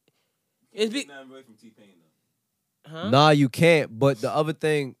be Nothing away from T-Pain though. huh? Nah, you can't. But the other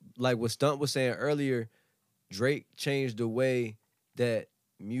thing, like what Stunt was saying earlier, Drake changed the way that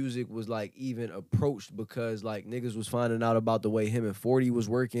music was like even approached because like niggas was finding out about the way him and 40 was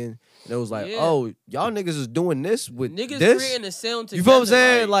working. And it was like, Yeah. oh, y'all niggas is doing this with Niggas this? creating a sound together. You feel what I'm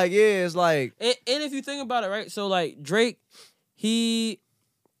saying? right? Like, yeah, it's like And if you think about it, right? So like Drake, he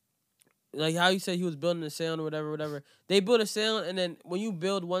like how you said he was building a sound or whatever. They build a sound, and then when you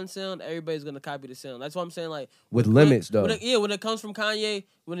build one sound, everybody's gonna copy the sound. That's what I'm saying. Like with when- limits though. when it comes from Kanye,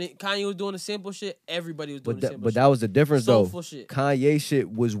 Kanye was doing the sample shit, everybody was doing But the that, sample but shit. that was the difference Soulful though. shit. Kanye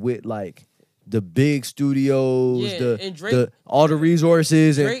shit was with like the big studios, Yeah, and Drake- all the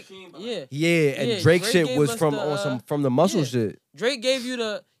resources, and Drake, yeah. yeah, and Yeah, Drake Drake shit gave was us from the, on some from the muscle yeah. shit. Drake gave you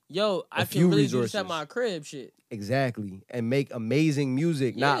the I few can really do this resources. at my crib shit. Exactly. And make amazing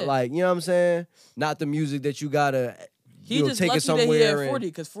music. Yeah. Not like, you know what I'm saying? Not the music that you gotta He you know, just take lucky it somewhere. that he had and- 40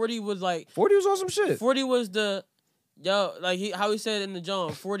 because 40 was like 40 was on some shit. 40 was the like how he said in the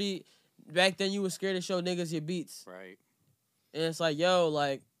John 40 back then you was scared to show niggas your beats Right. and it's like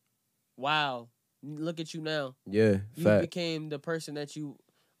like wow look at you now Yeah, you fact. became the person that you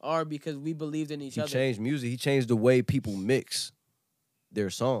are because we believed in each He other. changed music. He changed the way people mix their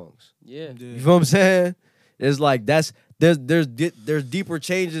songs. Yeah. You feel what I'm saying? It's like there's deeper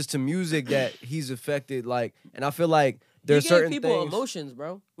changes to music that he's affected. Like, and I feel like there's he gave certain people things. emotions,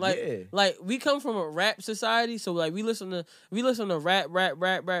 bro. Like, Yeah. like we come from a rap society, so like we listen to rap.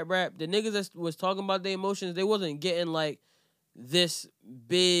 The niggas that was talking about their emotions, they wasn't getting like this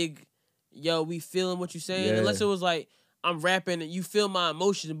big, we feeling what you saying. Yeah. Unless it was like I'm rapping and you feel my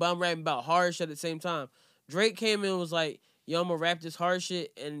emotions, but I'm rapping about hard shit at the same time. Drake came in and was like, yo, I'm gonna rap this hard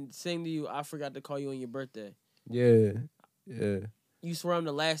shit and sing to you. I forgot to call you on your birthday. Yeah, yeah. You swear I'm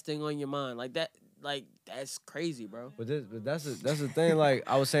the last thing on your mind, like that. Like that's crazy, bro. But that's the thing. Like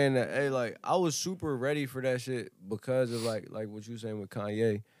I was saying that, hey, like I was super ready for that shit because of like what you saying with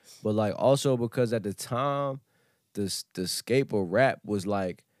Kanye, but like also because at the time, the scape of rap was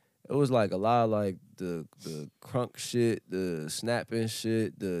like it was like a lot of like the crunk shit, the snapping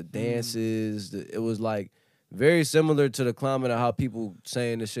shit, the dances. It was like very similar to the climate of how people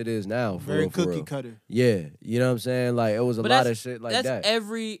saying the shit is now. For Very real, for cookie real. cutter. Yeah, you know what I'm saying. Like it was a But lot that's- of shit like that's that.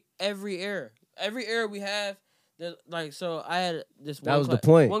 every era. Every era we have, like so. I had this. That one was the class,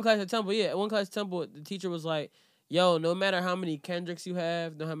 point. One class at Temple, yeah. One class at Temple, the teacher was like, "Yo, no matter how many Kendricks you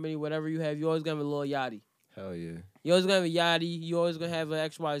have, no how many whatever you have, you always gonna have a little Yachty. Hell yeah. You always gonna have a Yachty. You always gonna have an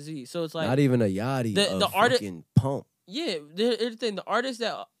XYZ. So it's like Not even a Yachty. the a artist- fucking pump. yeah. Here's the thing: the artists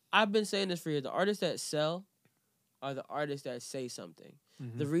that I've been saying this for years, the artists that sell are the artists that say something.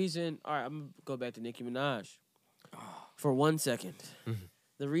 The reason, all right, I'm gonna go back to Nicki Minaj for 1 second.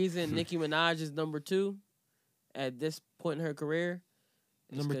 The reason Nicki Minaj is number 2 at this point in her career.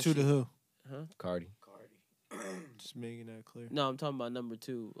 is Number 'cause 2 to she- who? Cardi. Just making that clear. No, I'm talking about number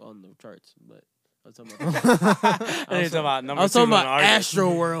 2 on the charts, but I'm talking I about. ain't talking about number I was two talking on about the artist.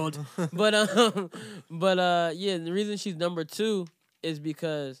 Astro World, but yeah, the reason she's number 2 is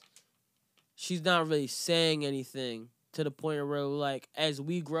because she's not really saying anything to the point where like as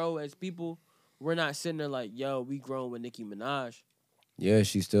we grow as people, we're not sitting there like, yo, we growing with Nicki Minaj. Yeah,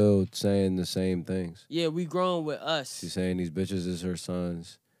 she's still saying the same things. Yeah, we growing with us. She's saying these bitches is her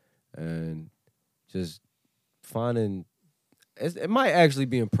sons, and just finding. It might actually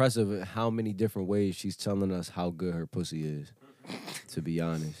be impressive at how many different ways she's telling us how good her pussy is. To be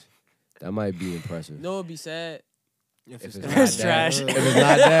honest, that might be impressive. You know what'd be sad? If If it's it's not It's trash. that If good.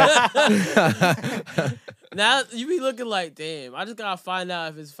 it's not that, Now you be looking like, damn, I just gotta find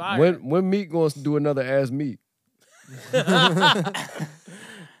out if it's fire. when Meek gonna do another Ass Meek?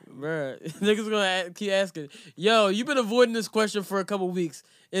 Bruh, niggas gonna keep asking, yo, you been avoiding this question for a couple weeks.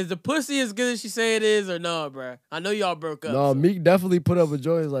 Is the pussy as good as she say it is or no, bruh? I know y'all broke up. No, so. Meek definitely put up a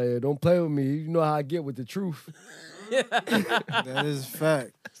joint like, hey, don't play with me. You know how I get with the truth. That is a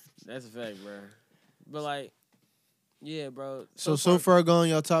fact. That's a fact, bruh. But like, yeah, bro. So far gone,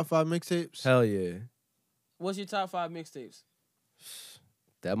 y'all top 5 mixtapes? Hell yeah. What's your top 5 mixtapes?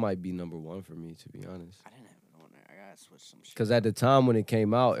 That might be number 1 for me, to be honest. I didn't have it on there. I gotta switch some shit. Because at the time when it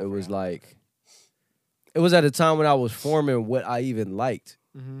came out, it was like, it was at a time when I was forming what I even liked.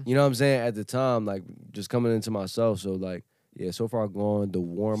 Mm-hmm. You know what I'm saying? At the time, like, just coming into myself. So, like, yeah, So Far Gone, The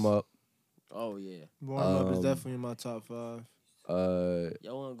Warm Up. Oh yeah. Warm Up is definitely in my top 5.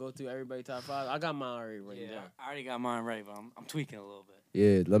 Y'all wanna go through everybody top 5? I got mine already written down. I already got mine ready, but I'm tweaking a little bit.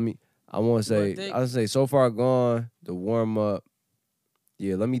 Yeah, I want to wanna say, think? I'll say So Far Gone, The Warm Up.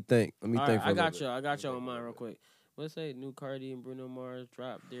 Yeah, let me think. Let me All think right, for I a got little you. I got you on mine real quick. Let's say new Cardi and Bruno Mars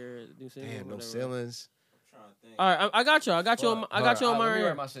dropped their new single. bit. Damn, no whatever. ceilings. I'm trying to think. All right, I got you. I got you on. I got you on mine.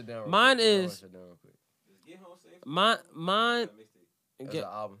 Right here. Mine is- Just Get Home Safe. Mine. Mixtape. That's Get, an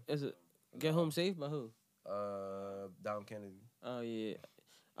album. is it Get Home Safe by who? Dom Kennedy. Oh yeah.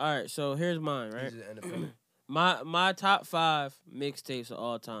 All right, so here's mine. Right. He's an independent. My top 5 mixtapes of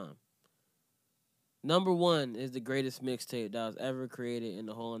all time. Number 1 is the greatest mixtape that was ever created in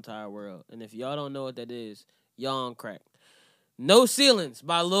the whole entire world. And if y'all don't know what that is, y'all on crack. No Ceilings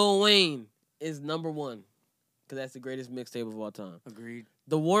by Lil Wayne is number 1. Because that's the greatest mixtape of all time. Agreed.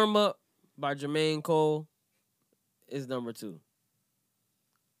 The Warm Up by Jermaine Cole is number 2.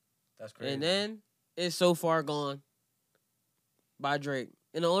 That's crazy. And then it's So Far Gone by Drake.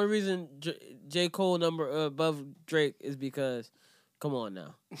 And the only reason J. Cole number above Drake is because, come on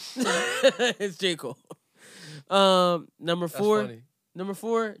now, it's J. Cole. Number That's 4, funny. number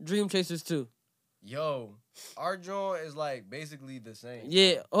 4, Dream Chasers 2. Yo, our joint is like basically the same.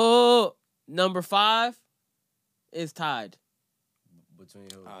 Yeah. Oh, number 5 is Tied. Between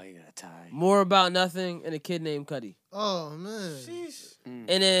who? Oh, you got a tie. More About Nothing and A Kid Named Cudi. Oh, man.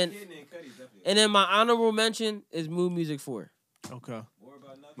 And then, Kid named Cudi definitely. and then my honorable mention is Mood Music 4. Okay. More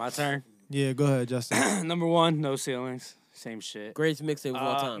about nothing. My turn. Yeah, go ahead, Justin. Number 1, No Ceilings. Same shit. Greatest mixtape of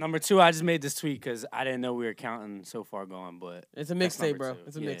all time. Number 2, I just made this tweet because I didn't know we were counting So Far Gone, but It's a that's mixtape, number bro. 2.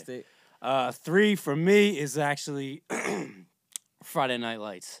 It's a Yeah. mixtape. 3 for me is actually Friday Night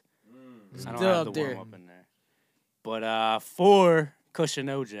Lights. I don't Still have up the there. warm up in there. But 4, Cushion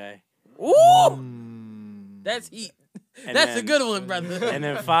OJ. Ooh! That's heat. And That's a then- good one, brother. And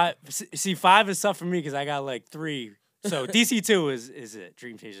then 5. See, 5 is tough for me because I got like 3. So DC2 is it.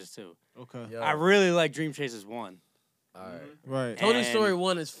 Dream Chasers 2. Okay. Yo, I really like Dream Chasers 1. all right. Right. Tony And Story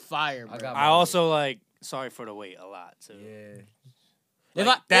 1 is fire, bro. I got I also like Sorry for the Wait a lot too. Yeah. If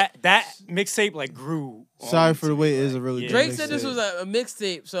Like, I- that mixtape like grew. on Sorry me, for the too, Wait like, is a really yeah. good Drake said this mixtape. was a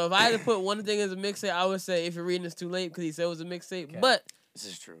mixtape, so if I had to put one thing as a mixtape, I would say If You're Reading It's Too Late because he said it was a mixtape. But This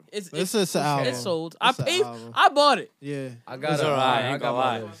is true. it's an album. It's sold. It's an I paid. album. I bought it. Yeah. I got It's it. alright, I I ain't got gonna my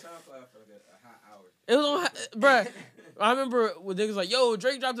lie. On list. SoundCloud for like a hot hour. It was on, bruh. I remember when niggas like, "Yo,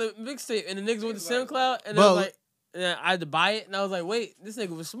 Drake dropped a mixtape," and the niggas went to SoundCloud, and I But- was like, and I had to buy it, and I was like, "Wait, this nigga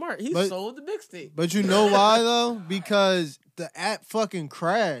was smart. He But- sold the mixtape." But you know why though? Because the app fucking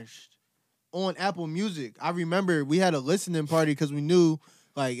crashed on Apple Music. I remember we had a listening party because we knew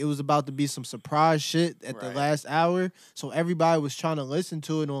like it was about to be some surprise shit at the Right. last hour. So everybody was trying to listen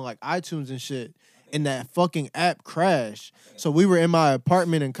to it on like iTunes and shit. And that fucking app crashed. So we were in my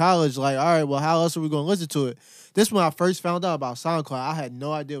apartment in college, like, all right, well, how else are we gonna listen to it? This when I first found out about SoundCloud. I had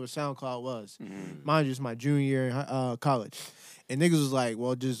no idea what SoundCloud was. Mind you, it's my junior year in college. And niggas was like,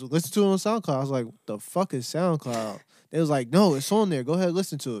 well, just listen to it on SoundCloud. I was like, what the fuck is SoundCloud? They was like, no, it's on there. Go ahead,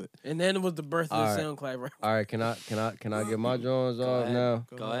 listen to it. And then it was the birth of All the right. SoundCloud, rap. All right, can I get my Jones off ahead. now?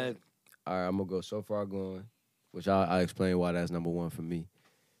 Go ahead. All right, I'm gonna go So Far Gone, which I'll explain why that's number 1 for me.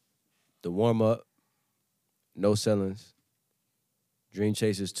 The Warm Up, No Ceilings, Dream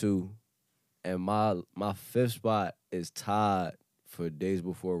Chasers 2, and my 5th spot is tied for Days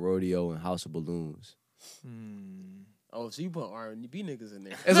Before Rodeo and House of Balloons. Oh, so you put R&B niggas in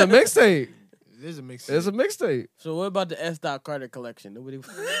there. It's a mixtape. It is a mixtape. It's a mixtape. So what about the S. Carter collection? Nobody.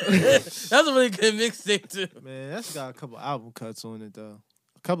 That's a really good mixtape too. Man, that's got a couple album cuts on it though.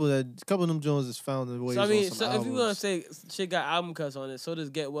 A couple of them Jones is found in ways So I mean, on some so if albums. you're gonna say shit got album cuts on it, so does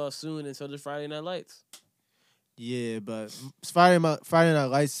Get Well Soon, and so does Friday Night Lights. Yeah, but Friday Night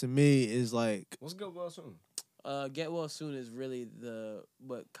Lights to me is like Let's go well soon. Get Well Soon is really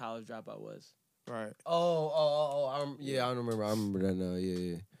what College Dropout was. Right. I remember that now.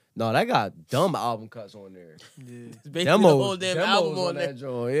 Yeah. No, that got dumb album cuts on there. Yeah. It's basically the whole damn demos album on there. that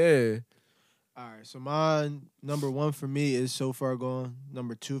joint. Yeah. All right, so my number 1 for me is So Far Gone.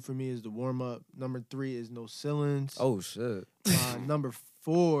 Number 2 for me is The Warm Up. Number 3 is No Ceilings. Oh shit. Number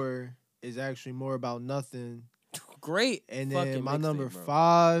 4 is actually More About Nothing. Great. And fucking then my mixtape, number bro.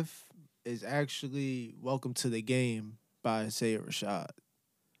 5 is actually Welcome to the Game by Sayed Rashad.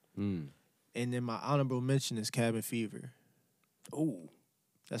 Mm. And then my honorable mention is Cabin Fever. Ooh.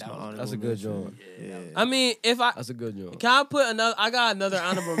 That's my honorable That's a good mention. joint. Yeah. I mean, That's a good joint. can I put another? I got another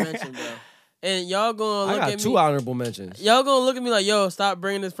honorable mention, bro. And y'all gonna I look got at 2 me. honorable mentions. Y'all gonna look at me like, yo, stop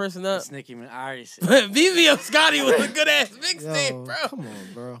bringing this person up. It's Nicki Minaj. I already said. But VVO Scotty was a good ass mixtape, Yo, bro. come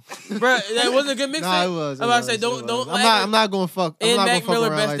on, bro. Bro, that was a good mixtape. Nah, it was. I'm about to say, don't. I'm not going to fuck. I'm And not Mac going to fuck Miller,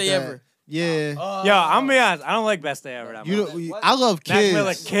 around Best like Day that. Ever. Yeah. Yo, I'm gonna be honest. I don't like Best Day Ever that You much. know, I love Mac Kids.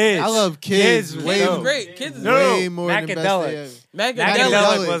 Miller, Kids. I love Kids. Kids was way, Kids dope. is great. Kids is No, way great. more than Best Macadelic. Day Ever. Macadelic.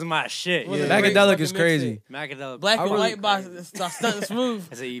 Macadelic was my shit. Was a Yeah. great Macadelic fucking is crazy. mixtape. Macadelic. Black I and really- White by Stunt Smooth.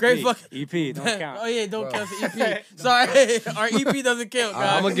 That's an EP. Great fucking EP. Don't count. Oh yeah, don't Bro. count the EP. Sorry, our EP doesn't count,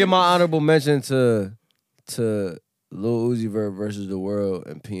 guys. I'm gonna give my honorable mention to Lil Uzi Vert versus The World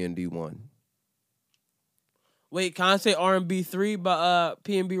and PND 1. Wait, can I say R&B 3 by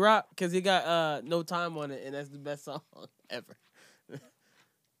P&B Rock? Because he got No Time on it, and that's the best song ever.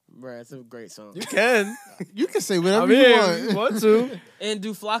 Bruh, it's a great song. You can. You can say whatever you want. if you want to. And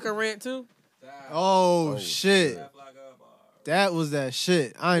do Flocka rant too? Oh, shit. That was that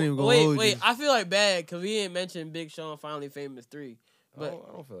shit. I ain't even gonna hold Wait, you. I feel like bad because we didn't mention Big Sean Finally Famous 3. But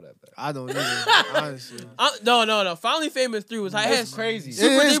I don't feel that bad. I don't either, honestly. No. Finally Famous 3 was It's crazy.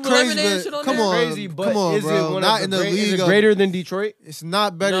 Super It is Deep Lemonade crazy, shit but on come there? on. Crazy, but come on, is bro. it one Not of in the the great, league is it of- greater than Detroit? It's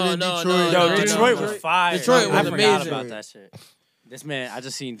not better No, than no, Detroit. no, Yo, no, Detroit no. was fire. Detroit was I forgot amazing. about that shit. This man, I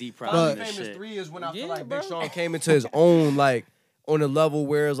just seen Deep But- Problem this Famous shit. 3 is when I Yeah, feel like bro. Big Sean came into his own, like, on a level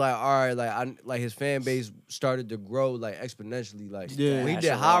where it's like, all right, like his fan base started to grow like exponentially. Like Yeah. when he That did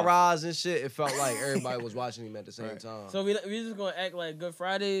shit High off. Rise and shit, it felt like everybody was watching him at the same time. So we just gonna act like Good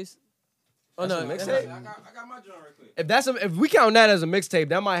Fridays? Oh That's no, a that's mixtape? not- I got my joint right quick. If we count that as a mixtape,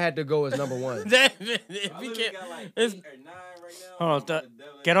 that might have to go as number 1. That, if I we literally can't, got like it's- 8 or 9 right now. Hold on, I'm about to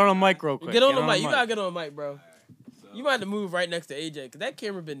delve get on the into mic real quick. get on the mic. You gotta get on the mic, bro. You might have to move right next to AJ because that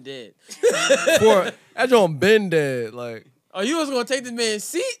camera been dead. For that joint been dead. Like Oh, you was gonna take the man's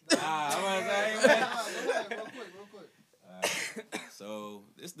seat? So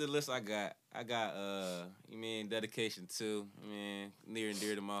this is the list I got. I got you mean Dedication 2. I mean near and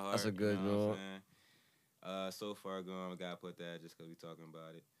dear to my heart. That's a good you know what one. I'm saying? So Far Gone, I gotta put that just cause we talking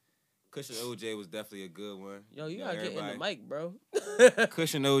about it. Cushion OJ was definitely a good one. Yo, you know, gotta get in the everybody- mic, bro.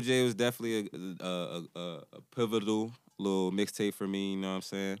 Cushion OJ was definitely a pivotal little mixtape for me. You know what I'm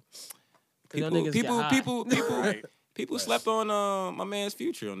saying? Y'all niggas get high. People slept on my man's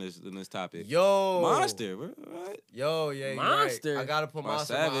Future on this topic. yo, Monster, bro. Right? Yo, yeah, Monster. You're right. I gotta put My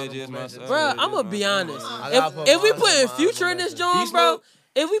Monster. Savage is my mention. Savage. Bro, Yeah, I'm gonna yeah, be yeah. honest. I gotta put If we Monster put in in Future my in this mention. joint, Beast bro. Mode?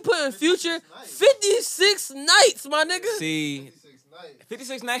 If we put in Future, 56 nights, my nigga. See,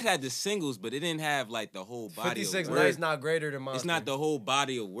 56 Nights had the singles, but it didn't have like the whole body 56 of work. Nights not greater than Monster. It's not the whole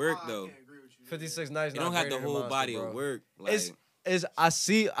body of work though. 56 Nights. It not don't have the greater than whole Monster, body bro. of work. Like, It's I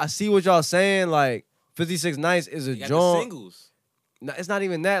see what y'all saying. Like 56 Nights is a you got the joint. singles. No, it's not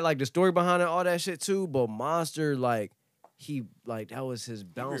even that. Like the story behind it, all that shit too. But Monster, like he, like that was his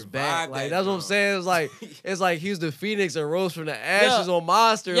bounce back. revived Like that that's what I'm joint. saying. It's like he was the phoenix and rose from the ashes on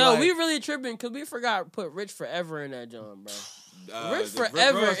Monster. Yo, like, we really tripping because we forgot to put Rich Forever in that joint, bro. Rich the Rick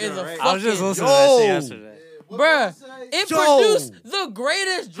Forever Ross is joint, a right? I was just fucking- listening to that shit Yo. yesterday. Bruh, it Yo. produced the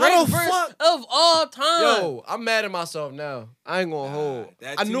greatest Drake How the verse fuck- of all time. Yo, I'm mad at myself now. I ain't gonna hold.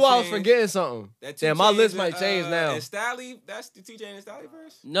 that I 2 knew I was Chainz- forgetting something. That Damn, 2 my list Chainz might change now. And Stalley, that's the TJ and Stalley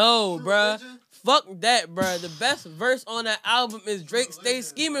verse? No, bruh. Fuck that, bruh. The best verse on that album is Drake Stay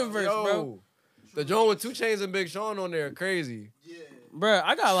Scheming verse, bro. Yo, the joint with 2 Chainz and Big Sean on there, crazy. Bruh,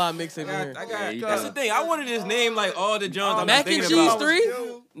 I got a lot of mixtapes in here. That's the thing. I wanted his name like all the Johns I'm Mac and thinking Cheese about.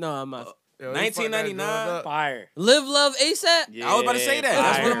 3? No, I'm not. Yo, 1999. Fire. Live Love ASAP? Yeah, I was about to say that.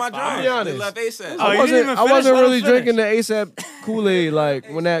 That's fire, one of my fire. Johns. Be honest. They left ASAP. Oh, you didn't even I finish? wasn't Let him really finish. drinking the ASAP Kool-Aid like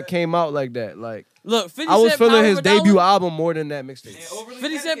when that came out like that. Like Look, 50 I was Cent feeling Power his of a Dollar? debut album more than that mixtape.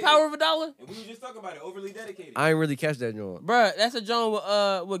 50 Cent Power of a Dollar? And we were just talking about it. Overly dedicated. I ain't really catch that joint. Bruh, that's a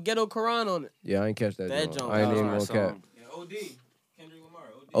joint with Ghetto Quran on it. Yeah, I ain't catch that That joint. joint I ain't was even my gonna cap. song. And OD. Kendrick Lamar.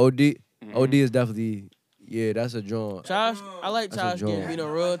 OD. OD is definitely that's a joint. Josh, I like That's a Josh joint.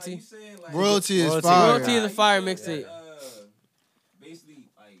 Gambino, Royalty. Royalty is Royalty. fire. Royalty is a fire mixtape. Basically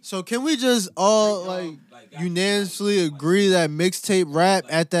So can we just all like unanimously agree that mixtape rap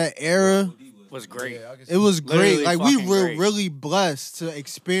at that era was great. it was great. Literally Like we fucking were great. really blessed to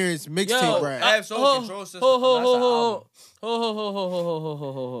experience mixtape rap. Ho, ho,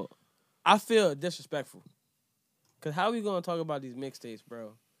 ho. I feel disrespectful. Cause how we gonna talk about these mixtapes,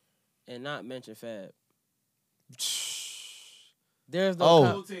 bro, and not mention Fab? There's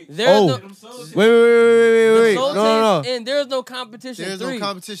no. Wait. No. And there's no competition. There's no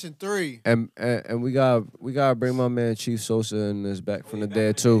competition 3. And we gotta bring my man Chief Sosa in this back from the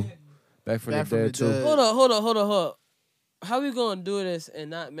dead too. Back from the dead too. Hold on. How we gonna do this and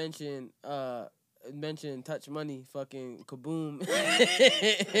not mention Touch Money, fucking Kaboom,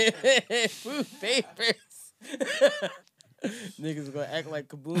 Food Papers? Niggas gonna act like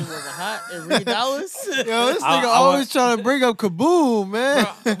Kaboom was hot and read dollars. Yo, this nigga always trying to bring up Kaboom, man.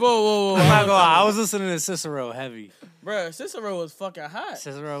 Whoa. I'm not gonna lie, I was listening to Cicero heavy. Bro, Cicero was fucking hot.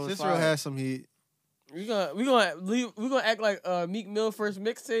 Cicero had some heat. We gonna act like Meek Mill first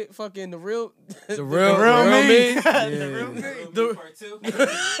mixtape, fucking the real me. The real me.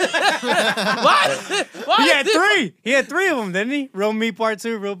 Why? He had 3 of them, didn't he? Real Me Part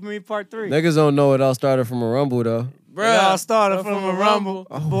 2, Real Me Part 3. Niggas don't know it all started from a rumble though. Bruh, it all started from a rumble.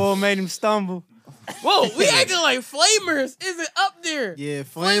 Bull made him stumble. Whoa, we acting like Flamers isn't up there. Yeah,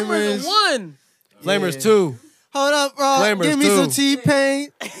 Flamers 1. Flamers 2. Hold up, bro. Flamers Give me 2. some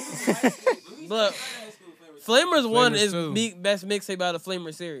T-Pain. Look, Flamers 1 is two. Meek best mixtape out of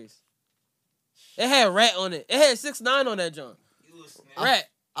Flamer series. It had Rat on it. It had 6ix9ine on that joint. Rat.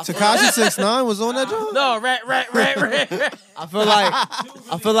 Tekashi 6ix9ine was on that joint? No, Rat. I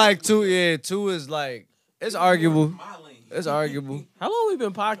feel like 2 is like it's arguable. It's arguable. How long we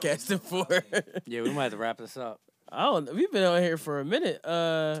been podcasting for? Yeah, we might have to wrap this up. We've been on here for a minute.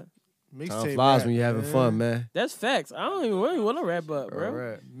 Time flies when you're having fun, man. That's facts. I don't even want to wrap up, bro.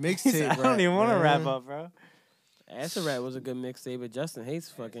 Right. Mixtape I don't even want to wrap up, bro. Acid Rap was a good mixtape, but Justin hates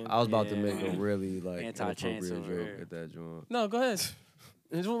fucking. I was about to make a really like Anti-chance inappropriate over joke here. at that joint. No, go ahead.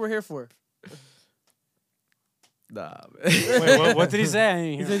 It's what we're here for. Nah, man. Wait, what did he say? I didn't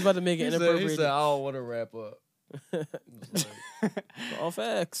He hear. said he's about to make it He inappropriate. said, I don't want to wrap up. All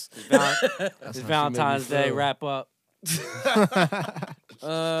facts. It's Valentine's Day. Wrap up.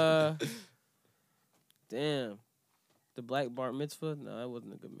 Damn. The Black Bar Mitzvah? No, that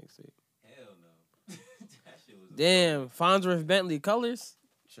wasn't a good mixtape. Hell no. That shit was Damn. Farnsworth Bentley Colors?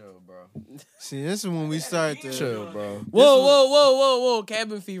 Chill, bro. See, this is when we start to... Chill, bro. Whoa.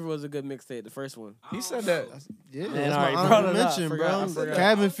 Cabin Fever was a good mixtape, the first one. He said that. Yeah, Man, that's already my brought honorable it up. mention, I bro. forgot.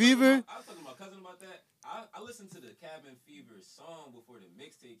 Cabin Fever. I was talking to my cousin about that. I listened to the Cabin Fever song before the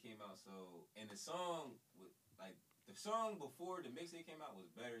mixtape came out, and the song before the mixtape came out was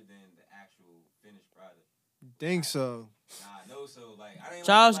better than the actual finished product. Think so. Nah, I know so. Like, I didn't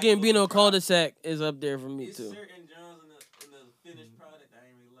Charles like Gambino Cul-de-sac is up there for me, It's too. certain genres in the finished product I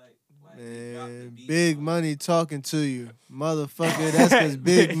ain't really like. They dropped the Man, beat Big on it. Money talking to you. Motherfucker, that's because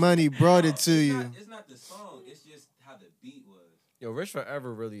Big Money brought it to you. It's not the song. It's just how the beat was. Yo, Rich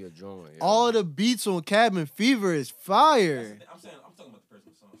Forever really a joint. Yo. All the beats on Cabin Fever is fire. I'm talking about the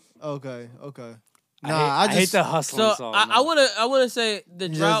personal song. Okay. I hate the hustling So song. I wanna say the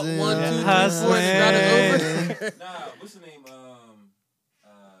drought Just, 1, 2, 3, 4, the hustling. drought is over. Nah, what's the name?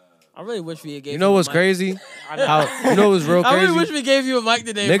 I really wish we had gave You know a what's mic. crazy? How you know what's real I crazy? really wish we gave you a mic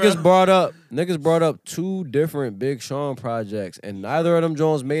today, Niggas bro. brought up 2 different Big Sean projects, and neither of them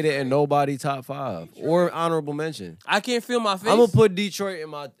Jones made it in nobody top 5 or honorable mention. I can't feel my face. I'm gonna put Detroit in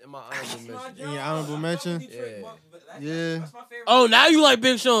my honorable mention. Yeah, honorable mention. Yeah. That's my favorite. Oh, now you like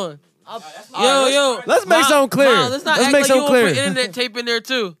Big Sean. Yo. Let's make Miles, something clear. Miles, let's not Let's act make like something you clear. Put internet tape in there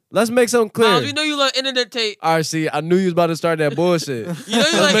too. Let's make something clear. Miles, we know you love internet tape. All right, see, I knew you was about to start that bullshit. You know you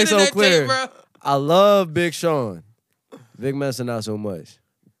Let's like make something internet clear. tape, bro. I love Big Sean. Big Mensa not so much.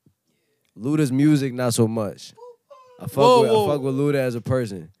 Luda's music not so much. I fuck with Luda as a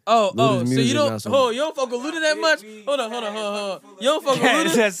person. Oh, Luda's so you music don't, not so much. you don't fuck with Luda that much? Hold on. You don't fuck with Can't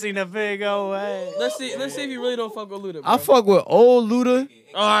Luda? just seen a big old way. Let's see if you really don't fuck with Luda, bro. I fuck with old Luda.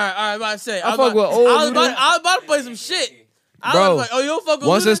 All right, I'm about to say. I fuck with old I was Luda. about to play some shit. I Bro, was like, oh, you don't fuck with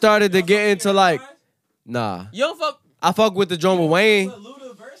Once Luda? it started to get into like, nah. You don't fuck. I fuck with the joint with Wayne.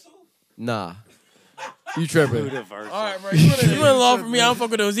 Luda Versal? Nah. You tripping. All right, bro. You went law for me. I don't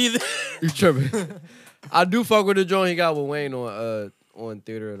fuck with those either. You tripping. I do fuck with the joint he got with Wayne on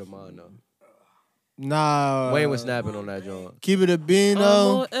Theater of the Mind though. Nah. Wayne was snapping on that joint. Keep it a bean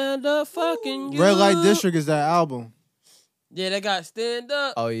though. And fucking Red Light District is that album. Yeah, they got Stand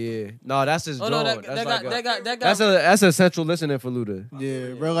Up. Oh yeah. No, that's his Oh joint. no, That's essential listening for Luda.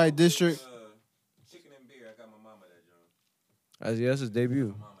 Yeah, Red Light District. Chicken and beer. I got my mama that joint. That's his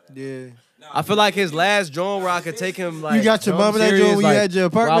debut. Yeah. I feel like his last joint where I could take him like. You got your mama that serious, joint when like, you had your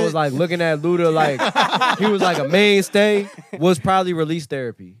where apartment? I was like looking at Luda like he was like a mainstay. Was probably Release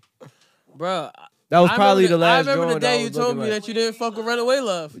Therapy. Bro, That was probably the last. I remember the joint I day you was told me looking that you didn't fuck with Runaway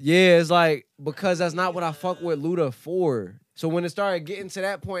Love. Yeah, it's like because that's not what I fuck with Luda for. So when it started getting to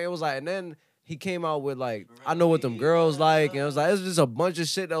that point, it was like, and then he came out with like, I Know What Them Girls Like, and it was like, it's just a bunch of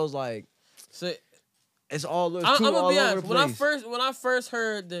shit that was like, So it's all. It's I'm too gonna all be over honest. the place. When I first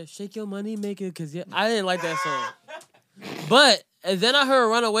heard the "Shake Your Money Maker," because I didn't like that song. But and then I heard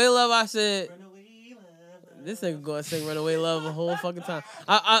 "Runaway Love," I said, "This nigga gonna sing Runaway Love the whole fucking time."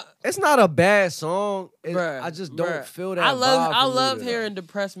 It's not a bad song. Bruh, I just don't bruh. feel that. I vibe love from Luda. hearing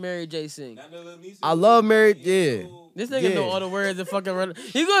depressed Mary J sing. I love Mary. Yeah. This nigga know all the words and fucking run.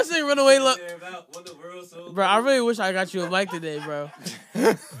 He gonna sing "Runaway Love." Bro, I really wish I got you a mic today, bro.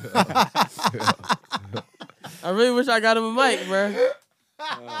 I really wish I got him a mic, bro.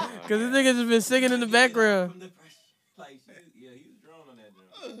 Cause this nigga just been singing in the background.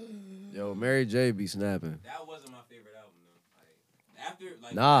 Yo, Mary J be snapping. That wasn't my favorite album though. After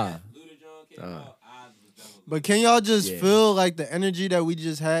Nah. Luda John came out, I was done with But can y'all just feel like the energy that we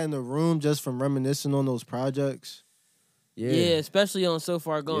just had in the room just from reminiscing on those projects? Yeah, especially on So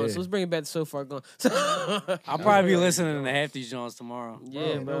Far Gone. Yeah. So let's bring it back to So Far Gone. I'll probably be listening to half these joints tomorrow.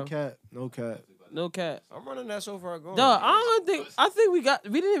 Yeah, bro. No cap. No cap. No cat. I'm running that So Far Gone. Dog, I think we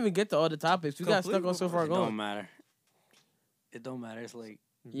didn't even get to all the topics. We got stuck on So Far It don't Gone. matter. It don't matter. It's like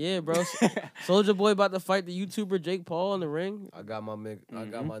Yeah, bro. Soulja Boy about to fight the YouTuber Jake Paul in the ring. I got my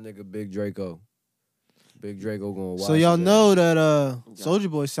nigga Big Draco. Big Draco going wild. So y'all know that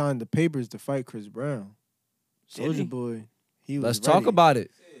Soulja Boy signed the papers to fight Chris Brown. Soulja Boy, he was Let's ready. talk about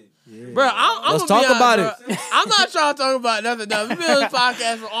it. Yeah. Bro, I'm Let's gonna be talk about honest, bro. I'm not trying to talk about nothing else. We've been on this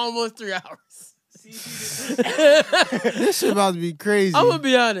podcast for almost 3 hours. This shit about to be crazy. I'm gonna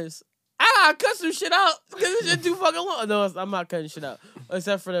be honest. I gotta cut some shit out because this shit too fucking long. No, I'm not cutting shit out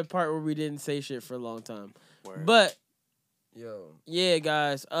except for the part where we didn't say shit for a long time. Word. But Yo. yeah,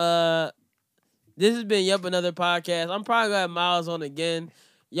 guys. This has been Another Podcast. I'm probably gonna have Miles on again.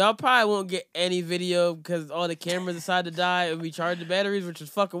 Y'all probably won't get any video because all the cameras decided to die and we charged the batteries, which is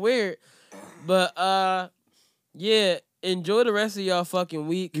fucking weird. But yeah, enjoy the rest of y'all fucking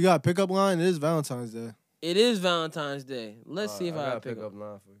week. You got a pickup line? It is Valentine's Day. It is Valentine's Day. Let's see if I got pick up.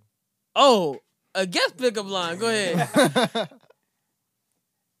 line for you. Oh, a guest pickup line. Go ahead.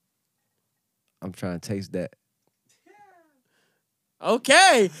 I'm trying to taste that.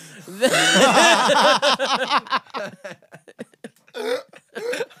 Okay.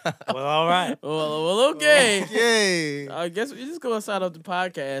 well, all right. Well, okay. Yay. I guess we just gonna sign up the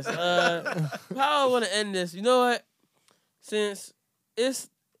podcast. How I want to end this? You know what? Since it's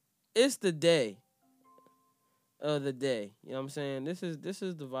the day of the day, you know what I'm saying? This is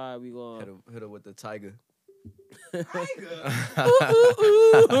the vibe we going. Hit her with the tiger.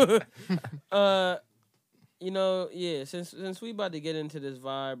 You know, yeah. Since we about to get into this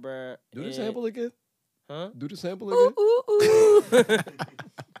vibe, bruh. Do the sample again. Huh? Do the sample again.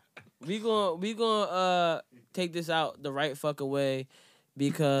 We gonna take this out the right fucking way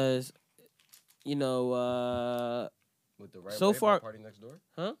because you know with the right so way far by Party Next Door?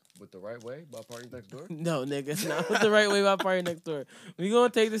 Huh? With the right way by Party Next Door? No, nigga, it's not with the right way by Party Next Door. We gonna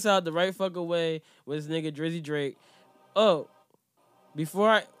take this out the right fucking way with this nigga Drizzy Drake. Oh, before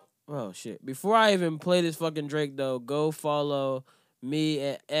I even play this fucking Drake though, go follow me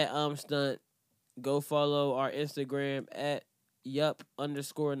at Stunt. Go follow our Instagram at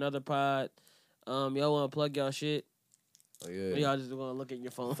 _anotherpod. Y'all wanna plug y'all shit? Oh yeah. Or y'all just wanna look at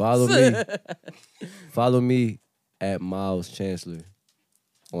your phone. Follow me. Follow me at Miles Chancellor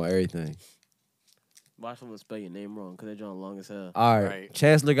on everything. Watch someone spell your name wrong because they're drawing long as hell. All right.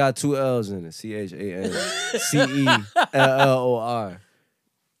 Chancellor got 2 L's in it. Chancellor.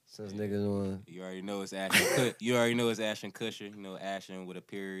 Since niggas on. You already know it's Ashton. You already know it's Ashton Kutcher. You know Ashton with a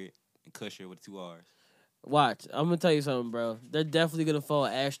period and Kutcher with 2 R's. Watch, I'm gonna tell you something, bro. They're definitely gonna follow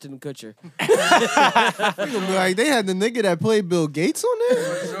Ashton Kutcher. They gonna be like, they had the nigga that played Bill Gates on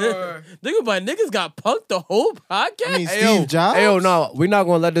there? Sure. Niggas got punked the whole podcast. I mean, Steve Jobs? Hey, yo, no, we're not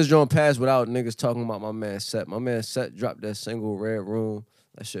gonna let this joint pass without niggas talking about my man Set. My man Set dropped that single Red Room.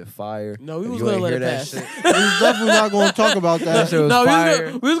 That shit fire. No, we If was you gonna ain't let hear it that pass. shit- We was definitely not going to talk about that. That shit was No,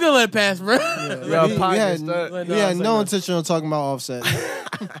 fire. we was gonna let it pass, bro. We had no intention of talking about Offset.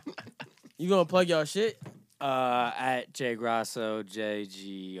 You gonna plug y'all shit? At J Grasso,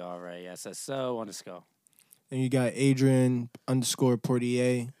 JGRASSO _ And you got Adrian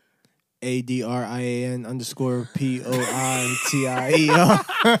 _Portier, ADRIAN _POITIER.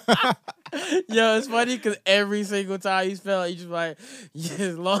 Yo, it's funny because every single time he spelled, he just like,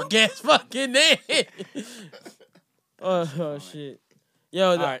 yes, long ass fucking name. Oh shit.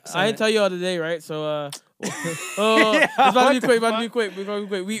 Yo, right, so I didn't tell you all today, right? So, it's about to be quick.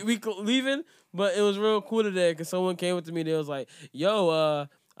 We leaving, but it was real cool today because someone came up to me and they was like, yo,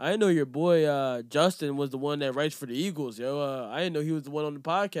 I didn't know your boy Justin was the one that writes for the Eagles, yo. I didn't know he was the one on the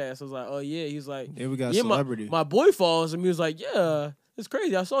podcast. I was like, oh yeah. He's like, Yeah, we got yeah, celebrity. My boy follows him. He was like, yeah, it's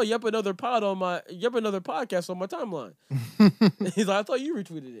crazy. I saw Yep Another podcast on my timeline. He's like, I thought you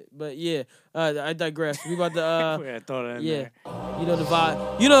retweeted it, but yeah, I digress. We about to I thought it in yeah, there. you know the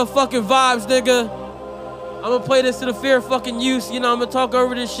vibe. You know the fucking vibes, nigga. I'm gonna play this to the fear of fucking use. You know I'm gonna talk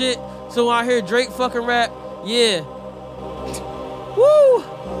over this shit. So when I hear Drake fucking rap, yeah. Woo.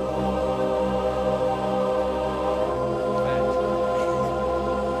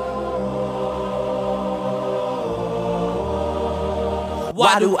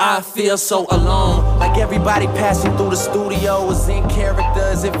 Why do I feel so alone? Like everybody passing through the studio is in character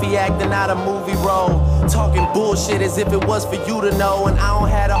as if he acting out a movie role. Talking bullshit as if it was for you to know. And I don't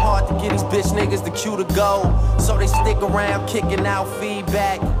have the heart to get these bitch niggas the cue to go. So they stick around kicking out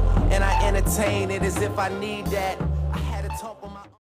feedback. And I entertain it as if I need that.